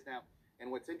was. It is now.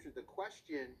 And what's interesting, the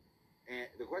question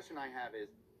I have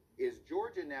is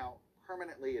Georgia now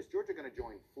permanently, is Georgia going to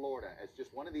join Florida as just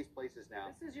one of these places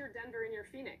now? This is your Denver and your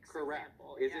Phoenix. Correct.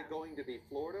 Example. Is it going to be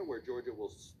Florida where Georgia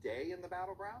will stay in the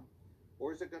battleground?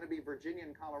 Or is it going to be Virginia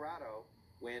and Colorado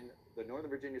when the Northern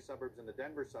Virginia suburbs and the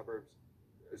Denver suburbs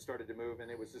started to move,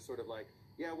 and it was just sort of like,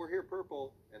 yeah, we're here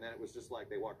purple, and then it was just like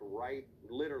they walked right,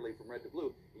 literally from red to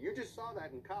blue. You just saw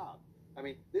that in Cobb. I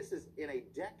mean, this is in a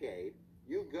decade,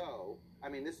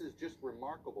 this is just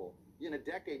remarkable. In a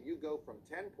decade, you go from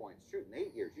 10 points, in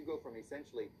 8 years, you go from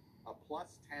essentially a +10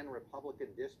 Republican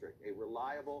district, a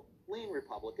reliable, lean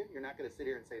Republican. You're not going to sit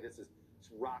here and say this is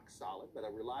rock solid, but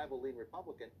a reliable, lean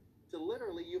Republican, to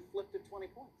literally you've flipped it 20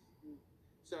 points.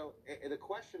 So the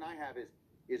question I have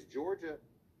is Georgia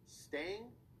staying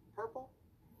purple,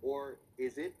 Or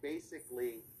is it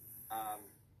basically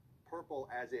purple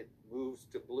as it moves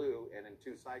to blue, and in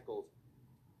 2 cycles,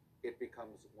 it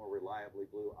becomes more reliably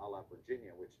blue, a la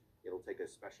Virginia, which it'll take a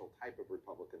special type of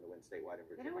Republican to win statewide in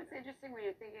Virginia. You know what's interesting when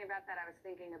you're thinking about that? I was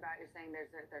thinking about, you're saying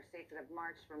there's states that have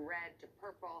marched from red to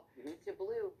purple to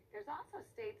blue. There's also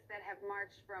states that have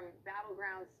marched from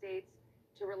battleground states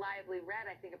to reliably red.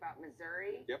 I think about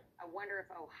Missouri. Yep. I wonder if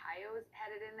Ohio's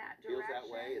headed in that Feels direction. that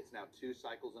way. It's now 2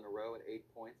 cycles in a row at 8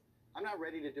 points. I'm not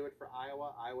ready to do it for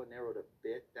Iowa. Iowa narrowed a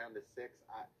bit down to 6.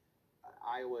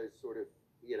 Iowa is sort of,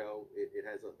 you know, it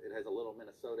has a little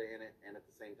Minnesota in it, and at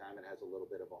the same time it has a little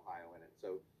bit of Ohio in it.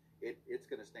 So it's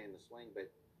going to stay in the swing.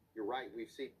 But you're right. We've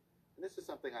seen, and this is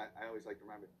something I always like to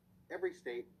remember, every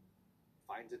state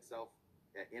finds itself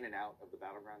in and out of the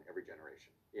battleground every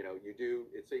generation. You know,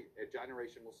 it's a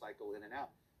generation will cycle in and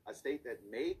out. A state that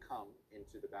may come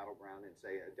into the battleground in,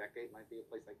 say, a decade might be a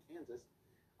place like Kansas.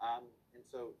 And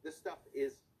so this stuff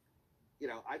is, you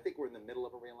know, I think we're in the middle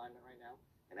of a realignment right now.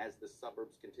 And as the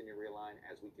suburbs continue to realign,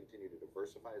 as we continue to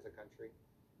diversify as a country,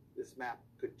 this map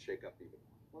could shake up even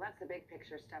more. Well, that's the big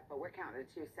picture stuff, but we're counting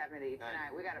to 270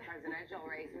 tonight. We got a presidential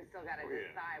race. We still got to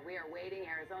decide. We are waiting.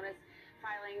 Arizona's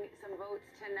filing some votes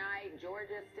tonight.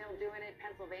 Georgia's still doing it.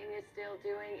 Pennsylvania's still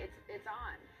doing it. It's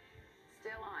on.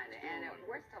 Still on.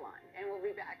 We're still on. And we'll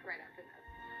be back right after this.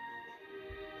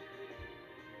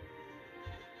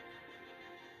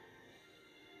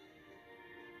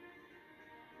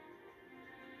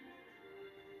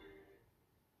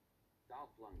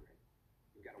 Dolph Lundgren.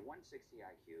 You've got a 160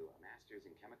 IQ, a master's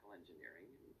in chemical engineering,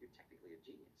 and you're technically a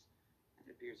genius. And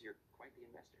it appears you're quite the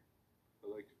investor. I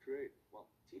like to trade. Well,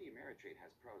 TD Ameritrade has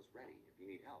pros ready if you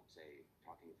need help, say,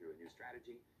 talking through a new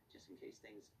strategy, just in case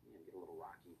things get a little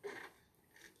rocky.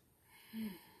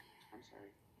 I'm sorry.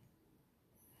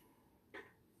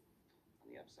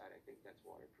 On the upside, I think that's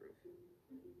waterproof.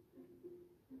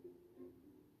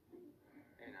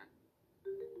 Hey, Nan.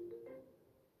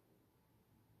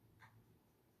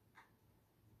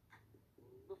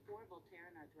 Before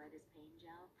Voltaren Arthritis Pain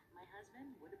Gel, my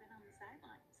husband would have been on the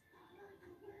sidelines.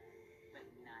 But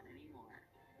not anymore.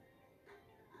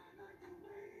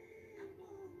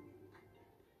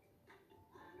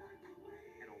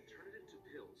 An alternative to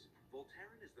pills,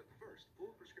 Voltaren is the first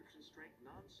full prescription strength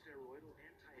non-steroidal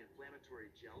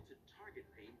anti-inflammatory gel to target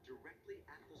pain directly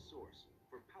at the source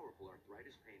for powerful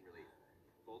arthritis pain relief.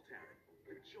 Voltaren,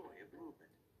 the joy of movement.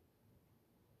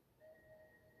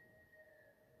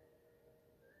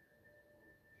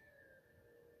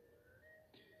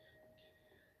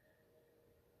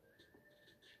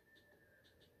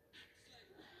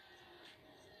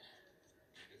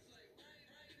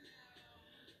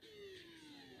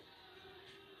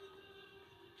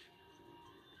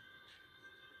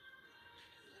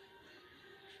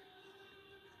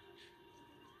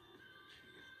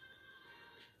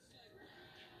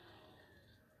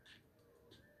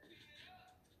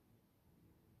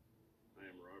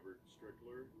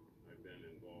 Strickler. I've been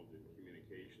involved in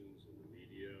communications and the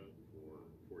media for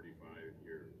 45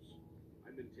 years.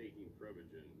 I've been taking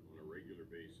Prevagen on a regular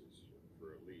basis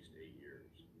for at least 8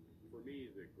 years. For me,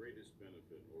 the greatest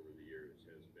benefit over the years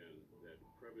has been that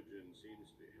Prevagen seems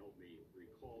to help me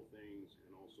recall things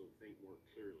and also think more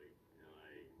clearly. And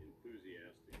I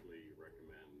enthusiastically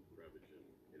recommend Prevagen.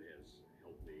 It has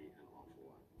helped me an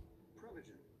awful lot.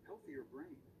 Prevagen, healthier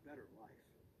brain, better life.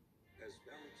 As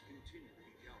ballots continue to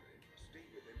be counted, stay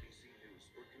with NBC News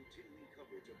for continuing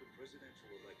coverage of the presidential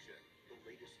election, the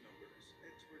latest numbers,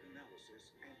 expert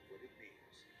analysis, and what it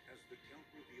means. As the count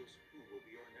reveals who will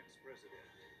be our next president,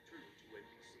 turn to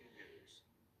NBC News.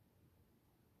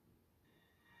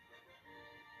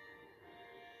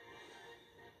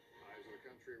 Eyes of the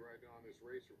country right now on this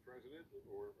race for president,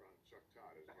 or on Chuck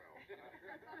Todd as well.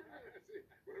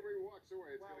 Whenever he walks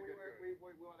away, it's going to get good. We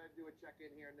want to do a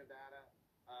check-in here in Nevada.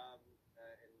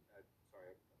 Sorry,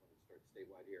 I'm going to start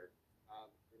statewide here.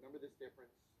 Remember this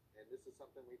difference, and this is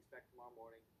something we expect tomorrow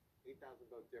morning, 8,000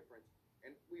 vote difference.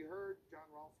 And we heard John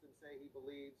Ralston say he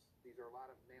believes these are a lot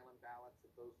of mail-in ballots,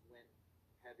 that those went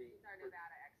heavy. He's our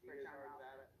Nevada expert, He is John our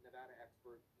Ralston. Nevada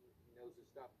expert. He knows his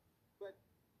stuff. But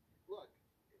look,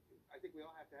 I think we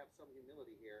all have to have some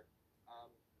humility here.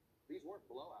 These weren't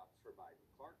blowouts for Biden.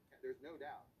 There's no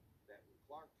doubt that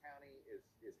Clark County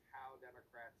is how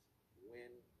Democrats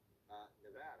win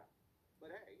Nevada.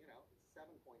 But hey, you know, it's a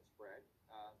 7-point spread,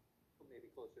 maybe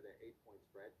closer to 8-point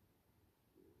spread.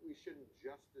 We shouldn't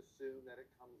just assume that it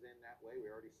comes in that way. We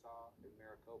already saw in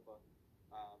Maricopa,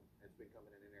 it's been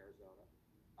coming in Arizona.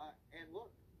 And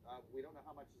look, we don't know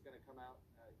how much is going to come out.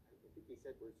 I think he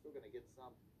said we're still going to get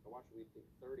some. I watched, we think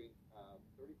 30,000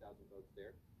 votes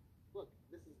there. look,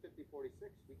 this is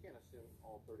 50-46. We can't assume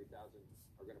all 30,000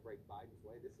 are going to break Biden's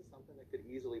way. This is something that could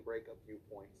easily break a few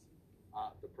points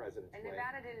the president's And way.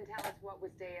 Nevada didn't tell us what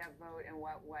was day of vote and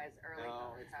what was early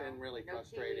No, vote. it's been really no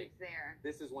frustrating. tea leaves there.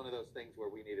 This is one of those things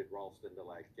where we needed Ralston to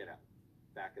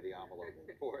back of the envelope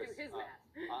for us. Do his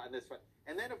math. On this one.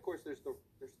 And then, of course, there's the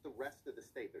rest of the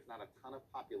state. There's not a ton of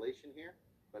population here,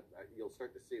 but you'll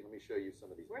start to see. Let me show you some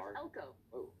of these Where's margins. Elko?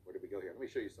 Oh, where did we go here? Let me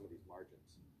show you some of these margins.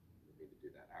 We need to do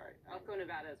that. All right. Elko,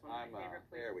 Nevada is one of my favorite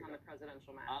there places we on go. the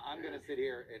presidential map. I'm going to sit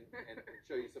here and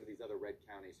show you some of these other red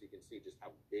counties so you can see just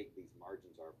how big these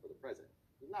margins are for the president.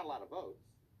 There's not a lot of votes,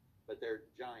 but they're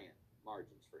giant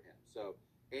margins for him. So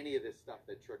any of this stuff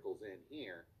that trickles in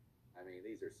here, I mean,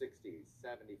 these are 60s,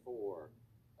 74.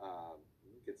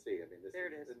 You can see, I mean, this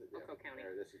There is, it is, Elko County.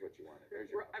 This is what you wanted.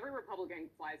 There's your Every Republican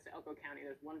flies to Elko County.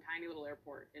 There's one tiny little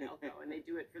airport in Elko, and they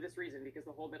do it for this reason, because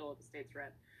the whole middle of the state's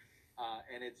red.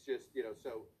 and it's just,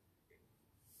 so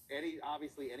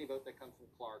obviously any vote that comes from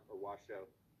Clark or Washoe,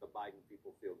 the Biden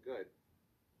people feel good.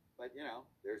 But,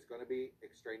 there's going to be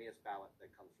extraneous ballot that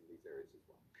comes from these areas as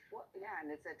well. Well, yeah, and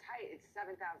it's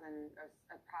 7,000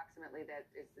 approximately that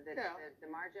is the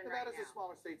margin Nevada's right a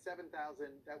smaller state, 7,000.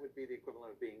 That would be the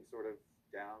equivalent of being sort of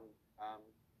down,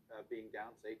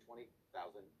 say 20,000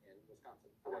 in Wisconsin,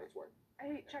 for what it's worth.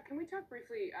 Hey, Chuck, can we talk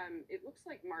briefly? It looks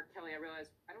like Mark Kelly, I realize,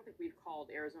 I don't think we've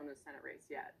called Arizona's Senate race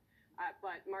yet,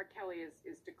 but Mark Kelly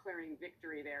is declaring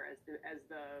victory there as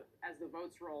the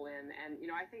votes roll in. And,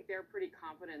 I think they're pretty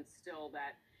confident still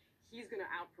that he's going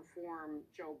to outperform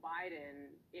Joe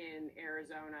Biden in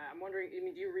Arizona. I'm wondering,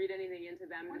 do you read anything into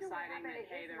them deciding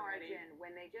that, hey, they're ready?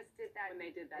 When they just did that. When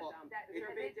they did that dump. It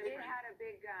had a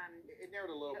big, it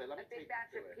narrowed a little bit. Let me a big take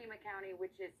batch you of through it. Pima County,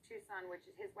 which is Tucson, which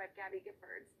is his wife, Gabby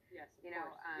Giffords. Yes, of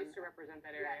course. Used to represent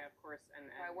that area, of course.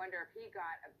 And so I wonder if he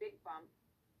got a big bump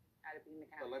out of Pima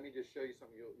County. So let me just show you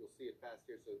something. You'll see it fast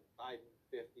here. So Biden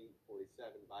 50,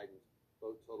 47. Biden's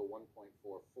vote total 1.44.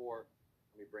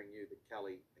 Let me bring you the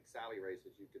Kelly McSally race.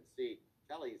 As you can see,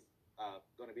 Kelly's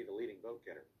going to be the leading vote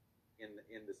getter in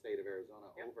the state of Arizona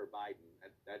over Biden.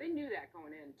 They knew that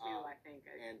going in too, I think.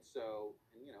 And so,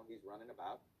 he's running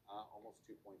about almost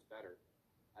 2 points better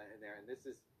in there. And this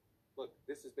has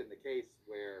been the case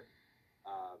where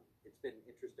it's been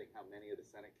interesting how many of the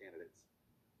Senate candidates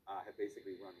have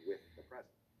basically run with the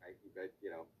president. Right? He's at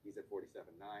 47.9.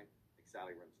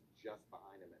 McSally runs just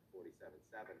behind him at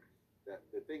 47.7.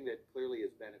 The thing that clearly is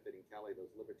benefiting Kelly,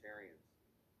 those libertarians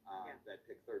that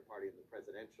pick third party in the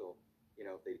presidential,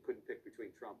 if they couldn't pick between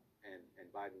Trump and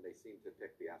Biden, they seem to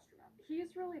pick the astronaut.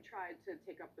 He's really tried to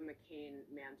take up the McCain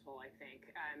mantle, I think,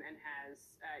 and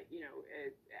has,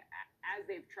 as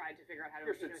they've tried to figure out how to...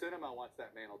 Kirsten Sinema wants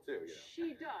that mantle too.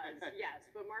 She does, yes,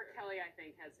 but Mark Kelly, I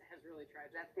think, has really tried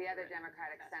to... That's the other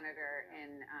Democratic senator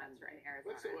in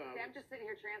Arizona. I'm just sitting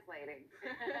here translating.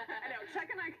 I know, Chuck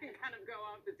and I can kind of go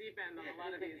off the deep end on a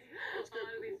lot of these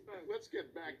folks. Let's get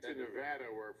back to Nevada,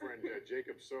 where our friend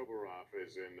Jacob Soboroff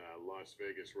is in Las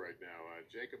Vegas right now.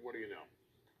 Jacob, what do you know?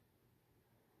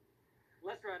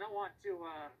 Lester, I don't want to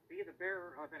be the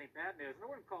bearer of any bad news. I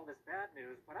wouldn't call this bad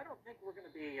news, but I don't think we're going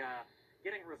to be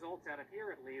getting results out of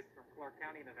here, at least, from Clark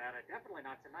County, Nevada. Definitely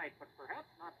not tonight, but perhaps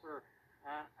not for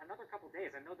another couple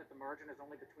days. I know that the margin is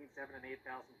only between 7,000 and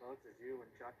 8,000 votes, as you and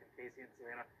Chuck and Casey and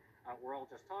Savannah were all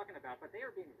just talking about, but they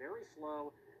are being very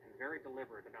slow and very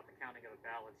deliberate about the counting of the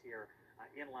ballots here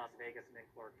in Las Vegas and in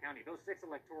Clark County. Those 6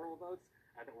 electoral votes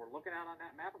that we're looking at on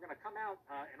that map are going to come out,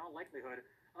 in all likelihood,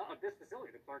 of this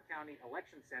facility, the Clark County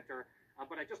Election Center.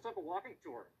 But I just took a walking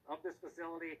tour of this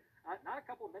facility not a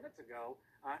couple of minutes ago,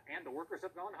 and the workers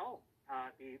have gone home.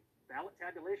 The ballot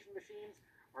tabulation machines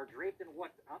are draped in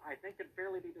what I think can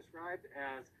fairly be described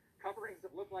as coverings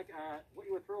that look like what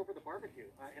you would throw over the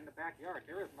barbecue in the backyard.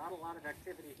 There is not a lot of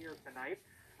activity here tonight,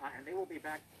 and they will be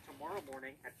back tomorrow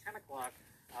morning at 10 o'clock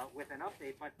with an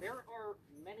update. But there are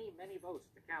many, many votes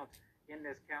to count in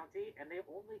this county, and they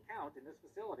only count in this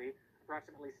facility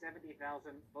approximately 70,000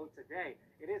 votes a day.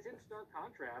 It is in stark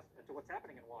contrast to what's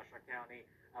happening in Washoe County,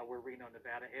 where Reno,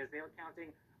 Nevada is. They are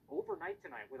counting overnight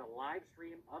tonight with a live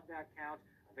stream of that count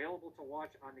available to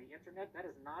watch on the internet. That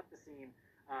is not the scene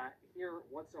here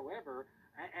whatsoever.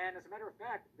 And as a matter of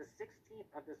fact, the 16th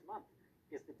of this month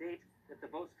is the date that the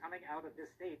votes coming out of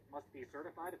this state must be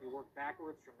certified. If you work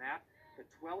backwards from that, the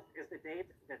 12th is the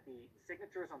date that the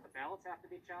signatures on the ballots have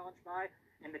to be challenged by,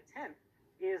 and the 10th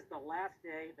is the last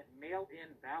day that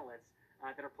mail-in ballots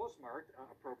that are postmarked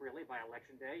appropriately by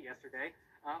Election Day, yesterday,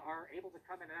 are able to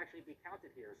come in and actually be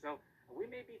counted here. So we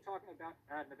may be talking about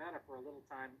Nevada for a little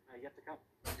time yet to come.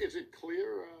 Is it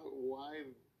clear why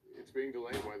it's being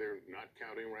delayed, why they're not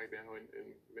counting right now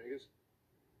in Vegas?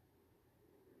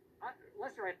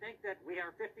 Lester, I think that we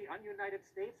are 50 ununited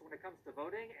states when it comes to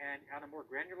voting, and on a more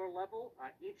granular level,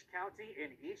 each county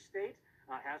in each state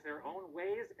has their own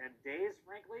ways and days,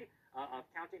 frankly, of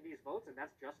counting these votes, and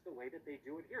that's just the way that they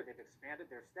do it here. They've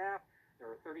expanded their staff. There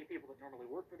are 30 people that normally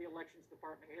work for the elections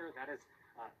department here. That has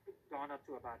gone up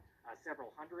to about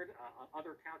several hundred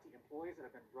other county employees that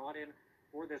have been brought in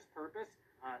for this purpose.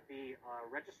 The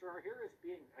registrar here is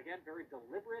being, again, very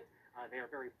deliberate. They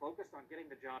are very focused on getting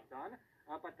the job done,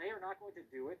 but they are not going to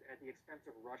do it at the expense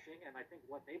of rushing, and I think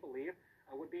what they believe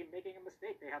would be making a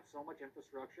mistake. They have so much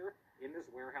infrastructure in this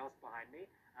warehouse behind me,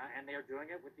 and they are doing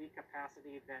it with the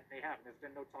capacity that they have. And there's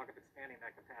been no talk of expanding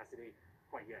that capacity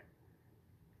quite yet.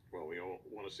 Well, we all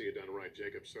want to see it done right.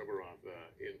 Jacob Soboroff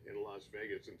in Las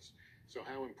Vegas. And so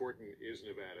how important is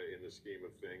Nevada in the scheme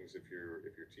of things if you're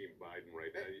Team Biden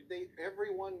right now?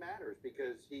 Everyone matters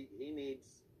because he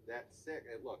needs that sick.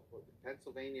 Look,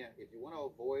 Pennsylvania, if you want to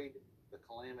avoid the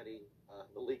calamity,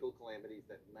 the legal calamities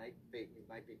that you might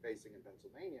be facing in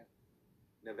Pennsylvania,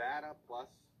 Nevada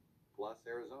plus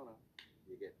Arizona,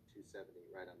 you get 270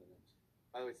 right on the nose.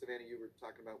 By the way, Savannah, you were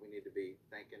talking about we need to be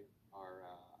thanking our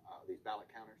these ballot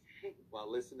counters.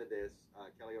 Well, listen to this.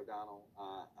 Kelly O'Donnell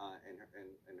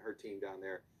and her team down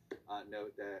there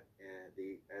note that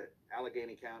the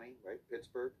Allegheny County, right,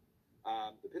 Pittsburgh,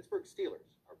 the Pittsburgh Steelers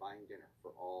are buying dinner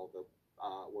for all the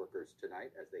workers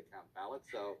tonight as they count ballots.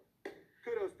 So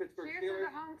kudos, Pittsburgh Cheers Steelers. to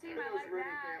the home team. Kudos, I like Rooney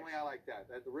that. family. I like that.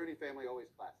 The Rooney family always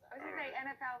class that. I was going to say,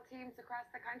 NFL teams across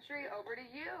the country, over to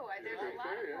you. There's a lot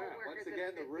of workers. Once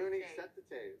again, the Rooney set the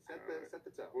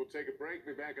tone. We'll take a break.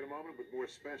 Be back in a moment with more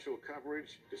special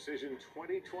coverage. Decision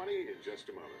 2020 in just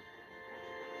a moment.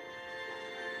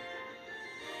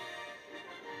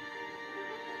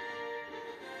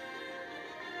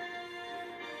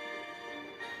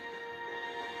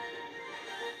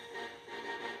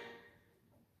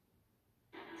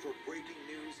 For breaking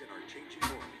news in our changing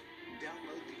world,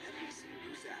 download the NBC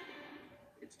News app.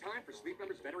 It's time for Sleep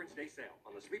Number's Veterans Day sale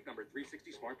on the Sleep Number 360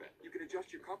 smart bed. You can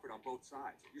adjust your comfort on both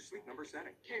sides. Your sleep number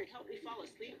setting. Can it help me fall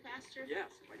asleep faster?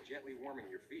 Yes, by gently warming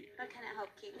your feet. But can it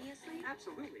help keep me asleep?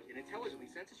 Absolutely. It intelligently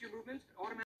senses your movements and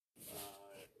automatically.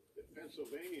 The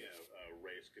Pennsylvania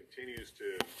race continues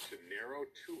to narrow.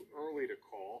 Too early to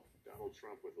call. Donald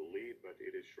Trump with the lead, but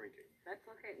it is shrinking. Let's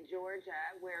look at Georgia.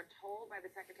 We're told by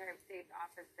the Secretary of State's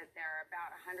office that there are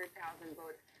about 100,000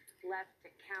 votes left to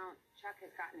count. Chuck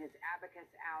has gotten his abacus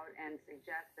out and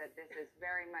suggests that this is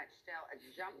very much still a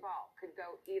jump ball. Could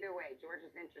go either way.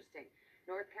 Georgia's interesting.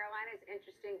 North Carolina is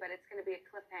interesting, but it's going to be a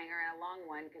cliffhanger and a long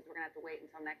one because we're going to have to wait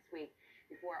until next week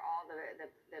before all the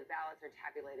ballots are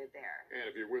tabulated there. And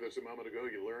if you're with us a moment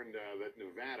ago, you learned that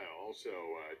Nevada also,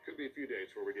 it could be a few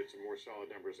days where we get some more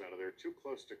solid numbers out of there. Too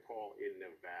close to call in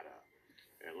Nevada.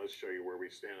 And let's show you where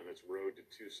we stand on this road to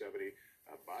 270.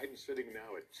 Biden sitting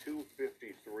now at 253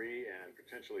 and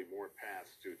potentially more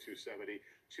paths to 270,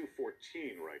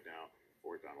 214 right now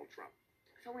for Donald Trump.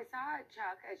 So we saw,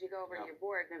 Chuck, as you go over your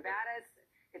board, Nevada's,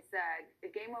 it's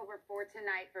a game over for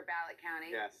tonight for ballot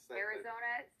counting. Yes.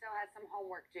 Arizona still has some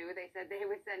homework due. They said they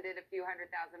would send in a few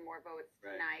 100,000 more votes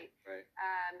tonight. Right.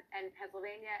 And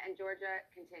Pennsylvania and Georgia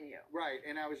continue. Right,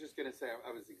 and I was just going to say,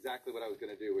 I was exactly what I was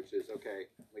going to do, which is,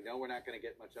 okay, we know we're not going to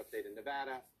get much update in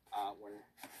Nevada.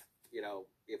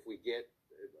 If we get,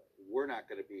 we're not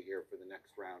going to be here for the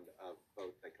next round of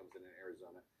vote that comes in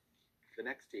Arizona. The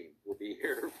next team will be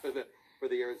here for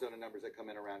the Arizona numbers that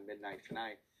come in around midnight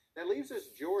tonight. That leaves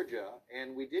us Georgia,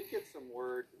 and we did get some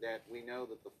word that we know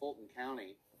that the Fulton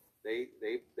County, they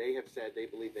have said they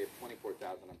believe they have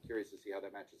 24,000. I'm curious to see how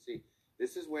that matches. See,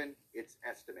 this is when it's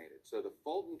estimated. So the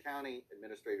Fulton County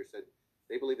administrator said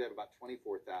they believe they have about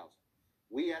 24,000.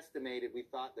 We estimated, we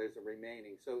thought there's a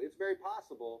remaining. So it's very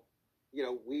possible,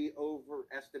 we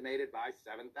overestimated by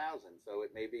 7,000. So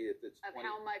it may be if it's of 20,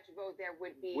 how much vote there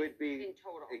would be in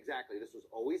total. Exactly. This was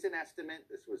always an estimate.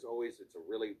 This was always, it's a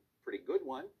really pretty good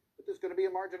one, but there's going to be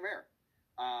a margin of error.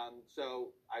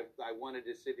 So I wanted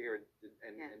to sit here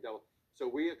and double. So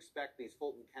we expect these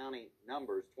Fulton County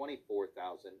numbers, 24,000,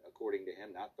 according to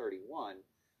him, not 31,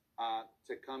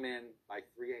 to come in by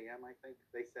 3 a.m., I think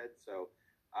they said. So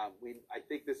I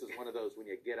think this is one of those when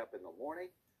you get up in the morning,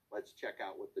 let's check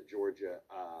out what the Georgia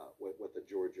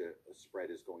spread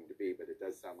is going to be. But it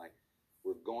does sound like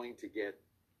we're going to get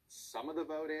some of the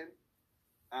vote in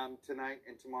tonight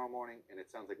and tomorrow morning, and it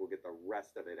sounds like we'll get the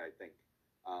rest of it, I think,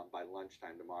 by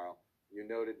lunchtime tomorrow. You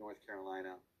noted North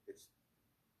Carolina. It's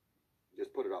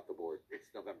just put it off the board. It's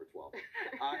November 12th.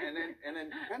 And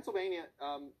then Pennsylvania,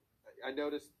 I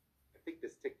noticed, I think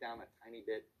this ticked down a tiny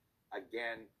bit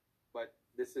again, but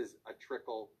this is a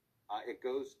trickle. It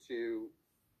goes to,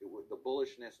 the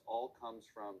bullishness all comes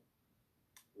from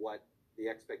what the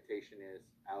expectation is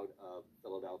out of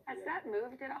Philadelphia. Has that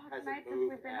moved at all Hasn't tonight since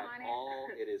moved we've been at on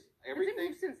all. it? It is Has it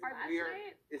everything. moved since last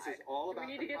night? This is all Do about.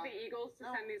 we need to get the Eagles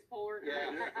to send these polar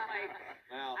Yeah. like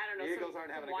Well, I don't know, the Eagles some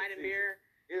aren't having a wine good and beer.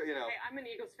 You know, Hey, I'm an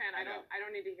Eagles fan. I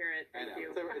don't need to hear it. I Thank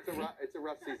know. you. It's a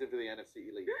rough season for the NFC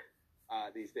Elite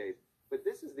these days. But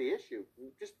this is the issue.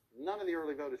 Just none of the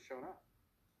early vote has shown up.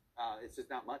 It's just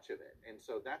not much of it, and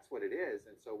so that's what it is.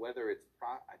 And so whether it's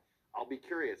I'll be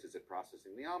curious. Is it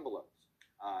processing the envelopes?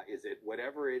 Is it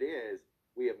whatever it is?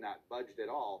 We have not budged at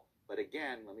all. But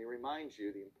again, let me remind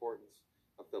you the importance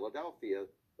of Philadelphia,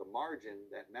 the margin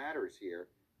that matters here.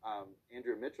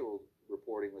 Andrea Mitchell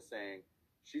reporting was saying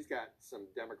she's got some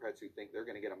Democrats who think they're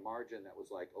going to get a margin that was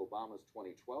like Obama's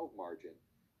 2012 margin,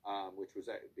 which was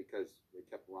because they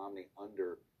kept Romney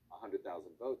under 100,000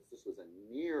 votes. This was a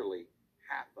nearly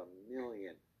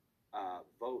 500,000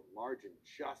 vote margin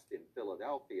just in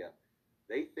Philadelphia.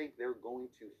 They think they're going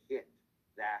to hit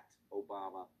that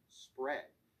Obama spread.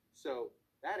 So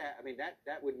that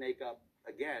would make up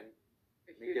again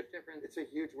a huge difference. It's a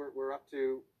huge. We're up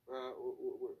to.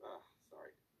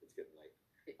 Sorry, it's getting late.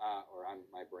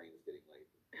 My brain is getting late.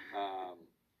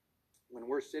 When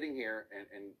we're sitting here,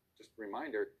 and just a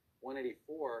reminder,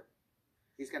 184,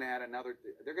 he's going to add another.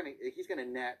 He's going to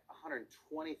net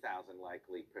 120,000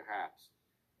 likely, perhaps,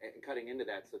 and cutting into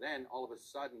that. So then all of a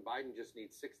sudden, Biden just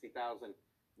needs 60,000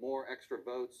 more extra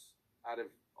votes out of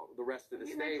the rest of the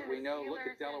state. We know. Look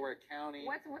at Delaware County.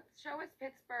 Show us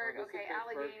Pittsburgh. This is Okay,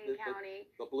 Pittsburgh, Allegheny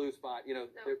County. The blue spot. You know,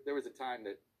 there was a time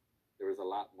that there was a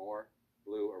lot more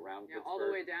blue around Pittsburgh. all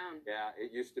the way down. Yeah,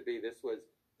 it used to be. This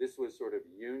was sort of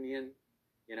union.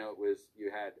 You know, you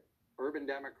had urban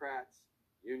Democrats,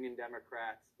 union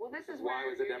Democrats. Well, this is why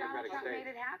where it was a Donald Democratic Trump state. made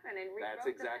it happen and That's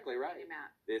rewrote exactly the right.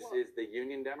 map. This is the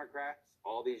union Democrats.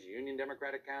 All these union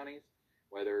Democratic counties,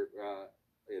 whether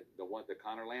the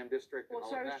Connor Lamb district. Well, and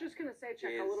all so I of was that just going to say,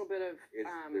 check is- a little bit of.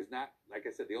 there's not, like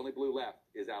I said, the only blue left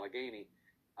is Allegheny,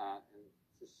 and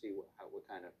let's see what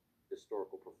kind of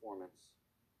historical performance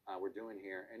we're doing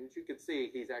here. And as you can see,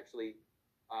 he's actually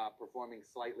performing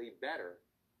slightly better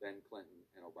than Clinton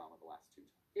and Obama the last two times.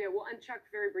 Yeah, well, and Chuck,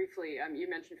 very briefly, you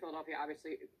mentioned Philadelphia,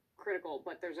 obviously critical,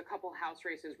 but there's a couple House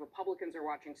races. Republicans are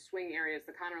watching swing areas,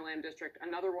 the Connor Lamb district,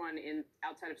 another one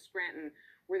outside of Scranton,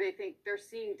 where they think they're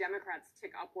seeing Democrats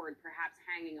tick upward, perhaps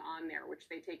hanging on there, which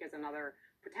they take as another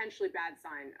potentially bad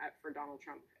sign for Donald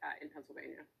Trump in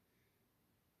Pennsylvania.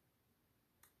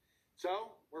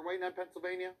 So we're waiting on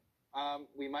Pennsylvania.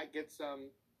 We might get some.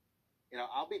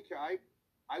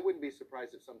 I wouldn't be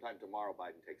surprised if sometime tomorrow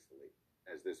Biden takes the lead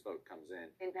as this vote comes in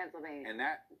Pennsylvania. and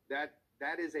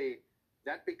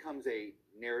that becomes a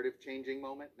narrative changing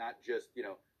moment. Not just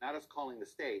not us calling the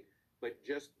state, but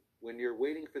just when you're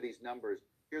waiting for these numbers.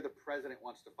 Here, the president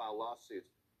wants to file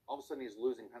lawsuits. All of a sudden, he's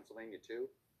losing Pennsylvania too,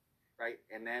 right?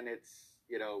 And then it's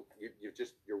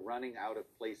you're running out of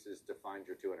places to find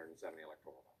your 270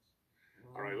 electoral votes.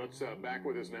 All right, let's back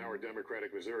with us now our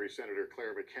Democratic Missouri Senator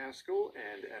Claire McCaskill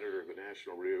and editor of the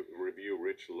National Review,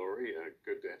 Rich Lowry.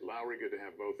 Good to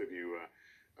have both of you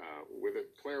with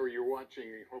it. Claire, you're watching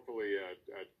hopefully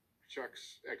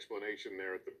Chuck's explanation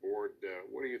there at the board.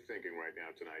 What are you thinking right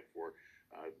now tonight for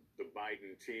the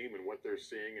Biden team and what they're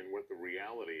seeing and what the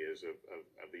reality is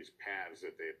of these paths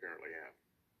that they apparently have?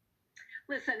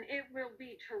 Listen, it will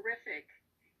be terrific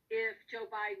if Joe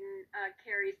Biden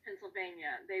carries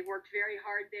Pennsylvania. They worked very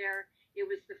hard there. It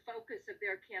was the focus of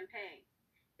their campaign.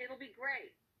 It'll be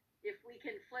great if we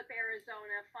can flip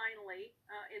Arizona finally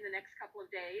in the next couple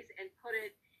of days and put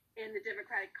it in the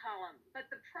Democratic column. But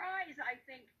the prize I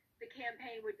think the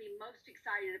campaign would be most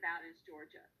excited about is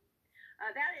Georgia.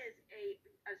 That is a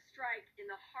strike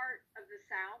in the heart of the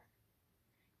South.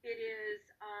 It is,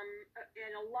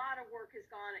 and a lot of work has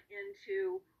gone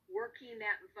into working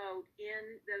that vote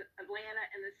in the Atlanta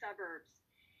and the suburbs.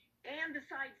 And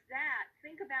besides that,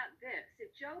 think about this.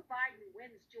 If Joe Biden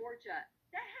wins Georgia,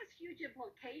 that has huge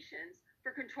implications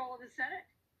for control of the Senate.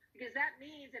 Because that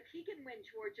means if he can win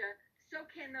Georgia, so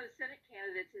can those Senate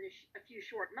candidates in a few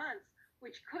short months,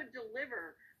 which could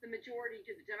deliver the majority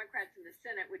to the Democrats in the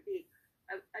Senate, would be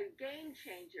a game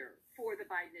changer for the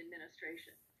Biden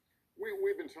administration.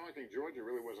 We've been talking. Georgia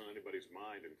really wasn't on anybody's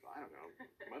mind, and I don't know,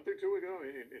 a month or two ago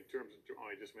in terms of. Oh,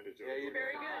 I just made a joke. Yeah, you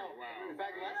very good. Oh, wow. In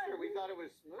fact, last year we thought it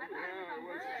was smooth.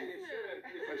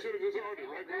 I should have just owned it.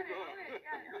 Right? Moved on.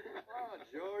 Oh,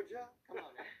 Georgia, come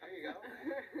on, there you go.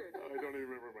 I don't even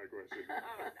remember my question.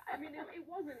 I mean, it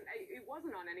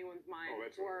wasn't on anyone's mind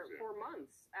that's for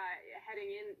months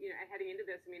heading into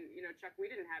this. I mean, Chuck,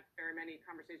 we didn't have very many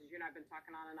conversations. You and I have been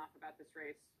talking on and off about this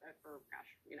race for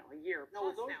a year No,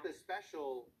 plus it was always now. the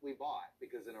special we bought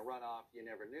because in a runoff you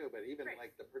never knew. But even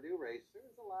like the Purdue race,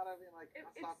 there's a lot of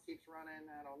Ossoff keeps running.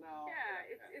 I don't know.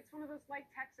 Yeah, it's one of those, like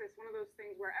Texas, one of those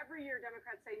things where every year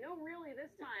Democrats say, no, really,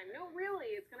 this time, no,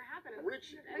 really, it's going to happen.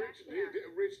 Rich,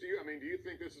 do you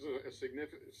think this is a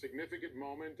significant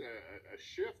moment, a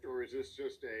shift, or is this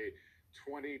just a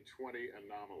 2020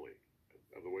 anomaly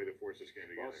of the way the forces came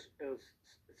together? Well, it was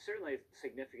certainly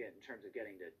significant in terms of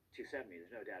getting to 270.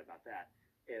 There's no doubt about that.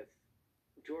 If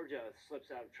Georgia slips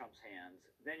out of Trump's hands,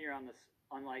 then you're on this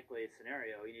unlikely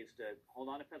scenario. He needs to hold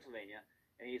on to Pennsylvania,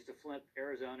 and he needs to flip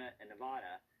Arizona and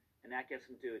Nevada, and that gets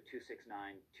him to a 269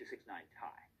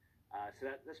 tie.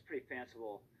 So that's a pretty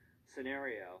fanciful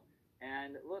scenario.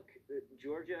 And look,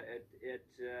 Georgia, it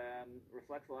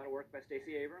reflects a lot of work by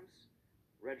Stacey Abrams,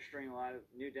 registering a lot of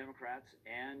new Democrats,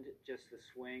 and just the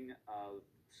swing of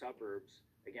suburbs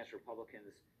against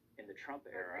Republicans in the Trump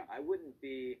era. I wouldn't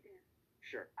be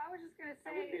sure. I was just going to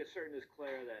say, I wouldn't be as certain as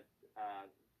Claire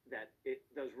that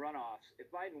those runoffs,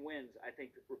 if Biden wins, I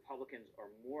think that Republicans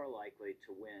are more likely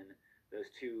to win those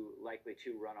two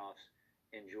runoffs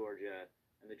in Georgia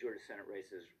and the Georgia Senate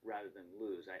races rather than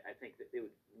lose. I think that it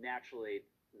would naturally,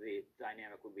 the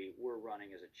dynamic would be we're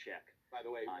running as a check. By the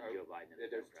way, on Joe Biden.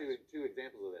 There's two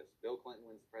examples of this. Bill Clinton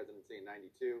wins the presidency in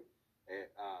 '92.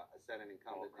 A Senate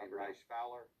incumbent named Rice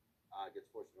Fowler gets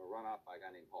forced into a runoff by a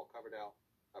guy named Paul Coverdell.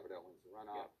 Coverdell wins the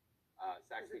runoff.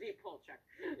 It's a deep poll check.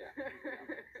 Yeah.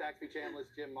 Saxby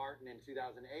Chambliss, Jim Martin in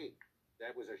 2008.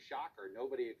 That was a shocker.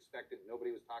 Nobody was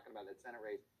talking about that Senate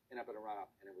race, ended up in a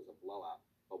runoff, and it was a blowout.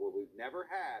 But what we've never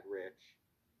had, Rich,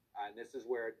 and this is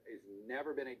where it's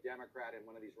never been a Democrat in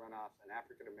one of these runoffs, an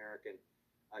African-American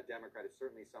Democrat is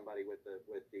certainly somebody with the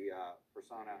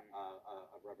persona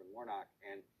of Reverend Warnock.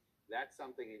 And that's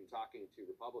something in talking to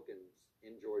Republicans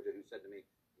in Georgia who said to me,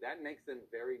 that makes them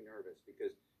very nervous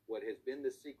because what has been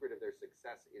the secret of their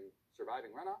success in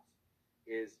surviving runoffs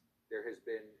is there hasn't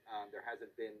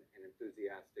been an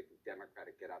enthusiastic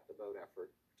Democratic get out the vote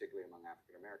effort, particularly among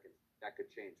African Americans. That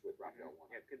could change with Raphael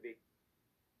Warnock. Yeah, could be.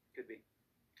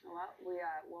 Well,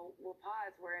 we'll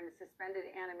pause. We're in suspended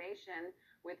animation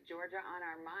with Georgia on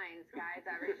our minds, guys.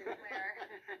 Rich and Claire.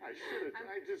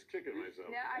 I'm just kicking myself.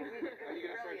 No, Are you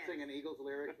going to start singing Eagles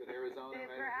lyrics with Arizona?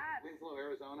 Perhaps. Winslow,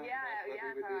 Arizona? Yeah.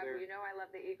 You know I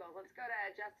love the Eagles. Let's go to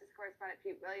Justice Correspondent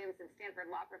Pete Williams and Stanford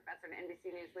Law Professor and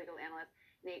NBC News legal analyst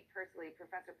Nate Persley.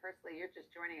 Professor Persley, you're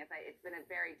just joining us. It's been a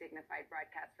very dignified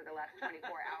broadcast for the last 24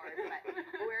 hours, but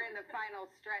we're in the final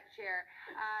stretch here.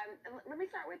 Let me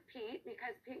start with Pete,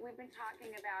 because Pete, we've been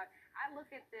talking about, I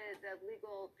look at the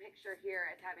legal picture here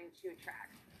as having two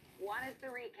tracks. One is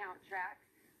the recount track,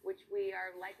 which we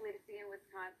are likely to see in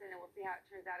Wisconsin, and we'll see how it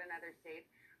turns out in other states.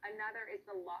 Another is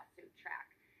the lawsuit track.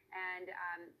 And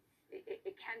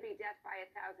it can be death by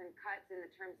 1,000 cuts in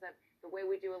the terms of the way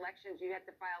we do elections. You have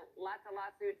to file lots of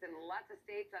lawsuits in lots of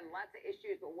states on lots of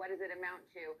issues, but what does it amount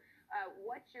to?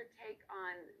 What's your take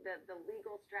on the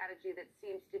legal strategy that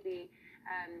seems to be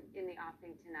in the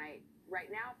offing tonight, right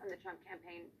now from the Trump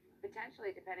campaign,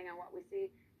 potentially depending on what we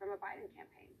see from a Biden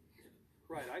campaign?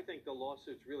 Right. I think the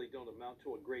lawsuits really don't amount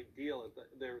to a great deal.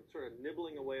 They're sort of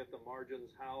nibbling away at the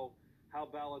margins, how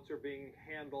ballots are being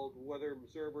handled, whether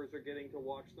observers are getting to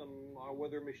watch them, or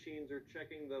whether machines are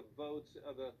checking the votes,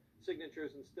 the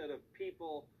signatures instead of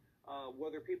people,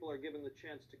 whether people are given the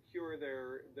chance to cure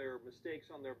their mistakes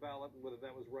on their ballot, and whether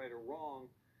that was right or wrong.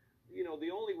 You know,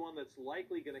 the only one that's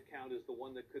likely going to count is the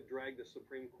one that could drag the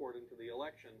Supreme Court into the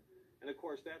election. And of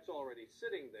course, that's already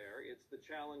sitting there. It's the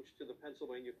challenge to the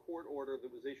Pennsylvania court order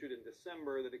that was issued in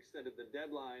December that extended the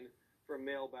deadline for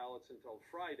mail ballots until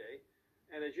Friday.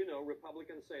 And as you know,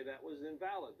 Republicans say that was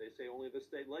invalid. They say only the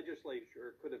state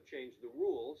legislature could have changed the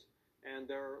rules, and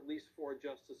there are at least 4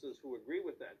 justices who agree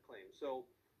with that claim. So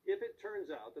if it turns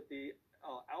out that the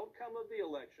outcome of the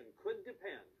election could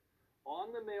depend on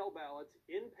the mail ballots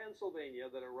in Pennsylvania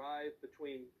that arrive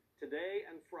between today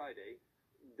and Friday,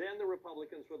 then the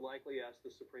Republicans would likely ask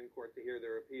the Supreme Court to hear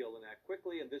their appeal and act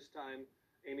quickly, and this time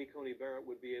Amy Coney Barrett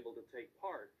would be able to take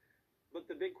part. But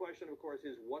the big question, of course,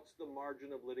 is what's the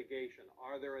margin of litigation?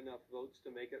 Are there enough votes to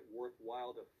make it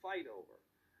worthwhile to fight over?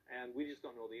 And we just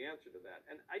don't know the answer to that.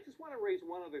 And I just want to raise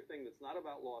one other thing that's not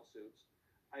about lawsuits.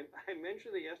 I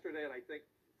mentioned it yesterday at, I think,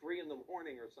 3 in the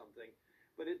morning or something.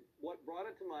 But what brought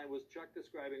it to mind was Chuck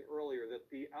describing earlier that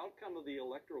the outcome of the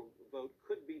electoral vote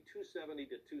could be 270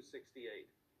 to 268.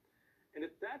 And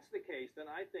if that's the case, then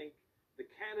I think the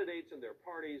candidates and their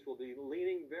parties will be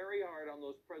leaning very hard on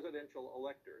those presidential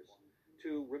electors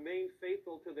to remain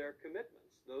faithful to their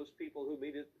commitments, those people who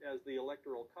meet it as the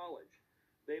Electoral College.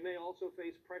 They may also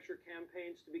face pressure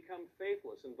campaigns to become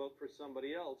faithless and vote for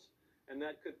somebody else and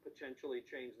that could potentially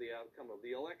change the outcome of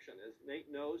the election. As Nate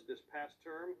knows, this past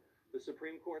term, the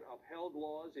Supreme Court upheld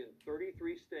laws in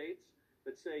 33 states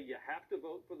that say you have to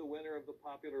vote for the winner of the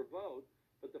popular vote,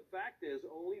 but the fact is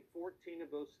only 14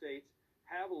 of those states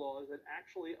have laws that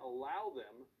actually allow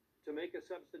them to make a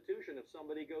substitution. If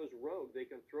somebody goes rogue, they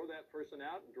can throw that person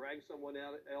out and drag someone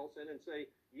else in and say,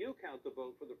 you count the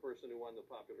vote for the person who won the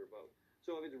popular vote.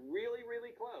 So if it's really,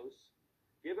 really close,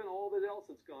 given all that else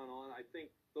that's gone on, I think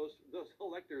those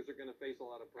electors are going to face a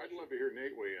lot of pressure. I'd love to hear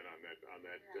Nate weigh in on that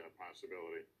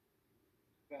possibility.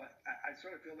 But I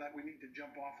sort of feel that we need to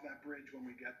jump off that bridge when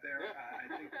we get there. I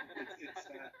think it's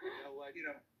you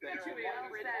know,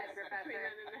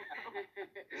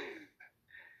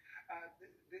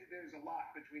 there's a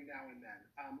lot between now and then.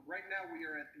 Right now, we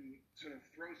are at the sort of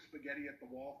throw spaghetti at the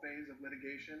wall phase of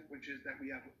litigation, which is that we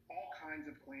have all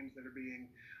kinds of claims that are being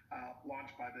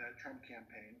launched by the Trump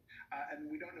campaign,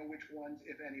 and we don't know which ones,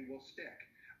 if any, will stick.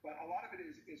 But a lot of it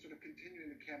is sort of continuing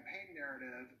the campaign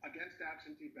narrative against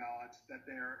absentee ballots that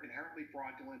they're inherently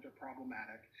fraudulent or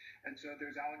problematic. And so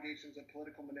there's allegations of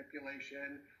political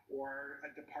manipulation or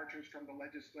departures from the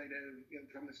legislative,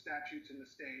 from the statutes in the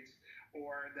states,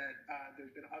 or that there's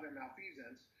been other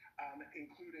malfeasance,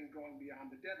 including going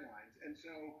beyond the deadlines. And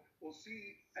so we'll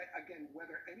see, again,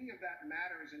 whether any of that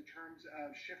matters in terms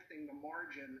of shifting the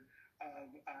margin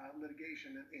of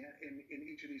litigation in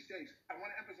each of these states. I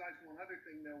want to emphasize one other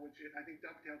thing, though, which I think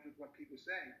dovetails with what Pete was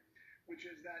saying, which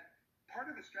is that part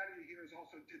of the strategy here is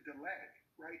also to delay,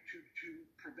 right, to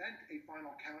prevent a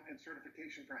final count and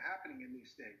certification from happening in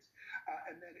these states.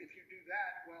 And then if you do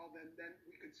that, well, then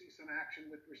we could see some action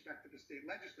with respect to the state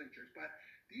legislatures. But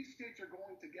these states are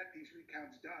going to get these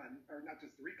recounts done, or not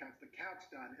just the recounts, the counts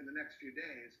done in the next few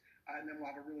days, and then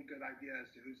we'll have a really good idea as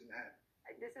to who's in the head.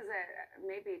 This is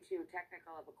maybe too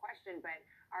technical of a question, but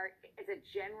as a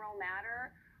general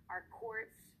matter, are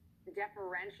courts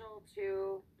deferential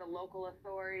to the local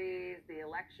authorities, the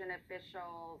election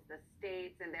officials, the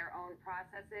states, and their own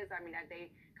processes? I mean, are they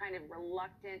kind of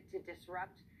reluctant to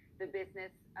disrupt the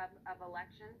business of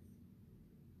elections?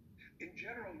 In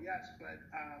general, yes, but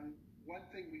one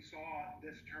thing we saw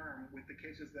this term with the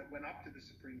cases that went up to the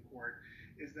Supreme Court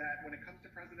is that when it comes to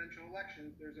presidential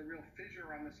elections, there's a real fissure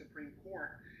on the Supreme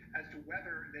Court as to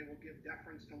whether they will give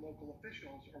deference to local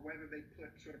officials or whether they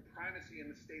put sort of primacy in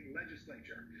the state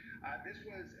legislature. This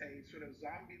was a sort of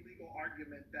zombie legal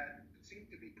argument that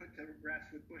seemed to be put to rest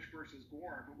with Bush versus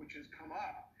Gore, but which has come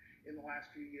up in the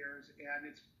last few years, and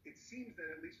it seems that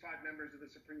at least 5 members of the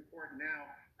Supreme Court now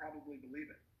probably believe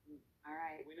it. All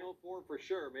right. We know 4 for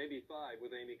sure, maybe 5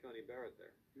 with Amy Coney Barrett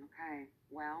there. Okay.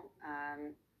 Well,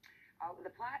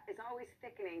 the plot is always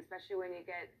thickening, especially when you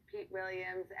get Pete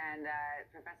Williams and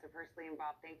Professor Persley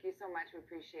involved. Thank you so much. We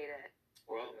appreciate it.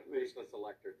 Well, the faceless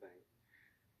elector thing.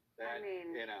 That, I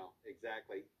mean, you know,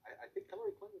 exactly. I think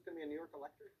Hillary Clinton was going to be a New York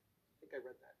elector. I think I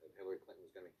read that Hillary Clinton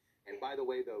was going to be. And by the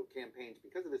way, though, campaigns,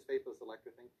 because of this faithless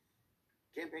elector thing,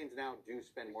 campaigns now do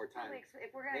spend more time if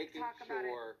we're going to talk about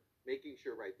it. Making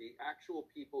sure, right, the actual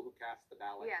people who cast the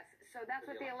ballot. Yes, so that's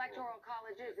what the Electoral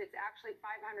College is. It's actually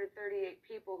 538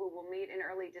 people who will meet in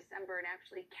early December and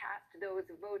actually cast those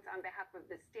votes on behalf of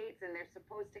the states, and they're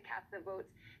supposed to cast the votes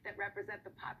that represent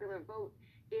the popular vote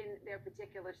in their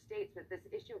particular states. But this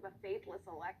issue of a faithless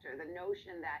elector, the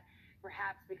notion that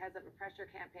perhaps because of a pressure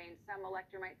campaign, some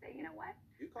elector might say, you know what,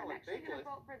 I'm actually going to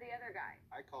vote for the other guy.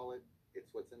 I call it, it's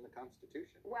what's in the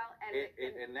Constitution. Well,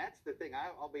 and that's the thing.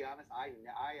 I'll be honest.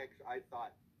 I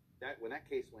thought that when that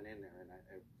case went in there, and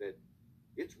that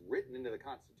it's written into the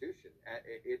Constitution.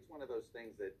 It's one of those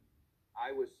things that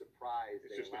I was surprised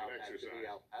they allowed that to be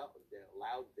upheld. They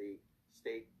allowed the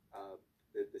state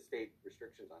the state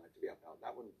restrictions on it to be upheld.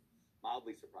 That one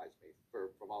mildly surprised me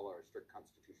from all our strict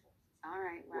constitutionalists. All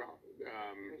right. Well,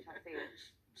 we shall see.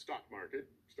 Stock market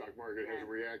has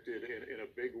reacted in a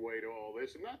big way to all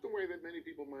this, and not the way that many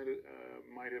people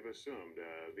might have assumed.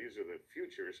 These are the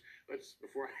futures.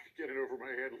 Before I get it over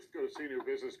my head, let's go to senior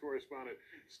business correspondent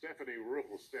Stephanie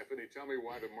Ruhle. Stephanie, tell me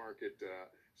why the market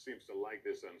seems to like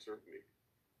this uncertainty.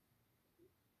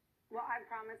 Well, I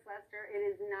promise, Lester, it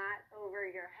is not over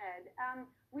your head.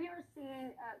 We are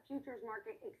seeing futures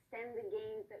market extend the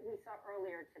gains that we saw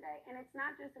earlier today. And it's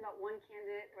not just about one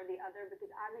candidate or the other,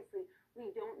 because obviously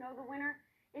we don't know the winner.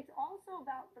 It's also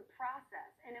about the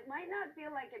process. And it might not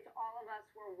feel like it's all of us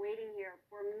who are waiting here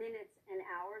for minutes and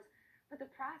hours, but the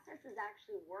process is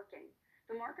actually working.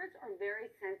 The markets are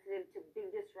very sensitive to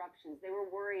big disruptions. They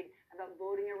were worried about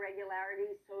voting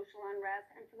irregularities, social unrest,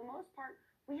 and for the most part,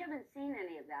 we haven't seen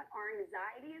any of that. Our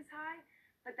anxiety is high,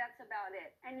 but that's about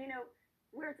it. And, you know,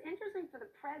 where it's interesting for the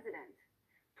president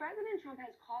President Trump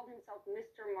has called himself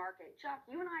Mr. Market. Chuck,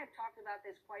 you and I have talked about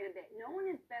this quite a bit. No one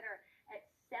is better at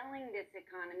selling this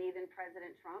economy than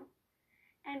President Trump.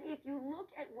 And if you look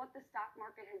at what the stock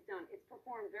market has done, it's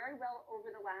performed very well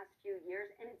over the last few years,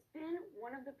 and it's been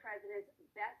one of the president's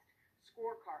best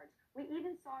scorecards. We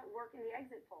even saw it work in the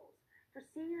exit polls. For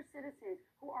senior citizens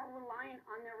who are reliant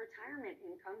on their retirement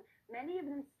income, many of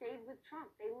them stayed with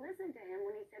Trump. They listened to him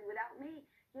when he said, without me,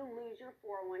 you'll lose your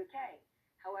 401k.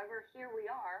 However, here we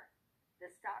are. The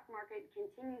stock market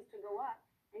continues to go up,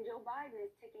 and Joe Biden is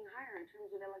ticking higher in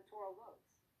terms of electoral votes.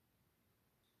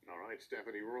 All right,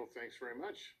 Stephanie Ruhle, thanks very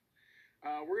much.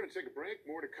 We're going to take a break.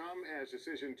 More to come as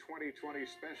Decision 2020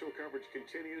 special coverage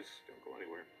continues. Don't go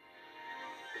anywhere.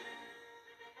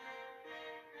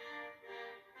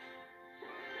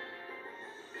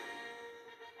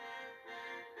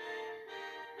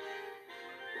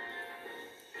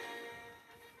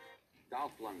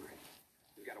 Dolph Lundgren.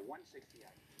 We've got a 160